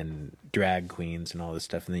and drag queens and all this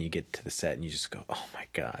stuff. And then you get to the set and you just go, oh my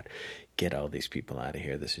God, get all these people out of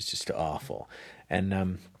here. This is just awful.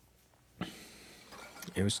 And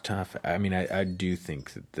it was tough. I mean, I do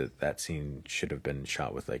think that scene should have been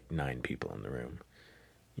shot with like 9 people in the room.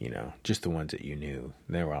 You know, just the ones that you knew.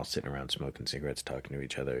 They were all sitting around smoking cigarettes, talking to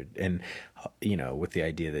each other. And, you know, with the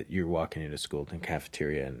idea that you're walking into school in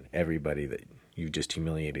cafeteria and everybody that you just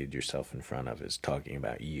humiliated yourself in front of is talking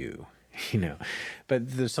about you, you know. But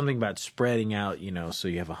there's something about spreading out, you know, so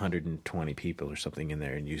you have 120 people or something in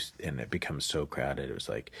there and it becomes so crowded. It was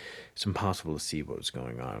like, it's impossible to see what was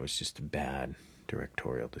going on. It was just a bad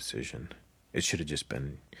directorial decision. It should have just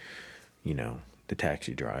been, you know, the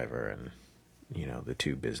taxi driver and, you know, the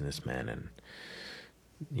 2 businessmen and,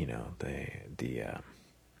 you know, the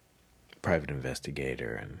private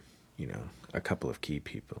investigator and, you know, a couple of key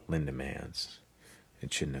people, Linda Mans.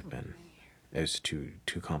 It shouldn't have been. It was too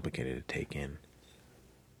complicated to take in.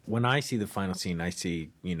 When I see the final scene, I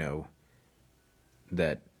see, you know,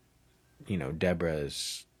 that, you know, Deborah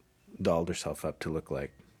has dolled herself up to look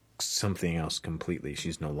like something else completely.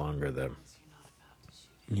 She's no longer the,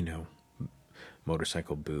 you know,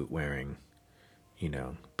 motorcycle boot wearing, you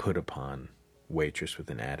know, put upon waitress with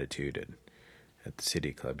an attitude at the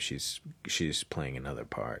City Club. She's playing another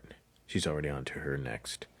part. She's already on to her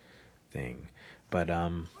next thing. But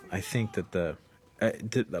I think that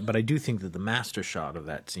but I do think that the master shot of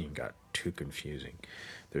that scene got too confusing.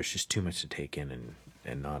 There's just too much to take in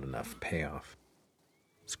and not enough payoff.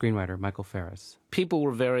 Screenwriter Michael Ferris. People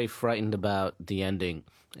were very frightened about the ending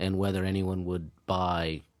and whether anyone would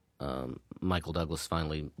buy Michael Douglas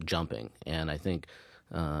finally jumping. And I think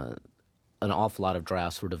an awful lot of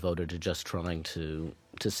drafts were devoted to just trying to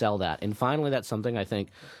sell that. And finally, that's something I think,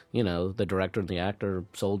 you know, the director and the actor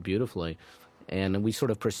sold beautifully. And we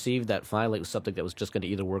sort of perceived that finally it was something that was just going to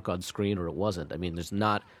either work on screen or it wasn't. I mean, there's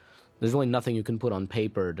really nothing you can put on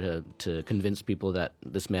paper to convince people that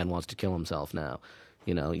this man wants to kill himself now.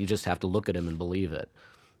 You know, you just have to look at him and believe it.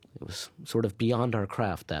 It was sort of beyond our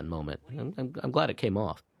craft, that moment. I'm glad it came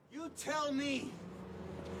off. You tell me,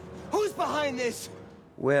 who's behind this?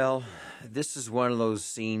 Well, this is one of those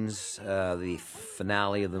scenes, the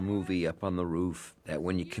finale of the movie up on the roof, that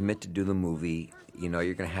when you commit to do the movie, you know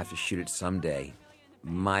you're going to have to shoot it someday.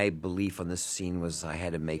 My belief on this scene was I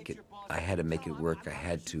had to make it work. I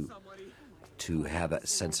had to have a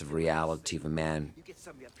sense of reality of a man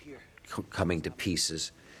coming to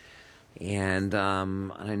pieces. And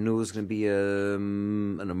I knew it was going to be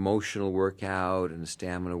an emotional workout and a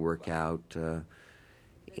stamina workout,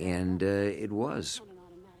 and it was.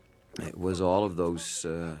 It was all of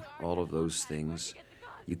those things.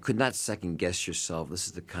 You could not second guess yourself. This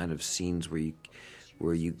is the kind of scenes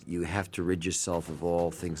where you have to rid yourself of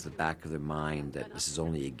all things in the back of their mind, that this is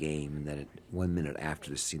only a game, and that 1 minute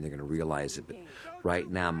after the scene they're going to realize it. But right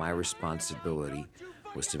now, my responsibility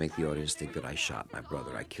was to make the audience think that I shot my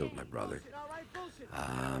brother, I killed my brother.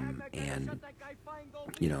 And,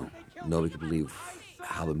 you know, nobody could believe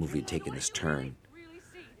how the movie had taken this turn.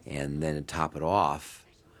 And then to top it off,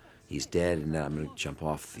 he's dead, and then I'm going to jump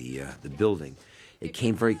off the building. It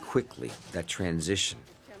came very quickly, that transition.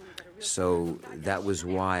 So that was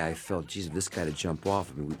why I felt, geez, this guy to jump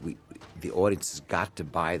off. I mean, the audience has got to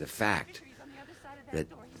buy the fact that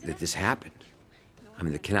this happened. I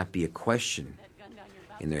mean, there cannot be a question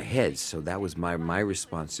in their heads. So that was my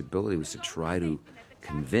responsibility, was to try to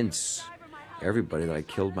convince everybody that I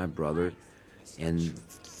killed my brother and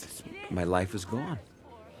my life is gone.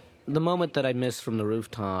 The moment that I missed from the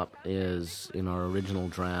rooftop is in our original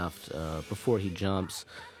draft, before he jumps,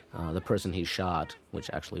 the person he shot,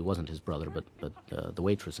 which actually wasn't his brother, but the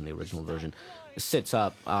waitress in the original version, sits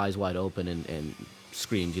up, eyes wide open, and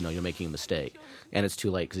screams, you're making a mistake. And it's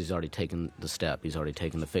too late because he's already taken the step. He's already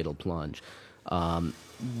taken the fatal plunge.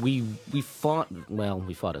 We fought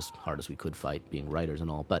as hard as we could fight, being writers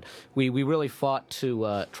and all, but we really fought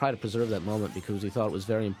to try to preserve that moment because we thought it was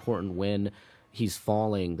very important when he's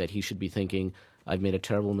falling that he should be thinking, I've made a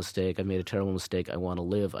terrible mistake, I want to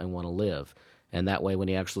live. And that way when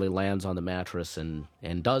he actually lands on the mattress and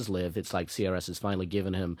does live, it's like CRS has finally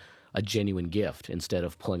given him a genuine gift instead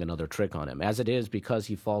of pulling another trick on him. As it is, because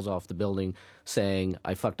he falls off the building saying,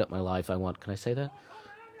 I fucked up my life, can I say that?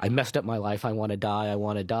 I messed up my life, I want to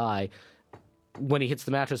die. When he hits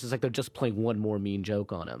the mattress, it's like they're just playing one more mean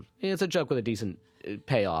joke on him. It's a joke with a decent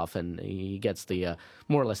payoff, and he gets the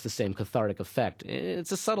more or less the same cathartic effect.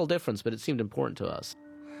 It's a subtle difference, but it seemed important to us.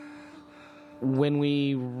 When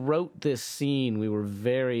we wrote this scene, we were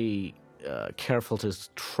very careful to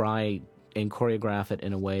try and choreograph it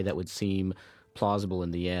in a way that would seem plausible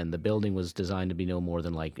in the end. The building was designed to be no more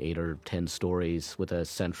than like 8 or 10 stories with a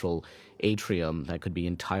central atrium that could be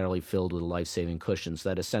entirely filled with life-saving cushions,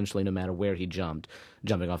 that essentially no matter where he jumped,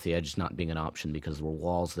 jumping off the edge not being an option because there were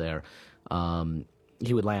walls there,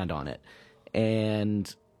 he would land on it.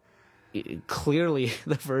 And clearly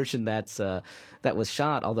the version that was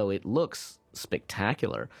shot, although it looks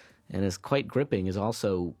spectacular and is quite gripping, is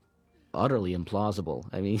also utterly implausible.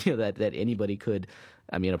 I mean, that anybody could...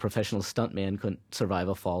 I mean, a professional stuntman couldn't survive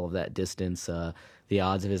a fall of that distance. The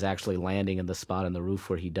odds of his actually landing in the spot on the roof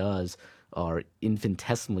where he does are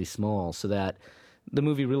infinitesimally small, so that the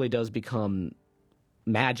movie really does become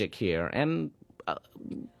magic here. And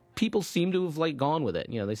people seem to have gone with it.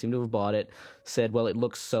 They seem to have bought it, said, well, it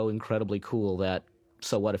looks so incredibly cool that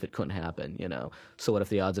so what if it couldn't happen, So what if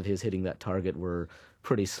the odds of his hitting that target were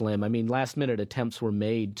pretty slim? I mean, last-minute attempts were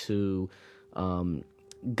made to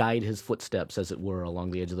guide his footsteps, as it were,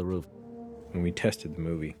 along the edge of the roof. When we tested the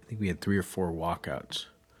movie, I think we had 3 or 4 walkouts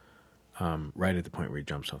right at the point where he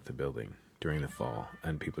jumps off the building during the fall,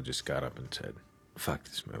 and people just got up and said, fuck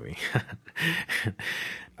this movie.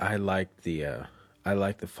 I like the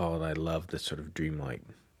fall, and I love the sort of dreamlike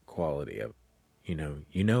quality of it.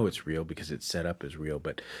 You know it's real because it's set up as real,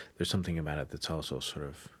 but there's something about it that's also sort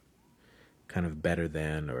of kind of better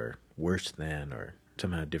than or worse than or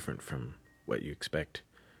somehow different from what you expect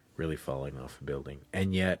really falling off a building.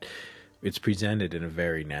 And yet it's presented in a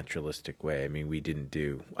very naturalistic way. I mean,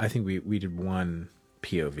 I think we did one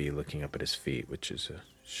POV looking up at his feet, which is a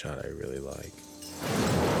shot I really like.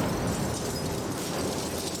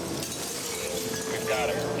 We've got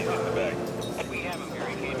him. He's in the bag. We have him here.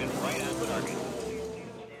 He came in right on target.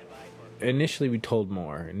 Initially, we told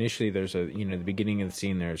more. Initially, there's the beginning of the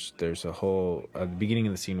scene, there's a whole, the beginning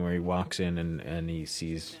of the scene where he walks in and he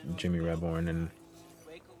sees Jimmy Redbourne, and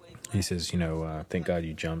he says, thank God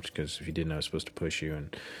you jumped, because if you didn't, I was supposed to push you.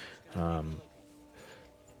 And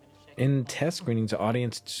in test screenings, the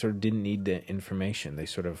audience sort of didn't need the information. They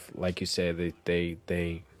sort of, like you say,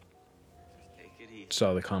 they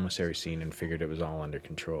saw the commissary scene and figured it was all under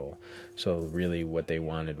control. So really what they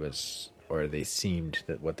wanted was, or they seemed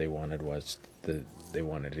that what they wanted was, they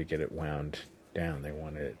wanted to get it wound down. They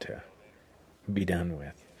wanted it to be done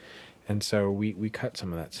with. And so we cut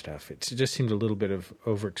some of that stuff. It just seemed a little bit of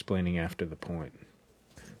over-explaining after the point.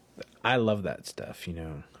 I love that stuff,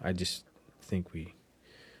 I just think we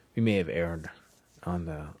may have erred on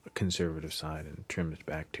the conservative side and trimmed it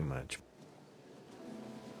back too much.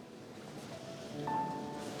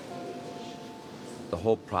 The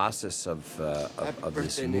whole process of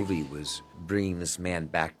this movie was bringing this man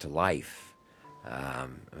back to life. I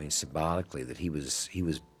mean, symbolically, that he was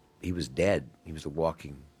dead. He was a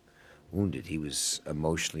walking wounded. He was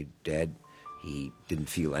emotionally dead. He didn't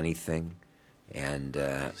feel anything, and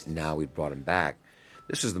now we brought him back.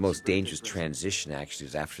 This was the most dangerous transition, actually,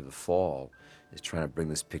 is after the fall, is trying to bring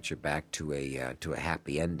this picture back to a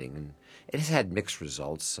happy ending. And it has had mixed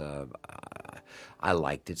results. I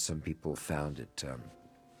liked it. Some people found it,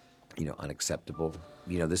 unacceptable.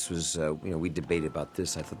 This was, we debated about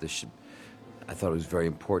this. I thought it was very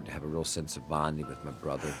important to have a real sense of bonding with my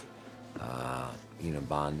brother.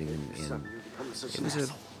 Bonding, and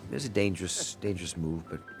it was a dangerous move,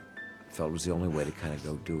 but I felt it was the only way to kind of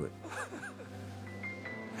go do it.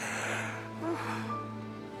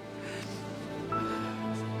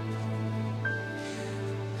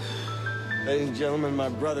 Ladies and gentlemen, my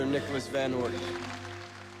brother, Nicholas Van Orden.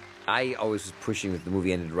 I always was pushing that the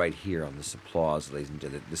movie ended right here on this applause, ladies and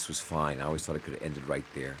gentlemen. This was fine. I always thought it could have ended right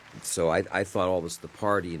there. So I thought all this, the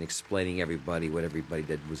party and explaining everybody what everybody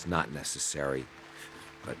did, was not necessary.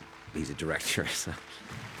 But he's a director, so...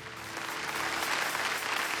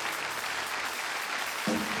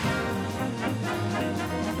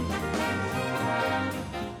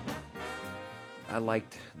 I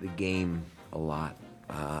liked the game a lot.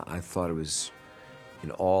 I thought it was,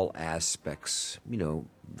 in all aspects,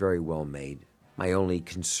 very well made. My only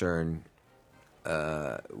concern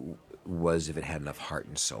was if it had enough heart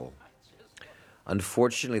and soul.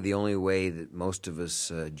 Unfortunately, the only way that most of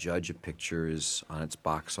us judge a picture is on its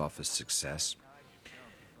box office success.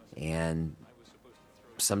 And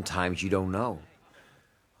sometimes you don't know.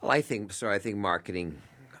 Well, I think marketing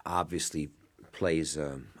obviously plays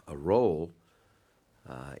a role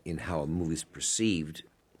in how a movie's perceived.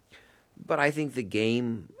 But I think the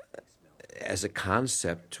game as a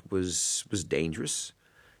concept was dangerous,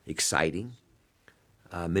 exciting,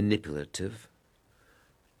 manipulative,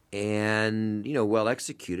 and, well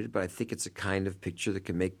executed, but I think it's a kind of picture that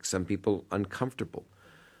can make some people uncomfortable.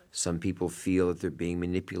 Some people feel that they're being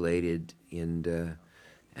manipulated and are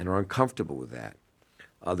uncomfortable with that.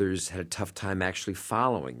 Others had a tough time actually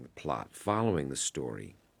following the plot, following the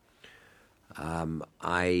story.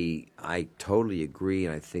 I totally agree,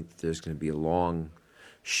 and I think that there's going to be a long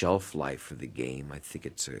shelf life for the game. I think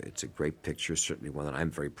it's a great picture, certainly one that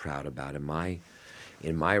I'm very proud about in my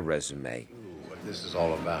resume. What this is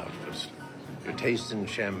all about, because your taste in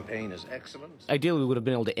champagne is excellent. Ideally, we would have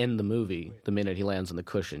been able to end the movie the minute he lands on the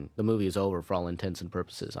cushion. The movie is over for all intents and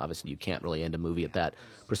purposes. Obviously, you can't really end a movie at that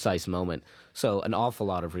precise moment. So an awful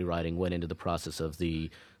lot of rewriting went into the process of the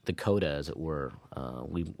coda, as it were.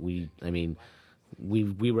 We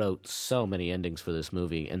wrote so many endings for this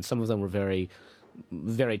movie, and some of them were very,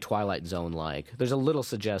 very Twilight Zone-like. There's a little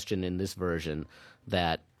suggestion in this version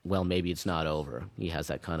that, well, maybe it's not over. He has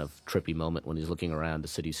that kind of trippy moment when he's looking around the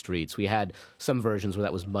city streets. We had some versions where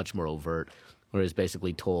that was much more overt, where he's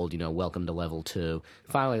basically told, welcome to level 2.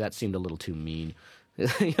 Finally, that seemed a little too mean.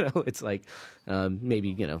 It's like,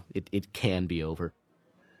 maybe, it can be over.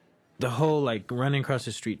 The whole, running across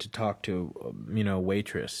the street to talk to, a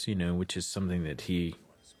waitress, which is something that he's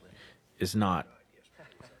not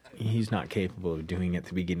capable of doing at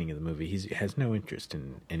the beginning of the movie. He has no interest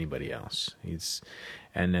in anybody else.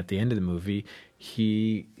 And at the end of the movie,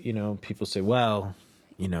 people say, well,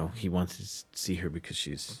 he wants to see her because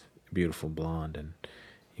she's a beautiful blonde and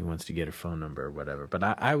he wants to get her phone number or whatever. But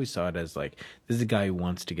I always saw it as this is a guy who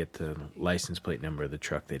wants to get the license plate number of the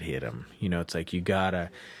truck that hit him. It's like you gotta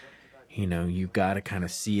kind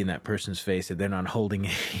of see in that person's face that they're not holding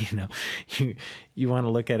it. You want to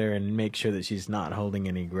look at her and make sure that she's not holding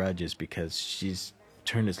any grudges because she's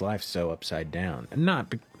turned his life so upside down, and not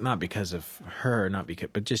because of her,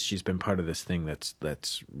 but just she's been part of this thing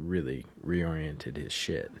that's really reoriented his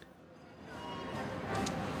shit.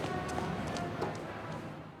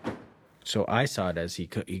 So I saw it as he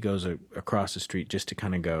goes across the street just to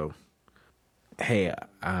kind of go, hey,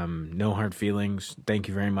 no hard feelings. Thank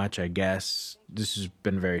you very much, I guess. This has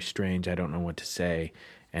been very strange. I don't know what to say.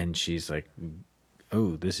 And she's like,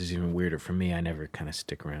 oh, this is even weirder for me. I never kind of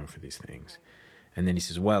stick around for these things. And then he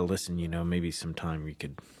says, well, listen, maybe sometime we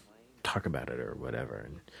could talk about it or whatever.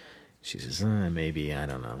 And she says, maybe, I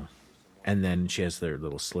don't know. And then she has their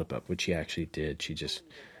little slip up, which she actually did. She just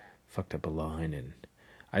fucked up a line. And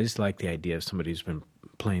I just like the idea of somebody who's been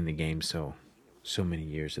playing the game so many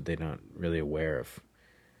years that they're not really aware of.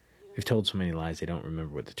 They've told so many lies, they don't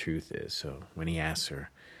remember what the truth is. So when he asks her,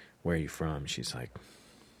 where are you from? She's like,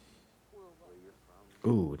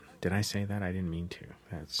 ooh, did I say that? I didn't mean to.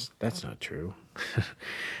 That's not true.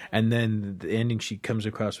 And then the ending, she comes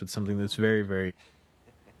across with something that's very, very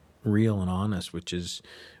real and honest, which is,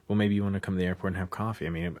 well, maybe you want to come to the airport and have coffee. I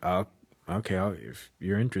mean, if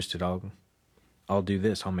you're interested, I'll do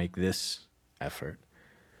this. I'll make this effort.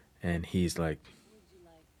 And he's like,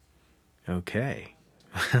 okay,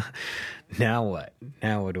 now what?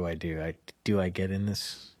 Now what do I do? Do I get in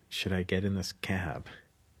this? Should I get in this cab?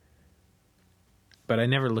 But I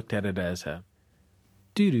never looked at it as a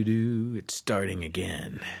doo-doo-doo, it's starting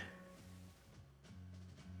again.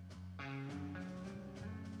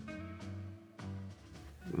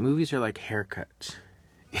 Movies are like haircuts,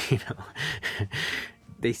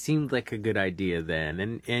 They seemed like a good idea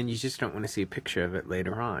then, and you just don't want to see a picture of it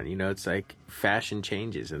later on. It's like fashion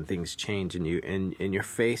changes and things change, and your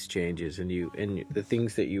face changes, and the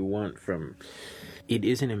things that you want from it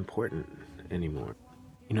isn't important anymore.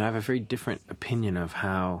 I have a very different opinion of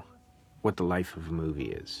what the life of a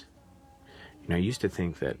movie is. I used to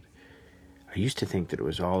think that it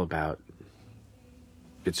was all about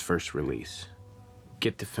its first release.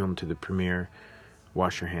 Get the film to the premiere,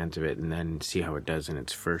 wash your hands of it, and then see how it does in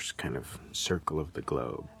its first kind of circle of the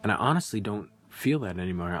globe. And I honestly don't feel that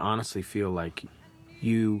anymore. I honestly feel like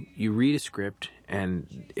you read a script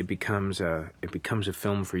and it becomes a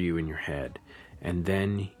film for you in your head, and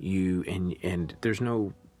then and there's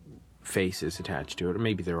no faces attached to it, or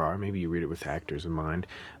maybe there are, maybe you read it with actors in mind,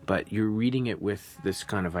 but you're reading it with this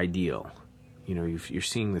kind of ideal. You know, you're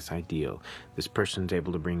seeing this ideal. This person's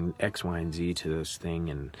able to bring X, Y, and Z to this thing,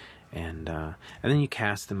 and then you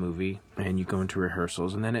cast the movie, and you go into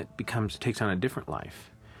rehearsals, and then it takes on a different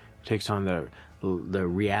life. It takes on the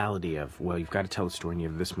reality of, well, you've got to tell a story, and you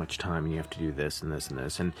have this much time, and you have to do this and this and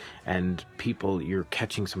this, and people, you're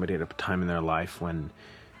catching somebody at a time in their life when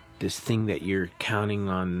this thing that you're counting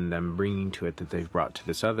on them bringing to it that they've brought to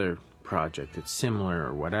this other project that's similar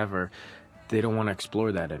or whatever, they don't want to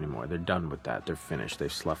explore that anymore. They're done with that. They're finished.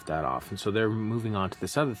 They've sloughed that off. And so they're moving on to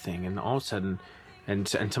this other thing, and all of a sudden, and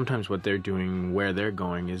sometimes what they're doing, where they're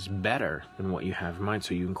going, is better than what you have in mind,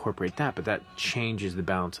 so you incorporate that, but that changes the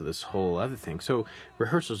balance of this whole other thing. So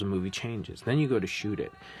rehearsals, a movie changes. Then you go to shoot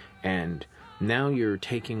it, and now you're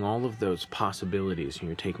taking all of those possibilities, and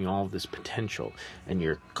you're taking all of this potential, and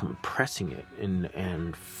you're compressing it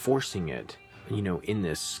and forcing it, you know, in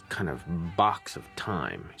this kind of box of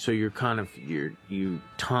time. So you're kind of, you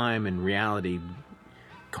time and reality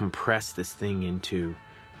compress this thing into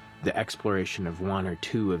the exploration of one or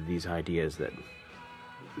two of these ideas that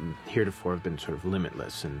heretofore have been sort of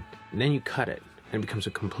limitless. And then you cut it, and it becomes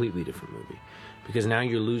a completely different movie. Because now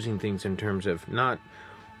you're losing things in terms of not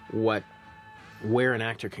where an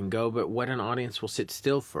actor can go, but what an audience will sit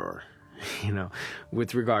still for, you know,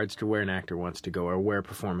 with regards to where an actor wants to go or where a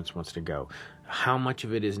performance wants to go. How much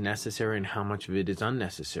of it is necessary and how much of it is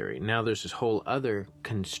unnecessary. Now there's this whole other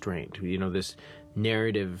constraint, you know, this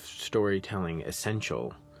narrative storytelling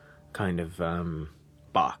essential kind of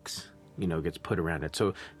box, you know, gets put around it.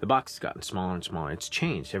 So the box has gotten smaller and smaller. It's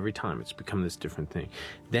changed every time. It's become this different thing.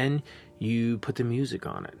 Then you put the music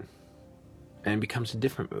on it, and it becomes a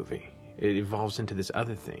different movie. It evolves into this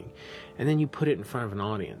other thing. And then you put it in front of an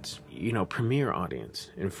audience, you know, premiere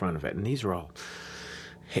audience in front of it. And these are all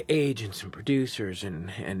agents and producers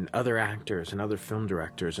and other actors and other film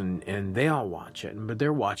directors, and they all watch it. But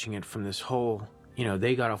they're watching it from this whole, you know,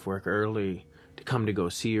 they got off work early to come to go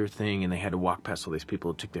see your thing, and they had to walk past all these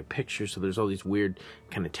people who took their pictures, so there's all these weird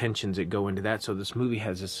kind of tensions that go into that. So this movie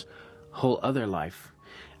has this whole other life.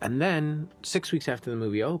 And then 6 weeks after the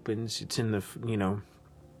movie opens, it's in the, you know,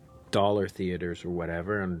 dollar theaters or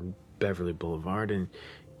whatever on Beverly Boulevard, and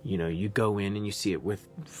you know, you go in and you see it with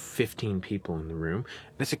 15 people in the room.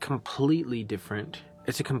 It's a completely different,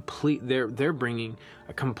 they're bringing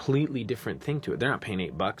a completely different thing to it. They're not paying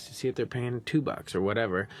 $8 to see it, they're paying $2 or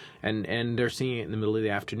whatever, and they're seeing it in the middle of the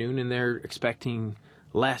afternoon, and they're expecting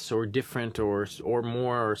less or different or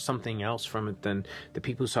more or something else from it than the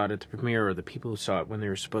people who saw it at the premiere or the people who saw it when they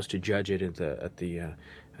were supposed to judge it at the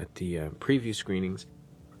preview screenings.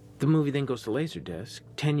 The movie then goes to Laserdisc.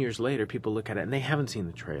 10 years later, people look at it and they haven't seen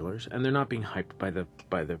the trailers, and they're not being hyped by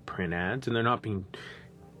the print ads, and they're not being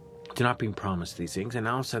promised these things. And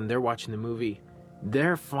all of a sudden, they're watching the movie.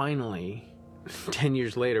 They're finally, 10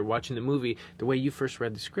 years later, watching the movie the way you first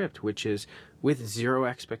read the script, which is with zero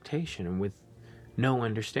expectation and with no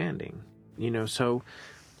understanding. You know, so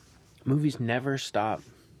movies never stop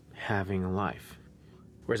having a life.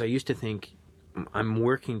 Whereas I used to think, I'm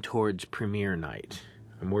working towards premiere night.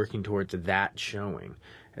 I'm working towards that showing.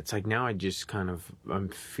 It's like now I'm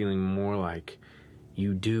feeling more like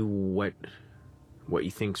you do what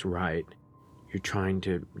you think's right. You're trying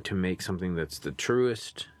to make something that's the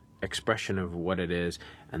truest expression of what it is,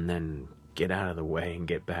 and then get out of the way and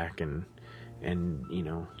get back and you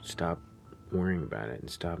know, stop worrying about it and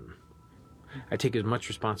stop. I take as much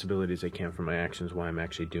responsibility as I can for my actions while I'm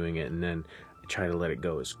actually doing it, and then I try to let it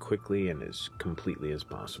go as quickly and as completely as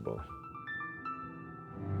possible.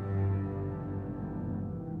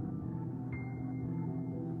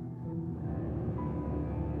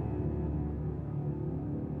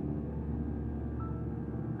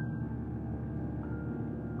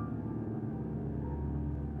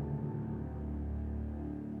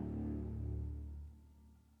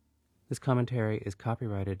 This commentary is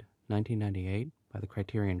copyrighted 1998 by the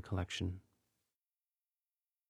Criterion Collection.